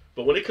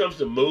 But when it comes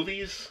to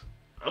movies,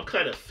 I'm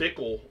kind of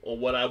fickle on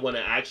what I want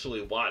to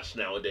actually watch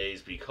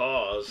nowadays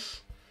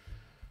because,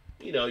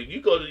 you know,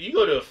 you go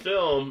to a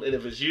film, and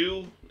if it's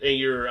you and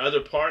your other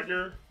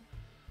partner,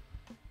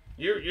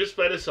 you're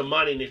spending some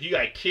money, and if you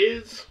got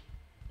kids,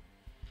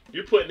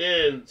 you're putting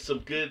in some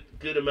good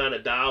amount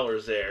of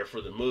dollars there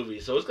for the movie.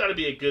 So it's got to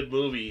be a good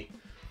movie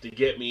to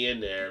get me in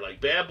there. Like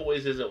Bad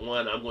Boys isn't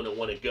one I'm going to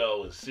want to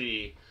go and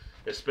see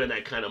and spend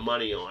that kind of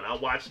money on. I'll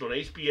watch it on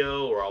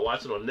HBO or I'll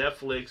watch it on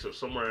Netflix or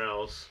somewhere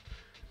else.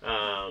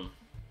 But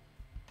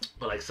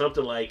like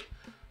something like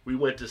we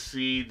went to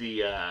see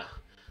the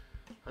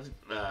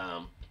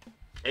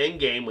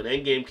Endgame. When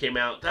Endgame came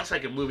out, that's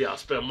like a movie I'll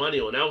spend money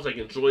on. That was like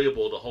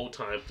enjoyable the whole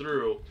time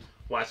through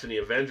watching the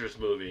Avengers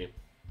movie.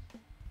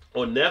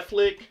 On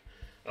Netflix,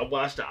 I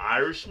watched The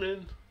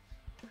Irishman.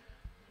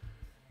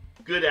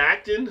 Good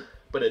acting,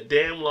 but a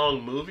damn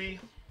long movie.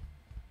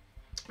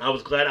 I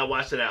was glad I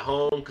watched it at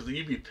home because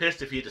you'd be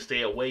pissed if you had to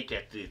stay awake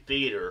at the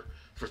theater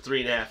for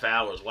 3.5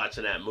 hours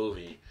watching that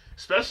movie.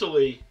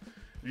 Especially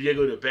if you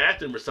go to the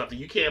bathroom or something,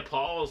 you can't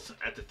pause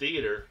at the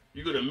theater.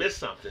 You're going to miss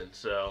something.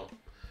 So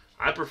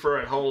I prefer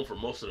at home for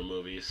most of the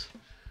movies.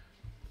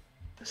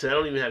 So I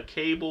don't even have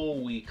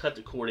cable. We cut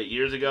the cord 8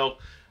 years ago.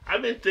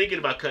 I've been thinking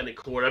about cutting the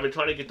cord. I've been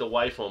trying to get the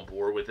wife on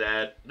board with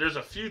that. There's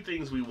a few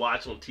things we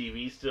watch on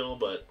TV still,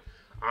 but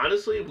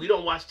honestly, we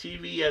don't watch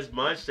TV as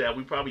much that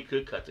we probably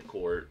could cut the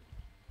cord.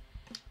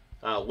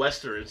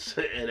 Westerns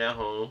and at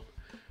home.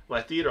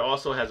 My theater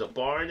also has a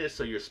bar in it,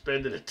 so you're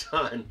spending a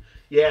ton.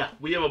 Yeah,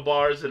 we have a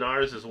bars in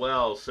ours as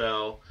well,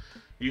 so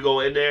you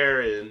go in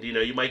there and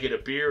you might get a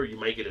beer or you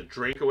might get a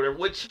drink or whatever.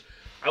 Which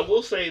I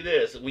will say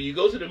this: when you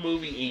go to the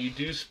movie and you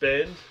do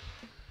spend,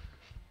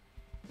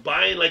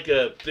 buying like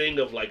a thing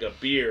of like a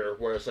beer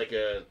where it's like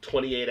a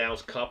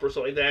 28-ounce cup or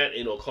something like that,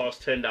 and it'll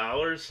cost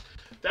 $10.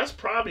 That's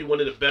probably one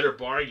of the better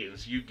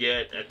bargains you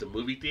get at the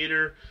movie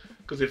theater.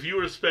 Because if you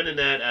were spending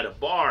that at a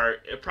bar,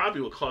 it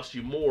probably would cost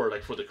you more,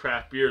 like for the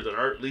craft beer that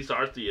at least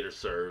our theater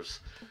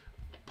serves.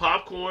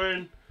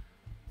 Popcorn,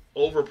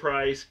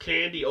 overpriced.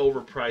 Candy,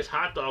 overpriced.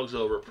 Hot dogs,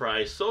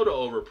 overpriced. Soda,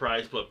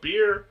 overpriced. But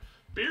beer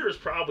is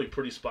probably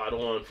pretty spot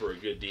on for a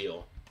good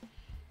deal.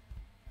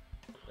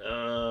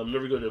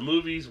 Never go to the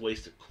movies.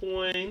 Waste a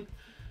coin.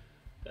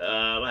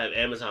 I have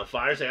Amazon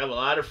Fire Stick. I have a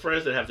lot of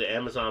friends that have the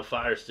Amazon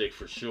Fire Stick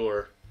for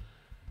sure.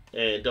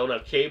 And don't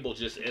have cable,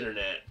 just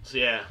internet. So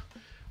yeah.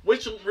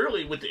 Which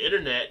really, with the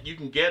internet, you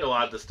can get a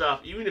lot of the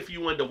stuff. Even if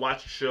you wanted to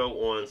watch a show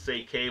on,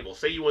 say, cable.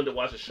 Say you wanted to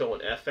watch a show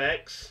on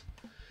FX.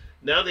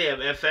 Now they have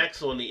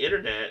FX on the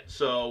internet.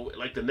 So,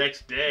 like, the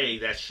next day,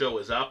 that show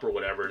is up or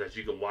whatever, that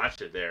you can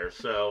watch it there.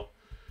 So,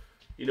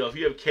 if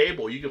you have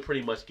cable, you can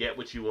pretty much get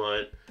what you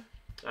want.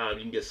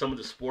 You can get some of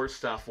the sports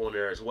stuff on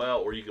there as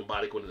well. Or you can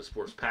buy like one of the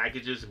sports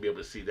packages and be able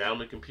to see that on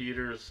the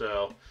computer.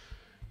 So,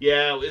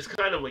 yeah, it's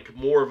kind of like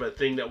more of a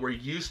thing that we're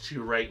used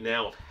to right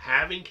now of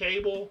having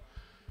cable.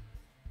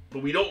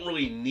 But we don't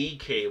really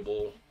need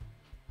cable,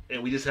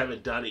 and we just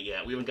haven't done it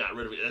yet. We haven't gotten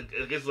rid of it.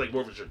 I guess it's like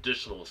more of a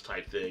traditionalist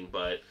type thing,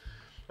 but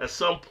at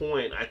some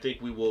point, I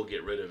think we will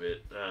get rid of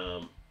it.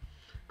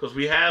 Because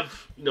we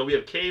have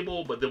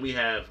cable, but then we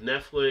have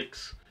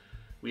Netflix,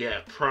 we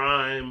have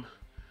Prime,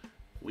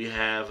 we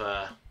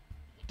have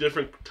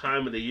different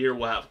time of the year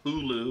we'll have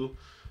Hulu,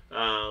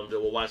 that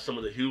we'll watch some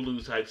of the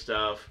Hulu type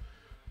stuff,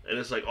 and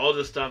it's like all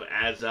this stuff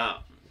adds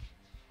up.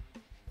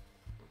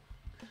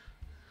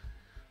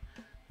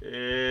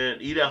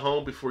 And eat at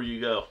home before you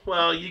go.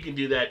 Well, you can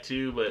do that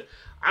too, but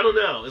I don't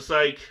know. It's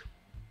like,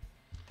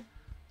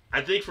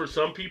 I think for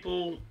some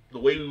people, the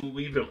way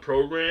we've been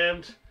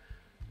programmed,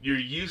 you're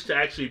used to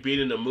actually being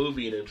in a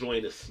movie and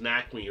enjoying a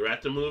snack when you're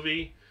at the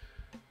movie.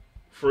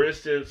 For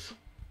instance,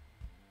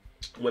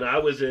 when I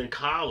was in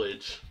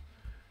college,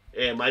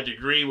 and my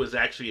degree was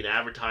actually in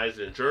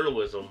advertising and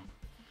journalism,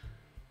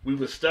 we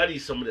would study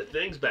some of the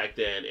things back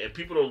then, and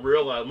people don't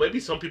realize, maybe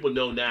some people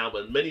know now,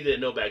 but many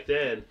didn't know back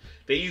then,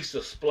 they used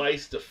to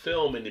splice the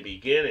film in the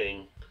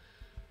beginning,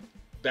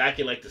 back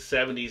in like the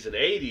 70s and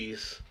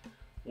 80s,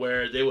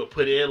 where they would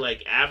put in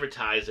like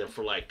advertising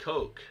for like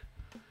Coke.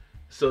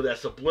 So that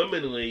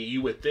subliminally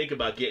you would think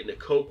about getting a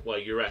Coke while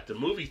you're at the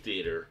movie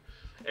theater.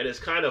 And it's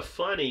kind of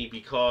funny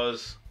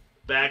because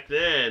back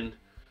then,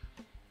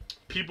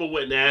 people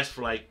wouldn't ask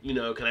for like,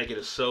 can I get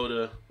a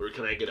soda or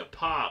can I get a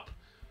pop?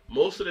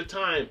 Most of the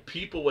time,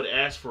 people would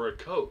ask for a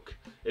Coke.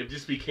 It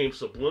just became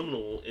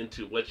subliminal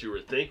into what you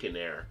were thinking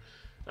there.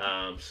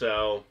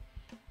 So,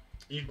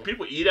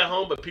 people eat at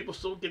home, but people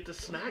still get the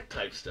snack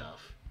type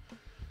stuff.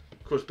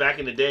 Of course, back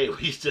in the day,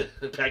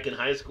 back in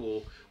high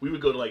school, we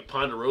would go to like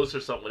Ponderosa or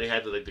something when they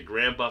had the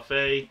grand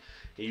buffet,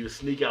 and you would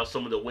sneak out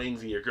some of the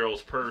wings in your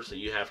girl's purse, and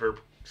you have her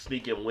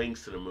sneak in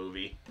wings to the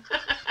movie.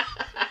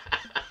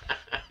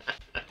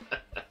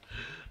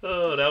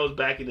 Oh, that was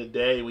back in the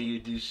day when you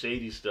do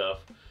shady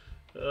stuff.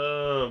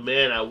 Oh,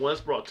 man, I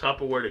once brought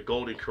Tupperware to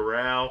Golden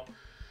Corral.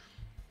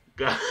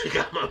 Got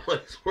my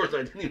money's worth.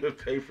 I didn't even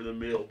pay for the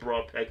meal.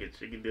 Brought a pack of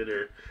chicken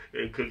dinner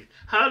and cookies.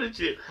 How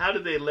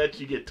did they let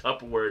you get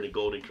Tupperware in the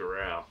Golden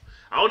Corral?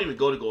 I don't even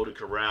go to Golden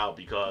Corral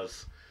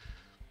because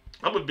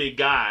I'm a big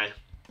guy,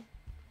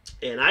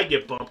 and I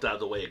get bumped out of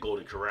the way at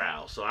Golden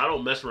Corral. So I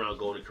don't mess around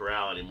Golden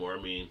Corral anymore.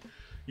 I mean,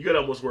 you gotta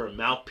almost wear a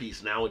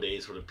mouthpiece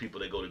nowadays for the people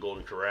that go to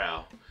Golden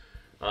Corral.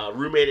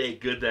 Roommate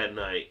ate good that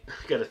night.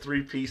 Got a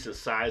 3-piece and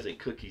size and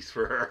cookies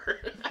for her.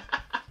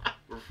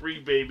 For free,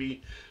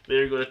 baby.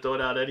 They're going to throw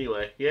it out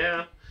anyway.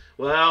 Yeah.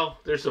 Well,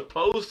 they're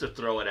supposed to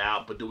throw it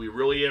out, but do we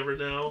really ever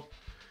know?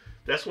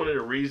 That's one of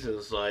the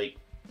reasons, like,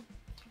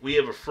 we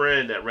have a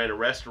friend that ran a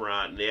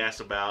restaurant, and they asked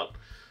about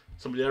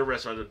some of the other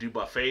restaurants that do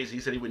buffets. He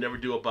said he would never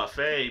do a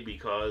buffet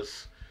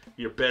because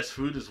your best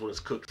food is when it's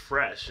cooked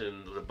fresh,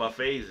 and the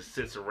buffets, it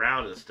sits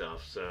around and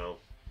stuff, so...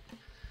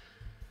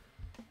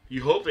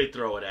 You hope they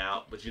throw it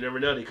out, but you never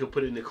know. They could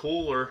put it in the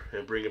cooler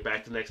and bring it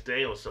back the next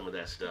day on some of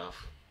that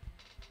stuff.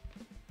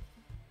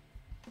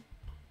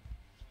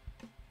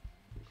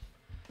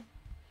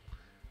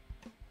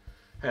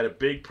 Had a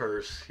big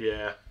purse,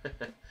 yeah.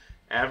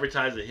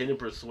 Advertising Hidden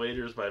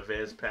Persuaders by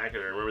Vance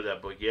Packard. I remember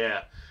that book,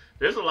 yeah.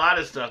 There's a lot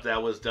of stuff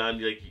that was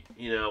done. Like,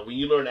 when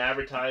you learn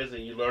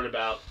advertising, you learn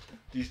about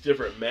these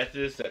different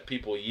methods that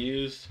people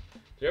used.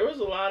 There was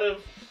a lot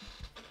of,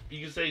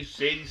 you can say,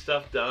 shady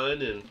stuff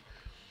done, and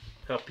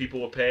how people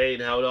will pay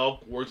and how it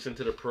all works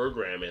into the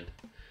programming.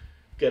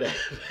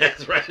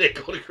 That's right at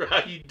Golden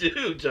Corral. You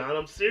do, John.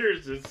 I'm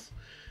serious.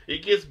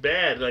 It gets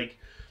bad. Like,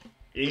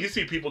 you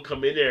see people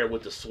come in there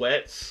with the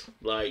sweats,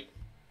 like,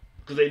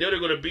 because they know they're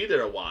going to be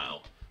there a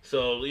while.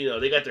 So,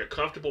 they got their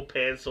comfortable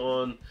pants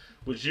on,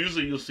 which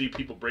usually you'll see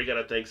people break out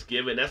at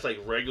Thanksgiving. That's like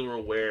regular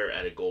wear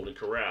at a Golden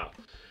Corral.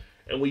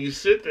 And when you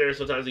sit there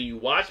sometimes and you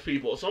watch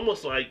people, it's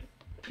almost like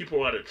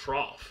people are at a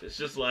trough. It's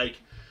just like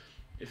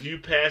if you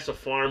pass a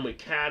farm with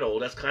cattle,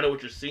 that's kind of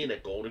what you're seeing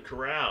at Golden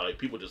Corral. Like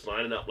people just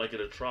lining up like at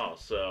a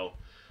trough. So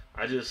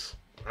I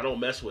don't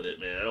mess with it,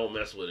 man. I don't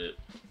mess with it.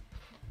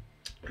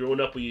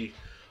 Growing up, we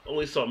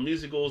only saw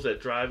musicals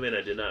at drive-in.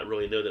 I did not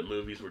really know that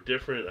movies were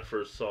different. I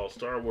first saw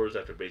Star Wars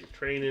after basic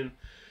training.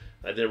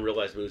 I didn't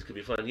realize movies could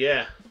be fun.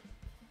 Yeah.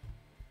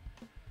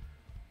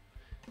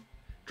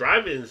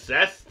 Drive-ins,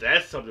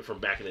 that's something from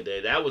back in the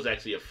day. That was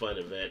actually a fun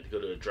event to go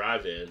to a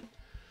drive-in.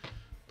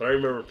 But I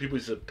remember people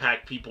used to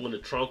pack people in the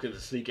trunk and to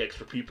sneak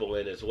extra people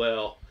in as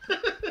well.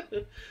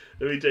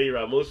 Let me tell you,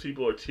 Rob, most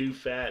people are too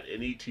fat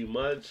and eat too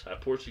much. I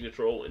portion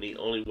control and eat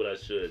only what I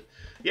should.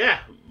 Yeah,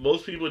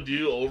 most people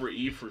do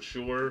overeat for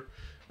sure.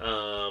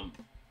 And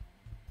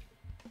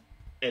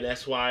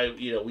that's why,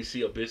 we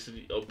see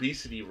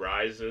obesity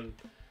rising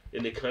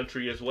in the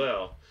country as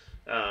well.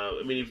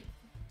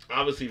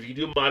 Obviously, if you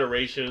do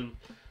moderation,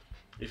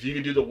 if you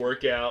can do the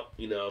workout,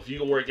 if you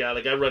can work out,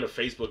 like I run a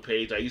Facebook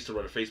page. I used to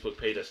run a Facebook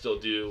page. I still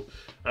do.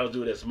 I don't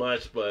do it as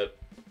much, but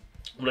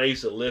when I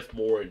used to lift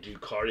more and do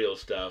cardio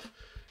stuff,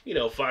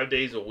 5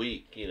 days a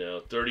week,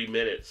 30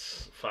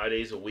 minutes, 5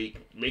 days a week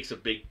makes a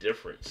big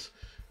difference.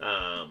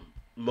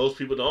 Most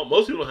people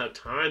don't have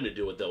time to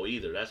do it though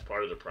either. That's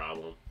part of the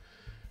problem.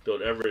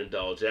 Don't ever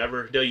indulge.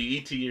 Ever. No, you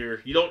eat to you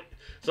don't,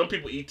 some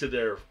people eat to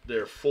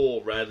their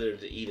full rather than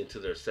to eat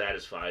until they're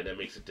satisfied. That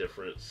makes a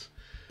difference.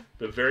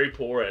 Been very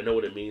poor. I know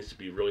what it means to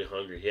be really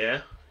hungry.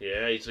 Yeah.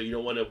 So you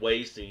don't want to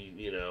waste and,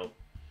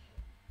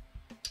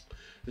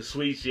 the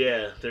sweets,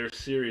 yeah, they're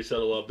serious.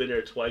 I've been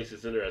there twice.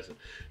 It's interesting.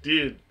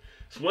 Dude,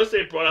 so once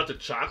they brought out the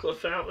chocolate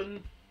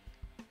fountain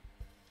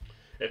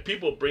and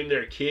people bring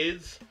their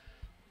kids,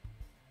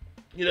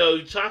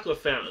 chocolate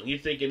fountain, you're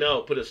thinking,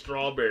 put a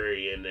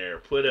strawberry in there,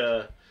 put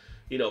a,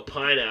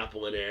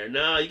 pineapple in there.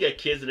 No, you got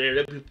kids in there,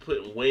 they'll be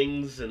putting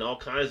wings and all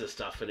kinds of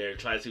stuff in there to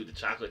try to see what the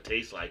chocolate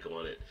tastes like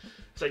on it.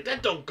 It's like,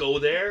 that don't go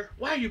there.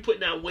 Why are you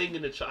putting that wing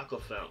in the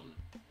chocolate fountain?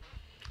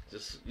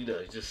 You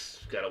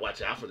just got to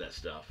watch out for that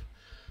stuff.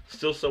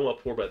 Still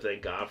somewhat poor, but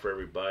thank God for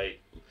every bite.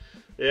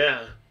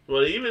 Yeah.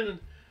 Well,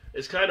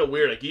 it's kind of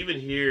weird. Like, even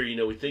here,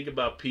 we think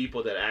about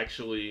people that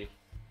actually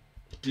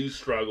do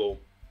struggle.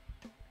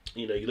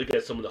 You look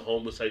at some of the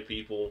homeless type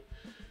people,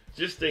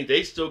 just think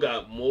they still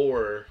got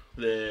more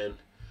than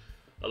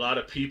a lot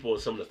of people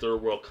in some of the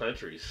third world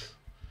countries.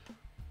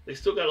 They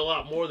still got a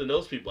lot more than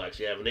those people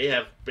actually have. And they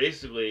have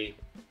basically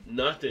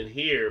nothing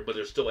here, but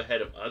they're still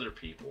ahead of other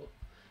people.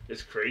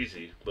 It's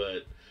crazy.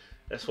 But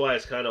that's why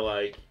it's kind of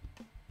like,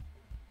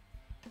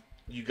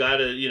 you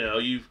gotta,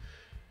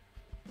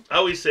 I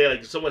always say,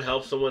 like, if someone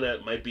helps someone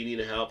that might be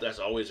needing help, that's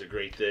always a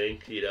great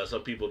thing.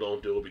 Some people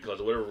don't do it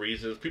because of whatever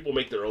reasons. People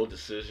make their own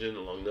decision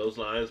along those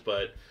lines,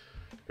 but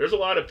there's a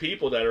lot of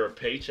people that are a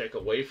paycheck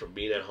away from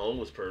being that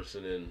homeless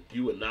person, and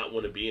you would not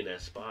want to be in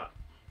that spot.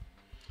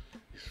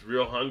 It's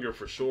real hunger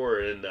for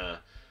sure, and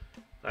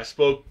I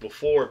spoke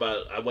before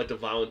about, I went to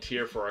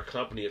volunteer for our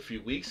company a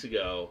few weeks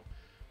ago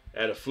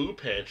at a food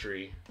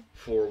pantry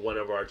for one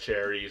of our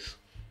charities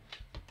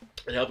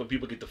and helping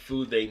people get the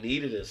food they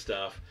needed and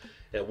stuff.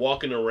 And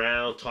walking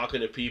around,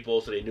 talking to people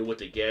so they knew what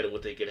to get and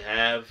what they could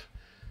have.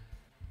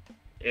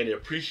 And the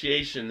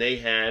appreciation they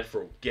had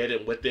for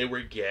getting what they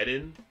were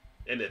getting.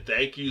 And the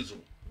thank yous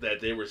that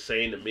they were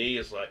saying to me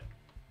is like,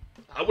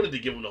 I wanted to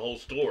give them the whole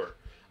store.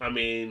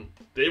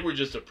 They were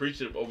just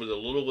appreciative over the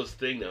littlest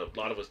thing that a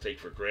lot of us take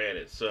for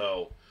granted.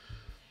 So,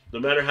 no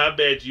matter how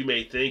bad you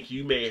may think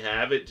you may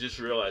have it, just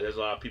realize there's a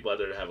lot of people out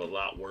there that have a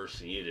lot worse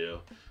than you do.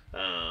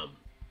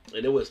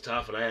 And it was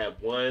tough. And I had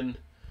one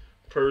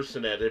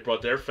person that they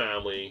brought their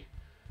family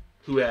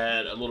who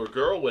had a little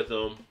girl with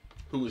them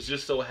who was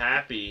just so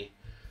happy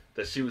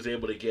that she was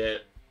able to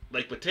get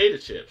like potato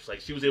chips. Like,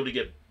 she was able to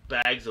get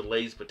bags of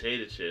Lay's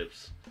potato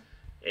chips,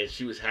 and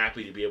she was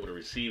happy to be able to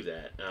receive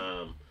that.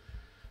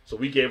 So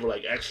we gave her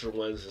like extra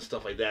ones and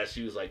stuff like that.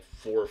 She was like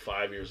 4 or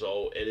 5 years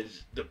old, and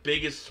it's the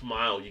biggest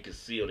smile you could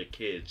see on a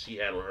kid she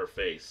had on her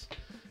face.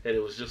 And it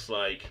was just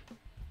like,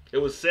 it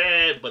was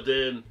sad, but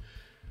then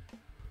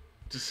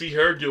to see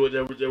her do it,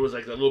 there was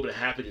like a little bit of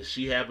happiness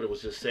she had, but it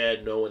was just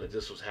sad knowing that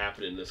this was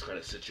happening in this kind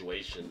of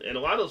situation. And a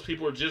lot of those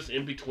people are just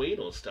in between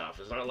on stuff.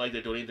 It's not like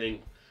they're doing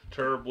anything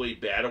terribly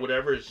bad or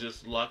whatever. It's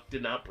just luck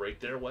did not break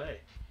their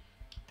way.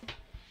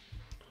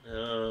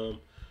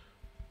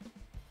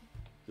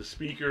 The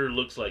speaker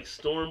looks like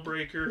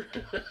Stormbreaker.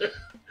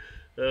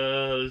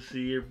 Let's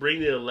see here.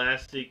 Bring the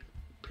elastic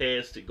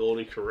pants to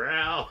Golden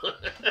Corral.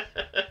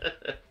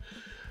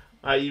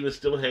 I even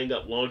still hang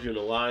up laundry on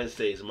the line,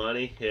 saves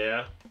money.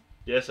 Yeah.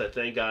 Yes, I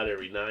thank God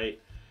every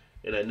night.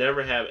 And I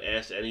never have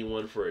asked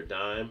anyone for a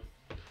dime.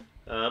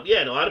 Yeah,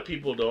 and a lot of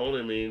people don't.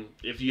 I mean,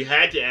 if you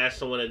had to ask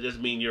someone, it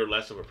doesn't mean you're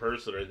less of a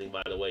person or anything,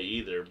 by the way,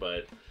 either.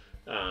 But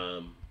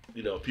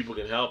if people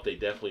can help, they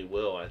definitely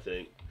will. I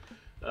think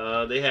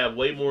they have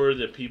way more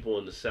than people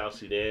in the South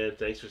Sudan.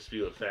 Thanks for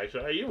spewing facts.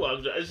 You're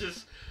welcome.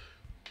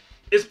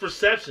 It's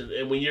perception,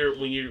 and when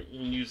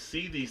you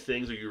see these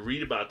things or you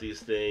read about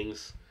these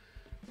things,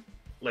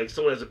 like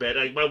someone has a bad.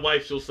 Like my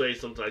wife, she'll say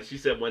sometimes. She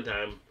said one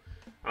time,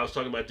 I was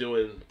talking about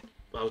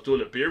I was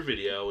doing a beer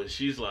video, and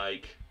she's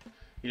like,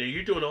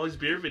 you're doing all these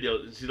beer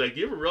videos. And she's like, do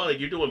you ever realize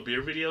you're doing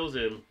beer videos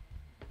and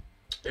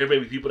there may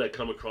be people that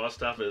come across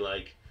stuff and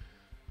like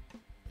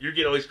you're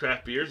getting all these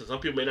craft beers and some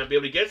people may not be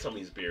able to get some of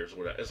these beers.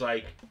 It's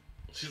like,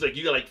 she's like,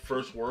 you got like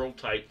first world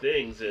type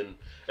things, and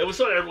it was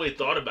something I really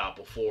thought about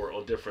before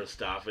on different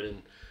stuff.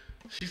 And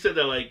she said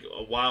that like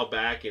a while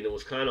back, and it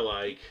was kind of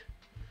like,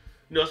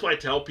 that's why I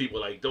tell people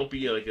like don't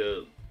be like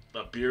a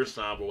beer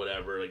snob or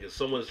whatever. Like if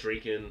someone's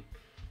drinking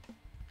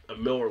a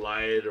Miller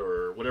Lite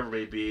or whatever it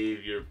may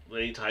be,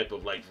 any type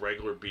of like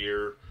regular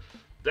beer,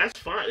 that's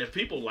fine. If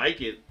people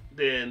like it,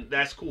 then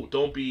that's cool.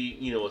 Don't be,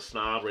 a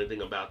snob or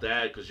anything about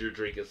that because you're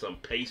drinking some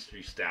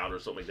pastry stout or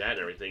something like that and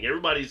everything.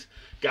 Everybody's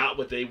got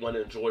what they want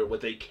to enjoy or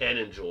what they can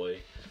enjoy.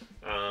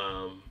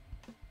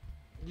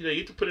 You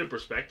have to put it in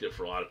perspective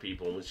for a lot of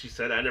people. And when she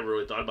said that, I never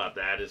really thought about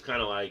that. It's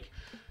kind of like,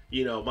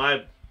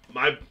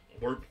 my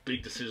work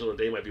big decision on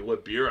the day might be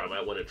what beer I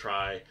might want to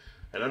try.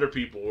 And other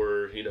people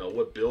were,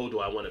 what bill do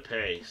I want to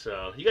pay?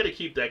 So you got to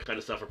keep that kind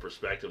of stuff in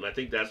perspective. And I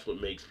think that's what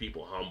makes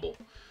people humble.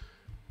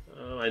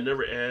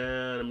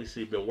 Let me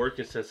see, been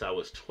working since I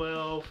was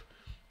 12.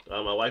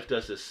 My wife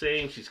does the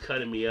same. She's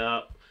cutting me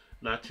up.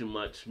 Not too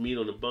much meat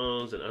on the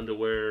bones and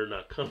underwear.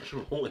 Not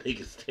comfortable when they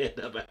can stand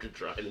up after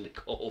drying in the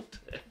cold.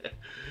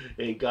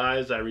 And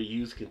guys, I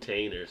reuse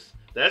containers.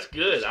 That's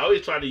good. I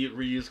always try to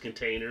reuse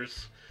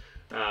containers.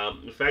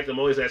 In fact, I'm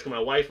always asking my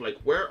wife, like,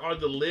 where are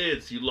the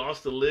lids? You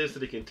lost the lids to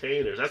the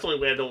containers. That's the only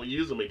way I don't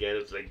use them again.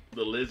 It's like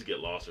the lids get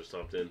lost or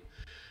something.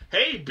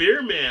 Hey,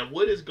 Beer Man,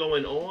 what is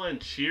going on?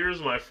 Cheers,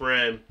 my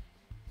friend.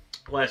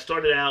 Well, I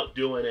started out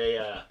doing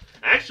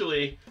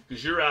actually,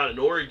 because you're out in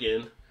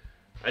Oregon,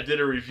 I did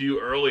a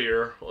review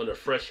earlier on the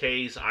Fresh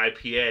Haze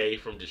IPA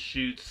from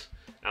Deschutes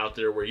out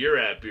there where you're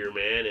at, Beer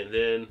Man, and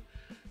then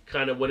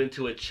kind of went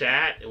into a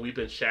chat, and we've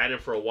been chatting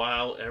for a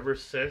while ever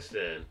since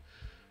then.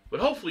 But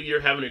hopefully you're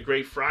having a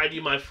great Friday,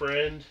 my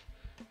friend.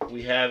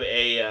 We have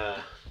a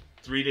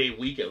 3-day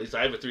weekend. At least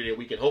I have a 3-day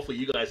weekend. Hopefully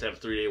you guys have a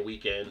 3-day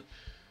weekend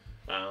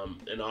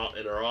and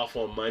are off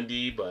on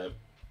Monday. But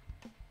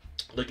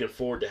looking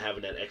forward to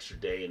having that extra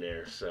day in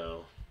there.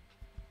 So,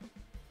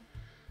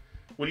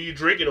 what are you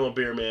drinking on,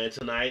 Beer Man,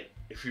 tonight?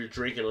 If you're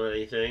drinking on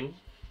anything.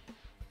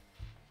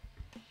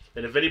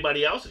 And if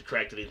anybody else has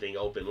cracked anything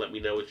open, let me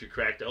know what you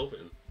cracked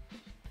open.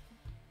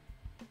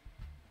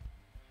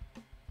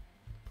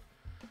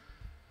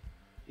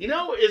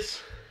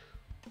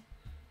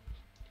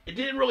 It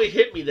didn't really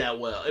hit me that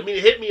well. I mean,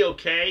 it hit me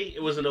okay.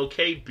 It was an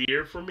okay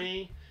beer for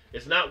me.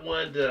 It's not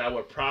one that I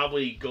would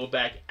probably go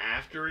back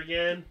after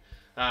again.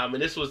 And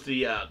this was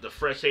the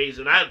Fresh Haze,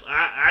 and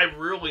I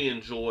really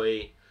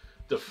enjoy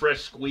the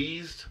fresh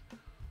squeezed.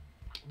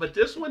 But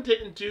this one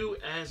didn't do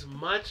as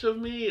much of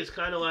me. It's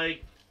kind of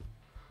like,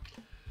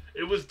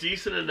 it was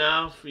decent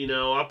enough.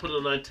 I'll put it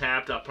on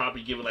Untapped. I'll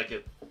probably give it like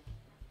a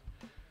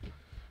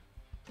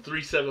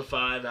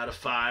 3.75 out of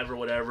 5 or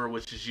whatever,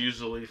 which is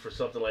usually for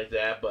something like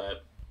that.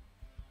 But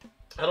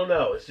I don't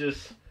know. It's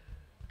just,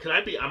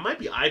 I might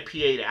be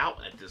IPA'd out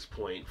at this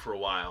point for a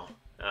while.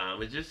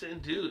 It just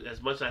didn't do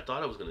as much as I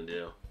thought it was going to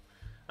do.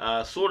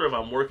 Sort of,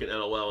 I'm working,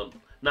 LOL.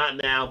 Not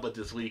now, but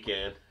this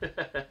weekend. Do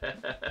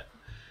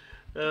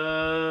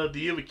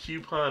you have a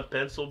coupon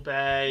pencil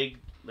bag?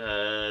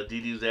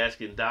 Dee Dee's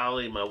asking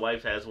Dolly. My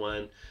wife has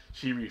one.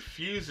 She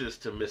refuses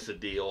to miss a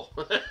deal.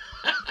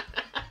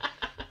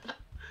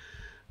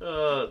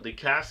 The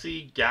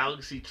Cassie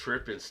Galaxy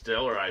Trip and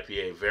Stellar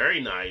IPA.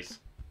 Very nice.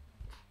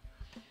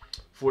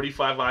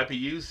 45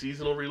 IPU,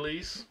 seasonal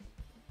release.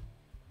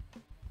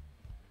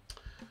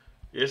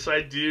 Yes,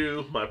 I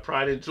do. My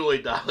pride and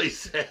joy, Dolly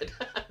said.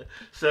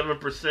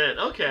 7%.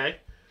 Okay.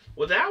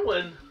 Well, that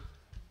one,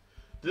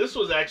 this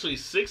was actually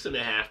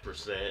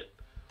 6.5%.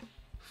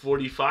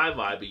 45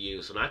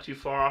 IBU, so not too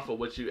far off of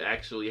what you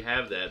actually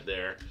have that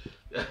there.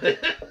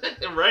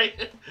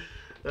 Right?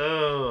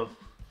 Oh.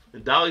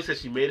 And Dolly said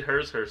she made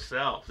hers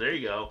herself. There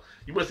you go.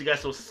 You must have got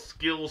some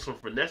skills from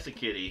Vanessa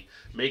Kitty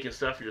making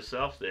stuff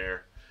yourself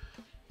there.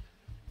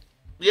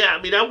 Yeah,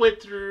 I mean, I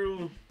went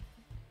through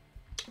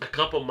a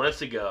couple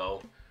months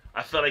ago.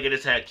 I felt like I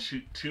just had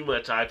too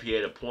much IPA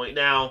at a point.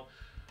 Now,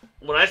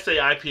 when I say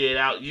IPA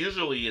out,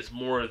 usually it's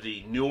more of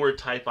the newer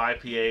type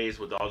IPAs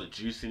with all the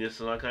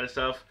juiciness and all that kind of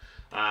stuff.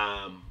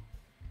 I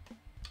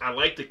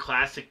like the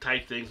classic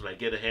type things when I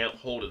get a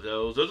hold of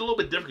those. Those are a little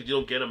bit different because you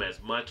don't get them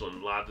as much on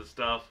a lot of the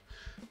stuff.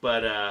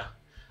 But I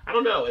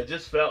don't know. It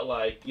just felt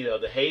like,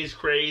 the Haze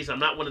craze. I'm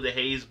not one of the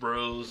Haze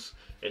bros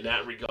in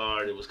that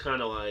regard. It was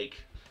kind of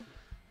like,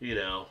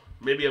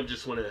 maybe I'm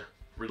just want to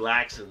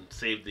relax and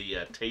save the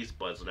taste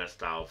buds on that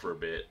style for a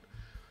bit.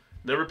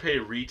 Never pay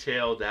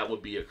retail. That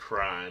would be a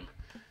crime.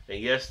 And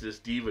yes, this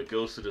diva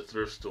goes to the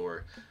thrift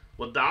store.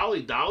 Well,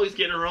 Dolly's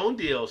getting her own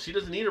deal. She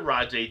doesn't need a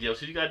Rajay deal.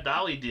 She's got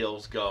Dolly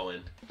deals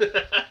going.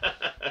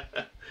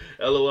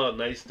 LOL,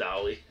 nice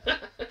Dolly.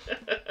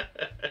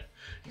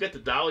 You got the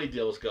Dolly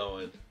deals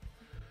going.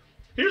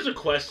 Here's a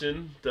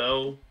question,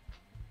 though.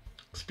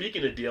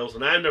 Speaking of deals,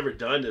 and I've never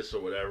done this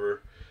or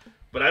whatever,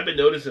 but I've been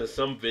noticing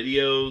some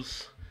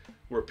videos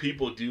where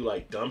people do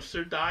like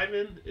dumpster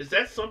diving. Is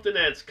that something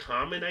that's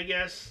common, I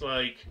guess?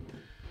 Like,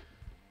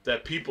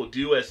 that people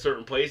do at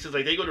certain places?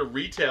 Like, they go to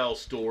retail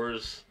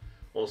stores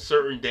on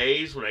certain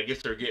days when I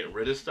guess they're getting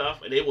rid of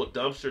stuff, and they will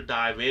dumpster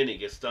dive in and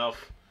get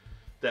stuff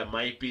that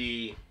might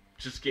be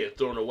just getting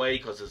thrown away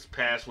because it's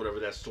past whatever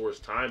that store's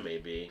time may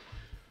be.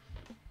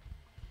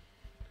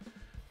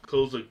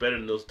 Clothes look better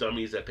than those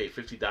dummies that pay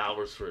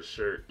 $50 for a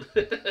shirt.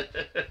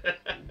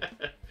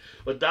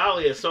 But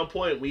Dolly, at some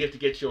point we have to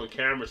get you on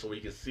camera so we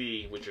can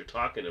see what you're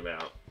talking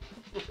about.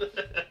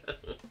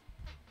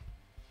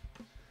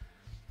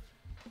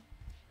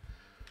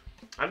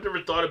 I've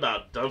never thought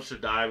about dumpster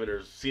diving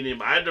or seen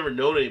anybody. I've never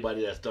known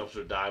anybody that's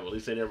dumpster diving. At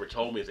least they never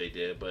told me they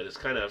did. But it's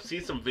kind of, I've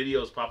seen some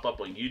videos pop up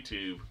on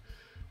YouTube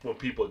when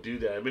people do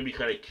that. It made me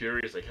kind of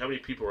curious, like how many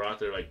people are out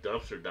there like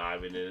dumpster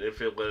diving, and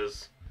if it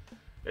was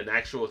an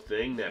actual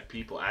thing that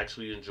people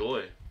actually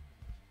enjoy.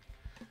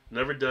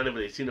 Never done it,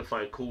 but they seem to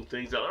find cool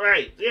things. All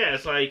right, yeah,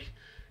 it's like,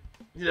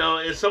 you know,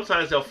 and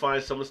sometimes they'll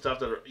find some of the stuff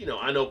that are, you know,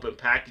 unopened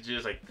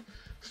packages, like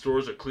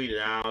stores are cleaning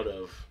out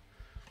of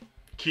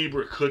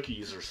Keebler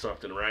cookies or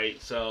something, right?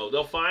 So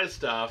they'll find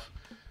stuff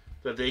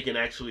that they can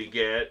actually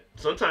get.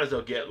 Sometimes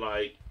they'll get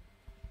like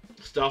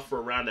stuff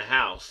for around the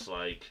house,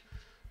 like,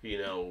 you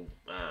know,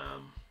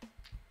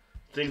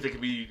 things that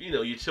could be, you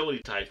know, utility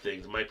type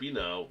things. It might be, you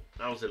know,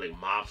 I don't say like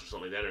mops or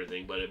something like that or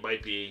anything, but it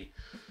might be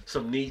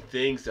some neat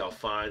things they'll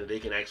find that they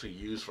can actually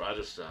use for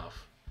other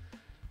stuff.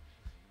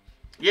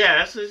 Yeah,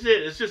 that's just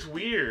it. It's just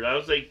weird. I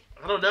was like,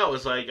 I don't know.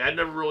 It's like, I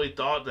never really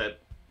thought that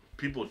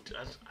people,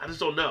 I just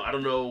don't know. I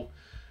don't know.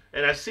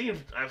 And I've seen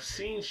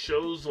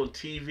shows on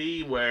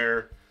TV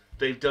where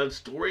they've done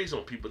stories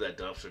on people that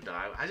dumpster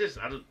dive.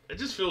 It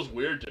just feels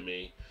weird to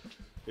me.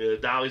 You know,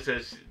 Dolly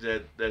says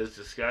that it's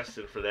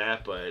disgusting for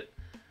that, but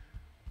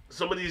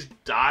some of these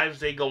dives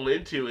they go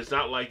into, it's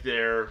not like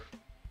they're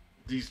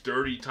these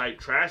dirty type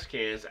trash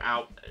cans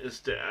out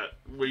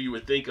where you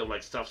would think of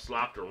like stuff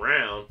slopped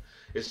around.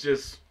 It's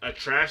just a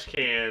trash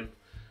can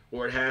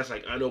where it has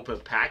like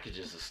unopened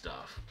packages of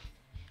stuff.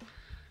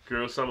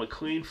 Girl, so I'm a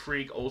clean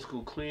freak, old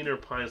school cleaner,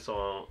 pine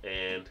sol,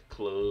 and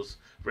clothes.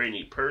 Very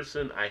neat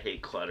person. I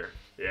hate clutter.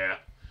 Yeah.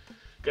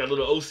 Got a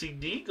little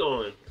OCD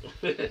going.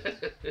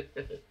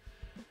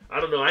 I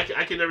don't know. I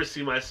can never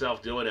see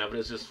myself doing that, but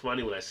it's just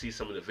funny when I see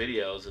some of the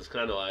videos. It's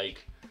kind of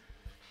like,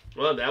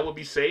 well, that would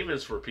be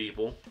savings for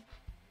people.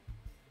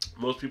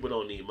 Most people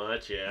don't need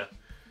much, yeah.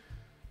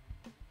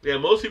 Yeah,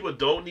 most people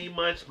don't need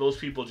much. Most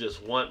people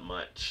just want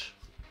much.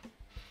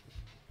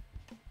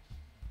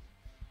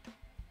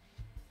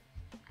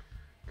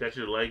 Got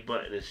your like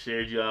button and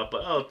shared you out.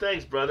 But oh,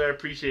 thanks, brother. I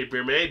appreciate it,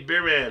 Beerman. Hey,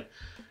 Beerman,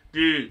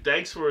 dude,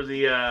 thanks for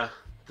the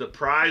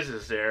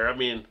prizes there. I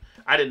mean,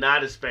 I did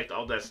not expect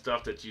all that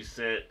stuff that you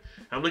sent.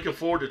 I'm looking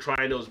forward to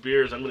trying those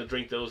beers. I'm going to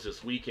drink those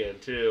this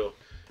weekend too.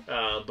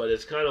 But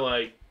it's kind of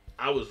like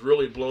I was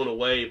really blown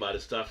away by the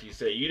stuff you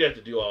said. You'd have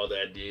to do all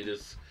that, dude.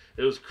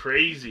 It was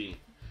crazy.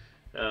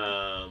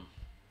 But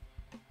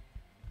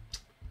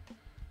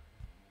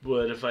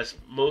if I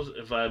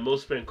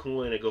most spend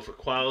cooling, I go for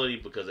quality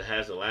because it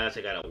has to last.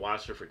 I got a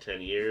washer for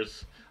 10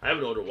 years. I have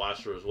an older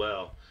washer as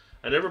well.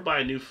 I never buy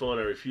a new phone.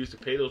 I refuse to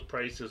pay those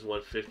prices.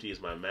 $150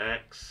 is my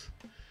max.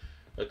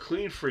 A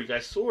clean freak, I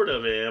sort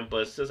of am,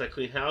 but since I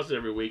clean houses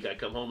every week, I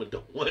come home and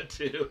don't want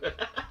to.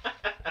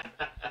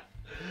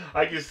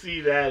 I can see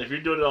that. If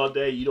you're doing it all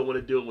day, you don't want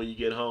to do it when you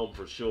get home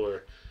for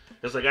sure.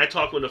 It's like I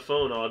talk on the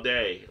phone all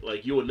day.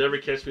 Like, you will never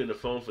catch me on the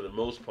phone for the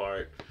most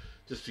part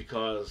just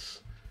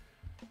because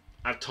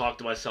I've talked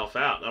to myself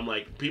out. I'm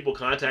like, people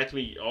contact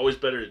me, always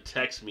better to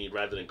text me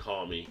rather than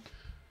call me.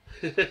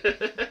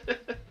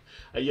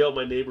 I yelled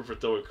at my neighbor for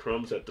throwing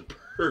crumbs at the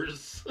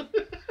purse.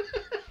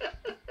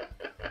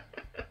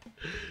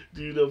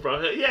 Do you know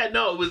problem? Yeah,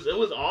 no, it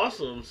was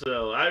awesome.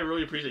 So I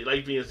really appreciate it.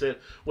 Like being said,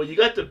 well, you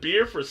got the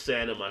beer for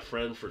Santa, my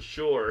friend, for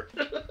sure.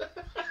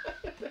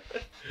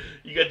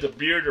 You got the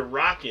beer to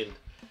rocking.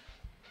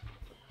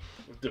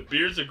 If the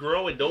beers are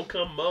growing, don't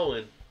come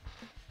mowing.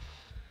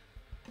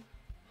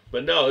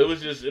 But no,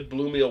 it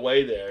blew me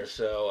away there.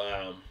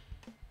 So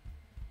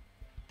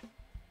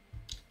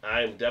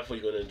I'm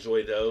definitely going to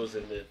enjoy those.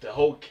 And the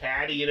whole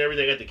caddy and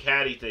everything. I got the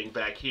caddy thing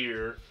back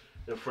here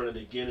in front of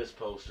the Guinness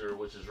poster,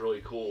 which is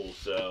really cool.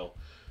 So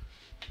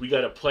we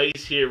got a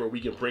place here where we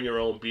can bring our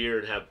own beer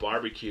and have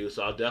barbecue.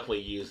 So I'll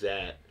definitely use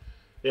that.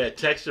 Yeah,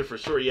 texter for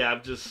sure. Yeah,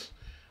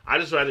 I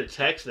just rather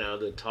text now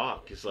than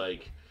talk. It's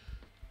like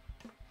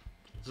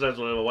sometimes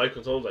when my wife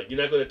comes home, like,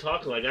 you're not going to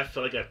talk. Like, I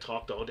feel like I've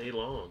talked all day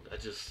long.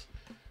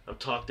 I'm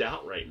talked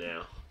out right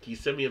now. Can you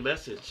send me a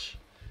message?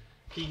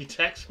 Can you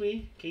text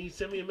me? Can you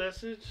send me a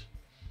message?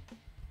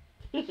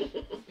 I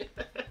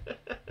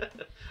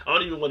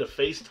don't even want to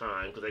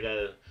FaceTime because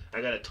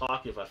I gotta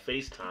talk if I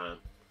FaceTime.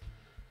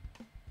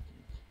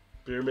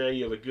 Beer man,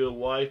 you have a good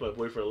wife. My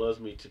boyfriend loves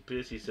me to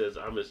piss. He says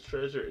I'm his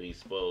treasure and he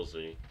spoils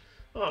me.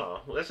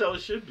 Oh, well, that's how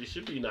it should be. It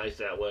should be nice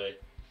that way.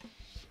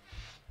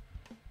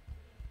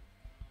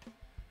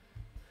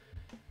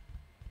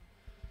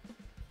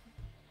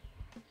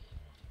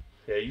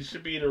 Yeah, you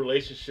should be in a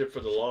relationship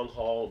for the long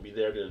haul and be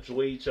there to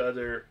enjoy each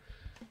other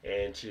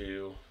and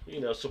to,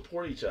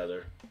 support each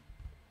other.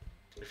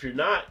 If you're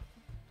not,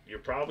 you're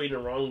probably in the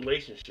wrong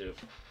relationship.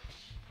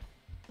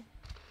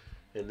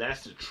 And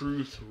that's the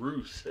truth,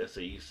 Roos, as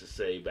they used to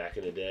say back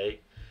in the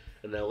day.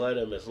 And I let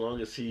him as long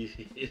as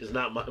he is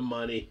not my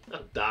money.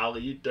 Oh,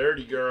 Dolly, you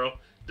dirty girl.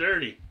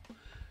 Dirty.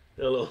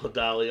 Little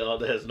Dolly, all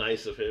that's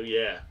nice of him,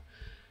 yeah.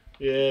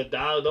 Yeah,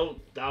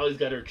 Dolly's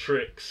got her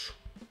tricks.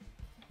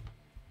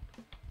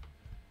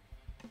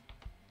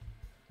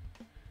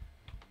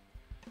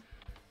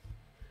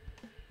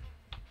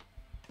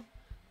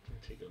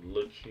 Take a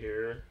look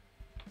here.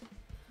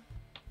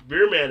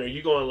 Beer Man, are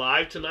you going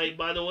live tonight,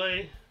 by the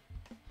way?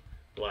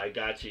 Well, I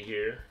got you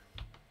here.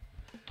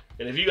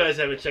 And if you guys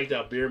haven't checked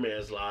out Beer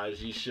Man's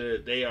lives, you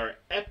should. They are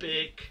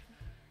epic.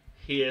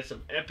 He has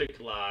some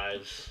epic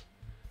lives.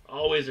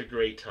 Always a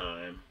great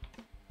time.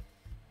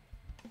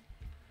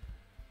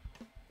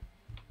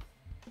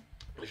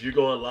 If you're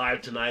going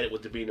live tonight,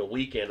 with it being a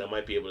weekend, I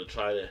might be able to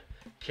try to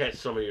catch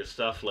some of your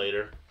stuff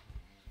later.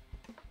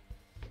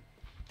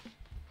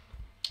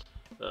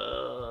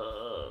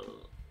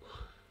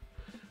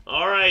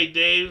 All right,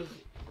 Dave.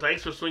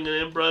 Thanks for swinging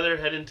in, brother.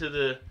 Head into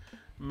the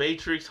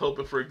Matrix,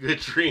 hoping for a good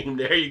dream.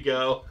 There you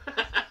go.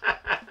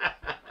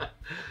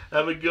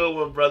 Have a good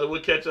one, brother.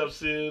 We'll catch up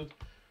soon.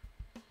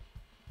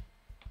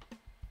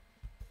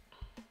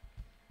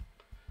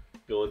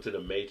 Going to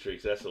the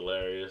Matrix. That's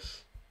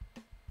hilarious.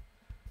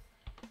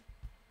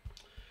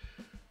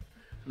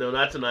 No,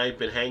 not tonight.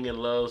 Been hanging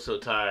low, so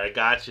tired. I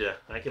gotcha.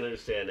 I can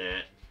understand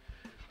that.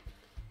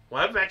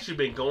 Well, I've actually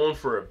been going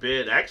for a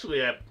bit.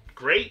 Actually, I have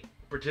great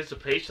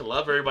participation.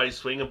 Love everybody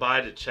swinging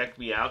by to check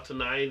me out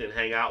tonight and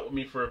hang out with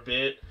me for a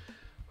bit.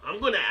 I'm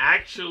going to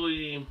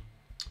actually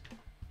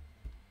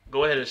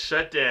go ahead and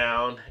shut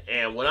down.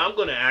 And what I'm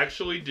going to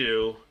actually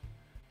do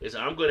is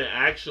I'm going to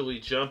actually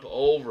jump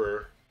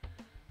over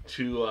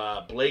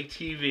to Blake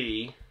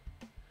TV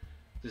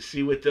to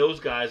see what those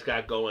guys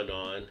got going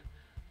on.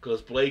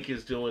 Because Blake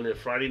is doing a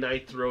Friday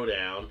Night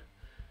Throwdown.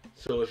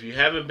 So if you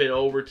haven't been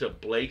over to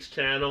Blake's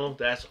channel,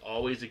 that's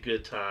always a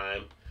good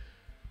time.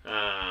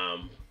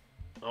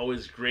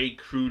 Always great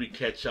crew to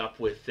catch up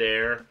with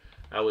there.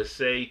 I would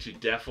say to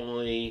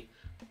definitely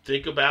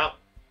think about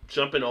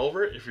jumping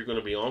over if you're going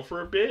to be on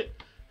for a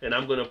bit. And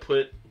I'm going to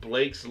put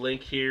Blake's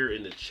link here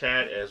in the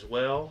chat as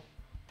well.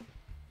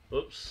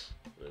 Oops.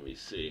 Let me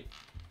see.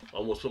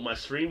 Almost put my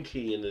stream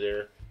key into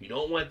there. You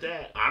don't want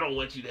that. I don't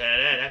want you to have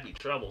that. That'd be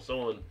trouble.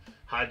 Someone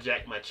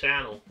hijacked my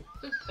channel.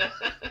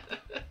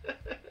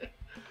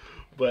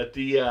 But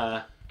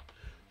the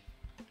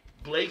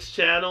Blake's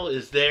channel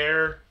is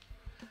there.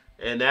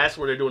 And that's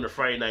where they're doing the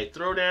Friday Night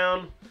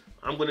Throwdown.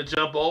 I'm going to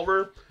jump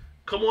over.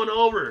 Come on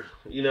over.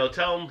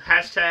 Tell them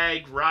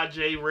hashtag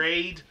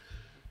RodJRaid.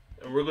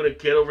 And we're going to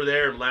get over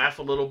there and laugh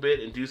a little bit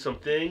and do some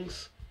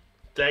things.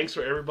 Thanks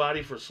for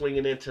everybody for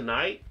swinging in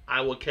tonight. I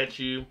will catch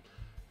you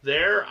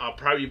there. I'll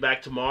probably be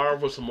back tomorrow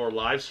for some more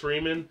live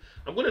streaming.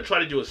 I'm going to try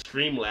to do a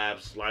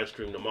Streamlabs live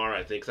stream tomorrow,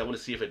 I think. Because I want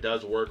to see if it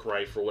does work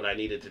right for what I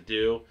needed to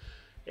do.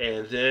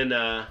 And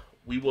then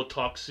we will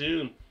talk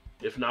soon,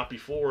 if not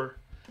before.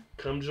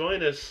 Come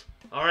join us.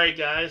 All right,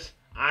 guys,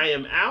 I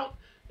am out,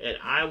 and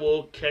I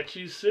will catch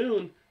you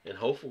soon, and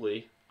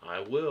hopefully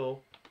I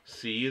will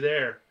see you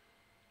there.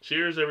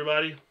 Cheers,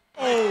 everybody.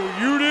 Oh,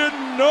 you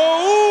didn't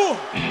know?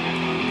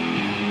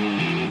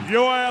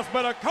 Your ass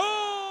better come.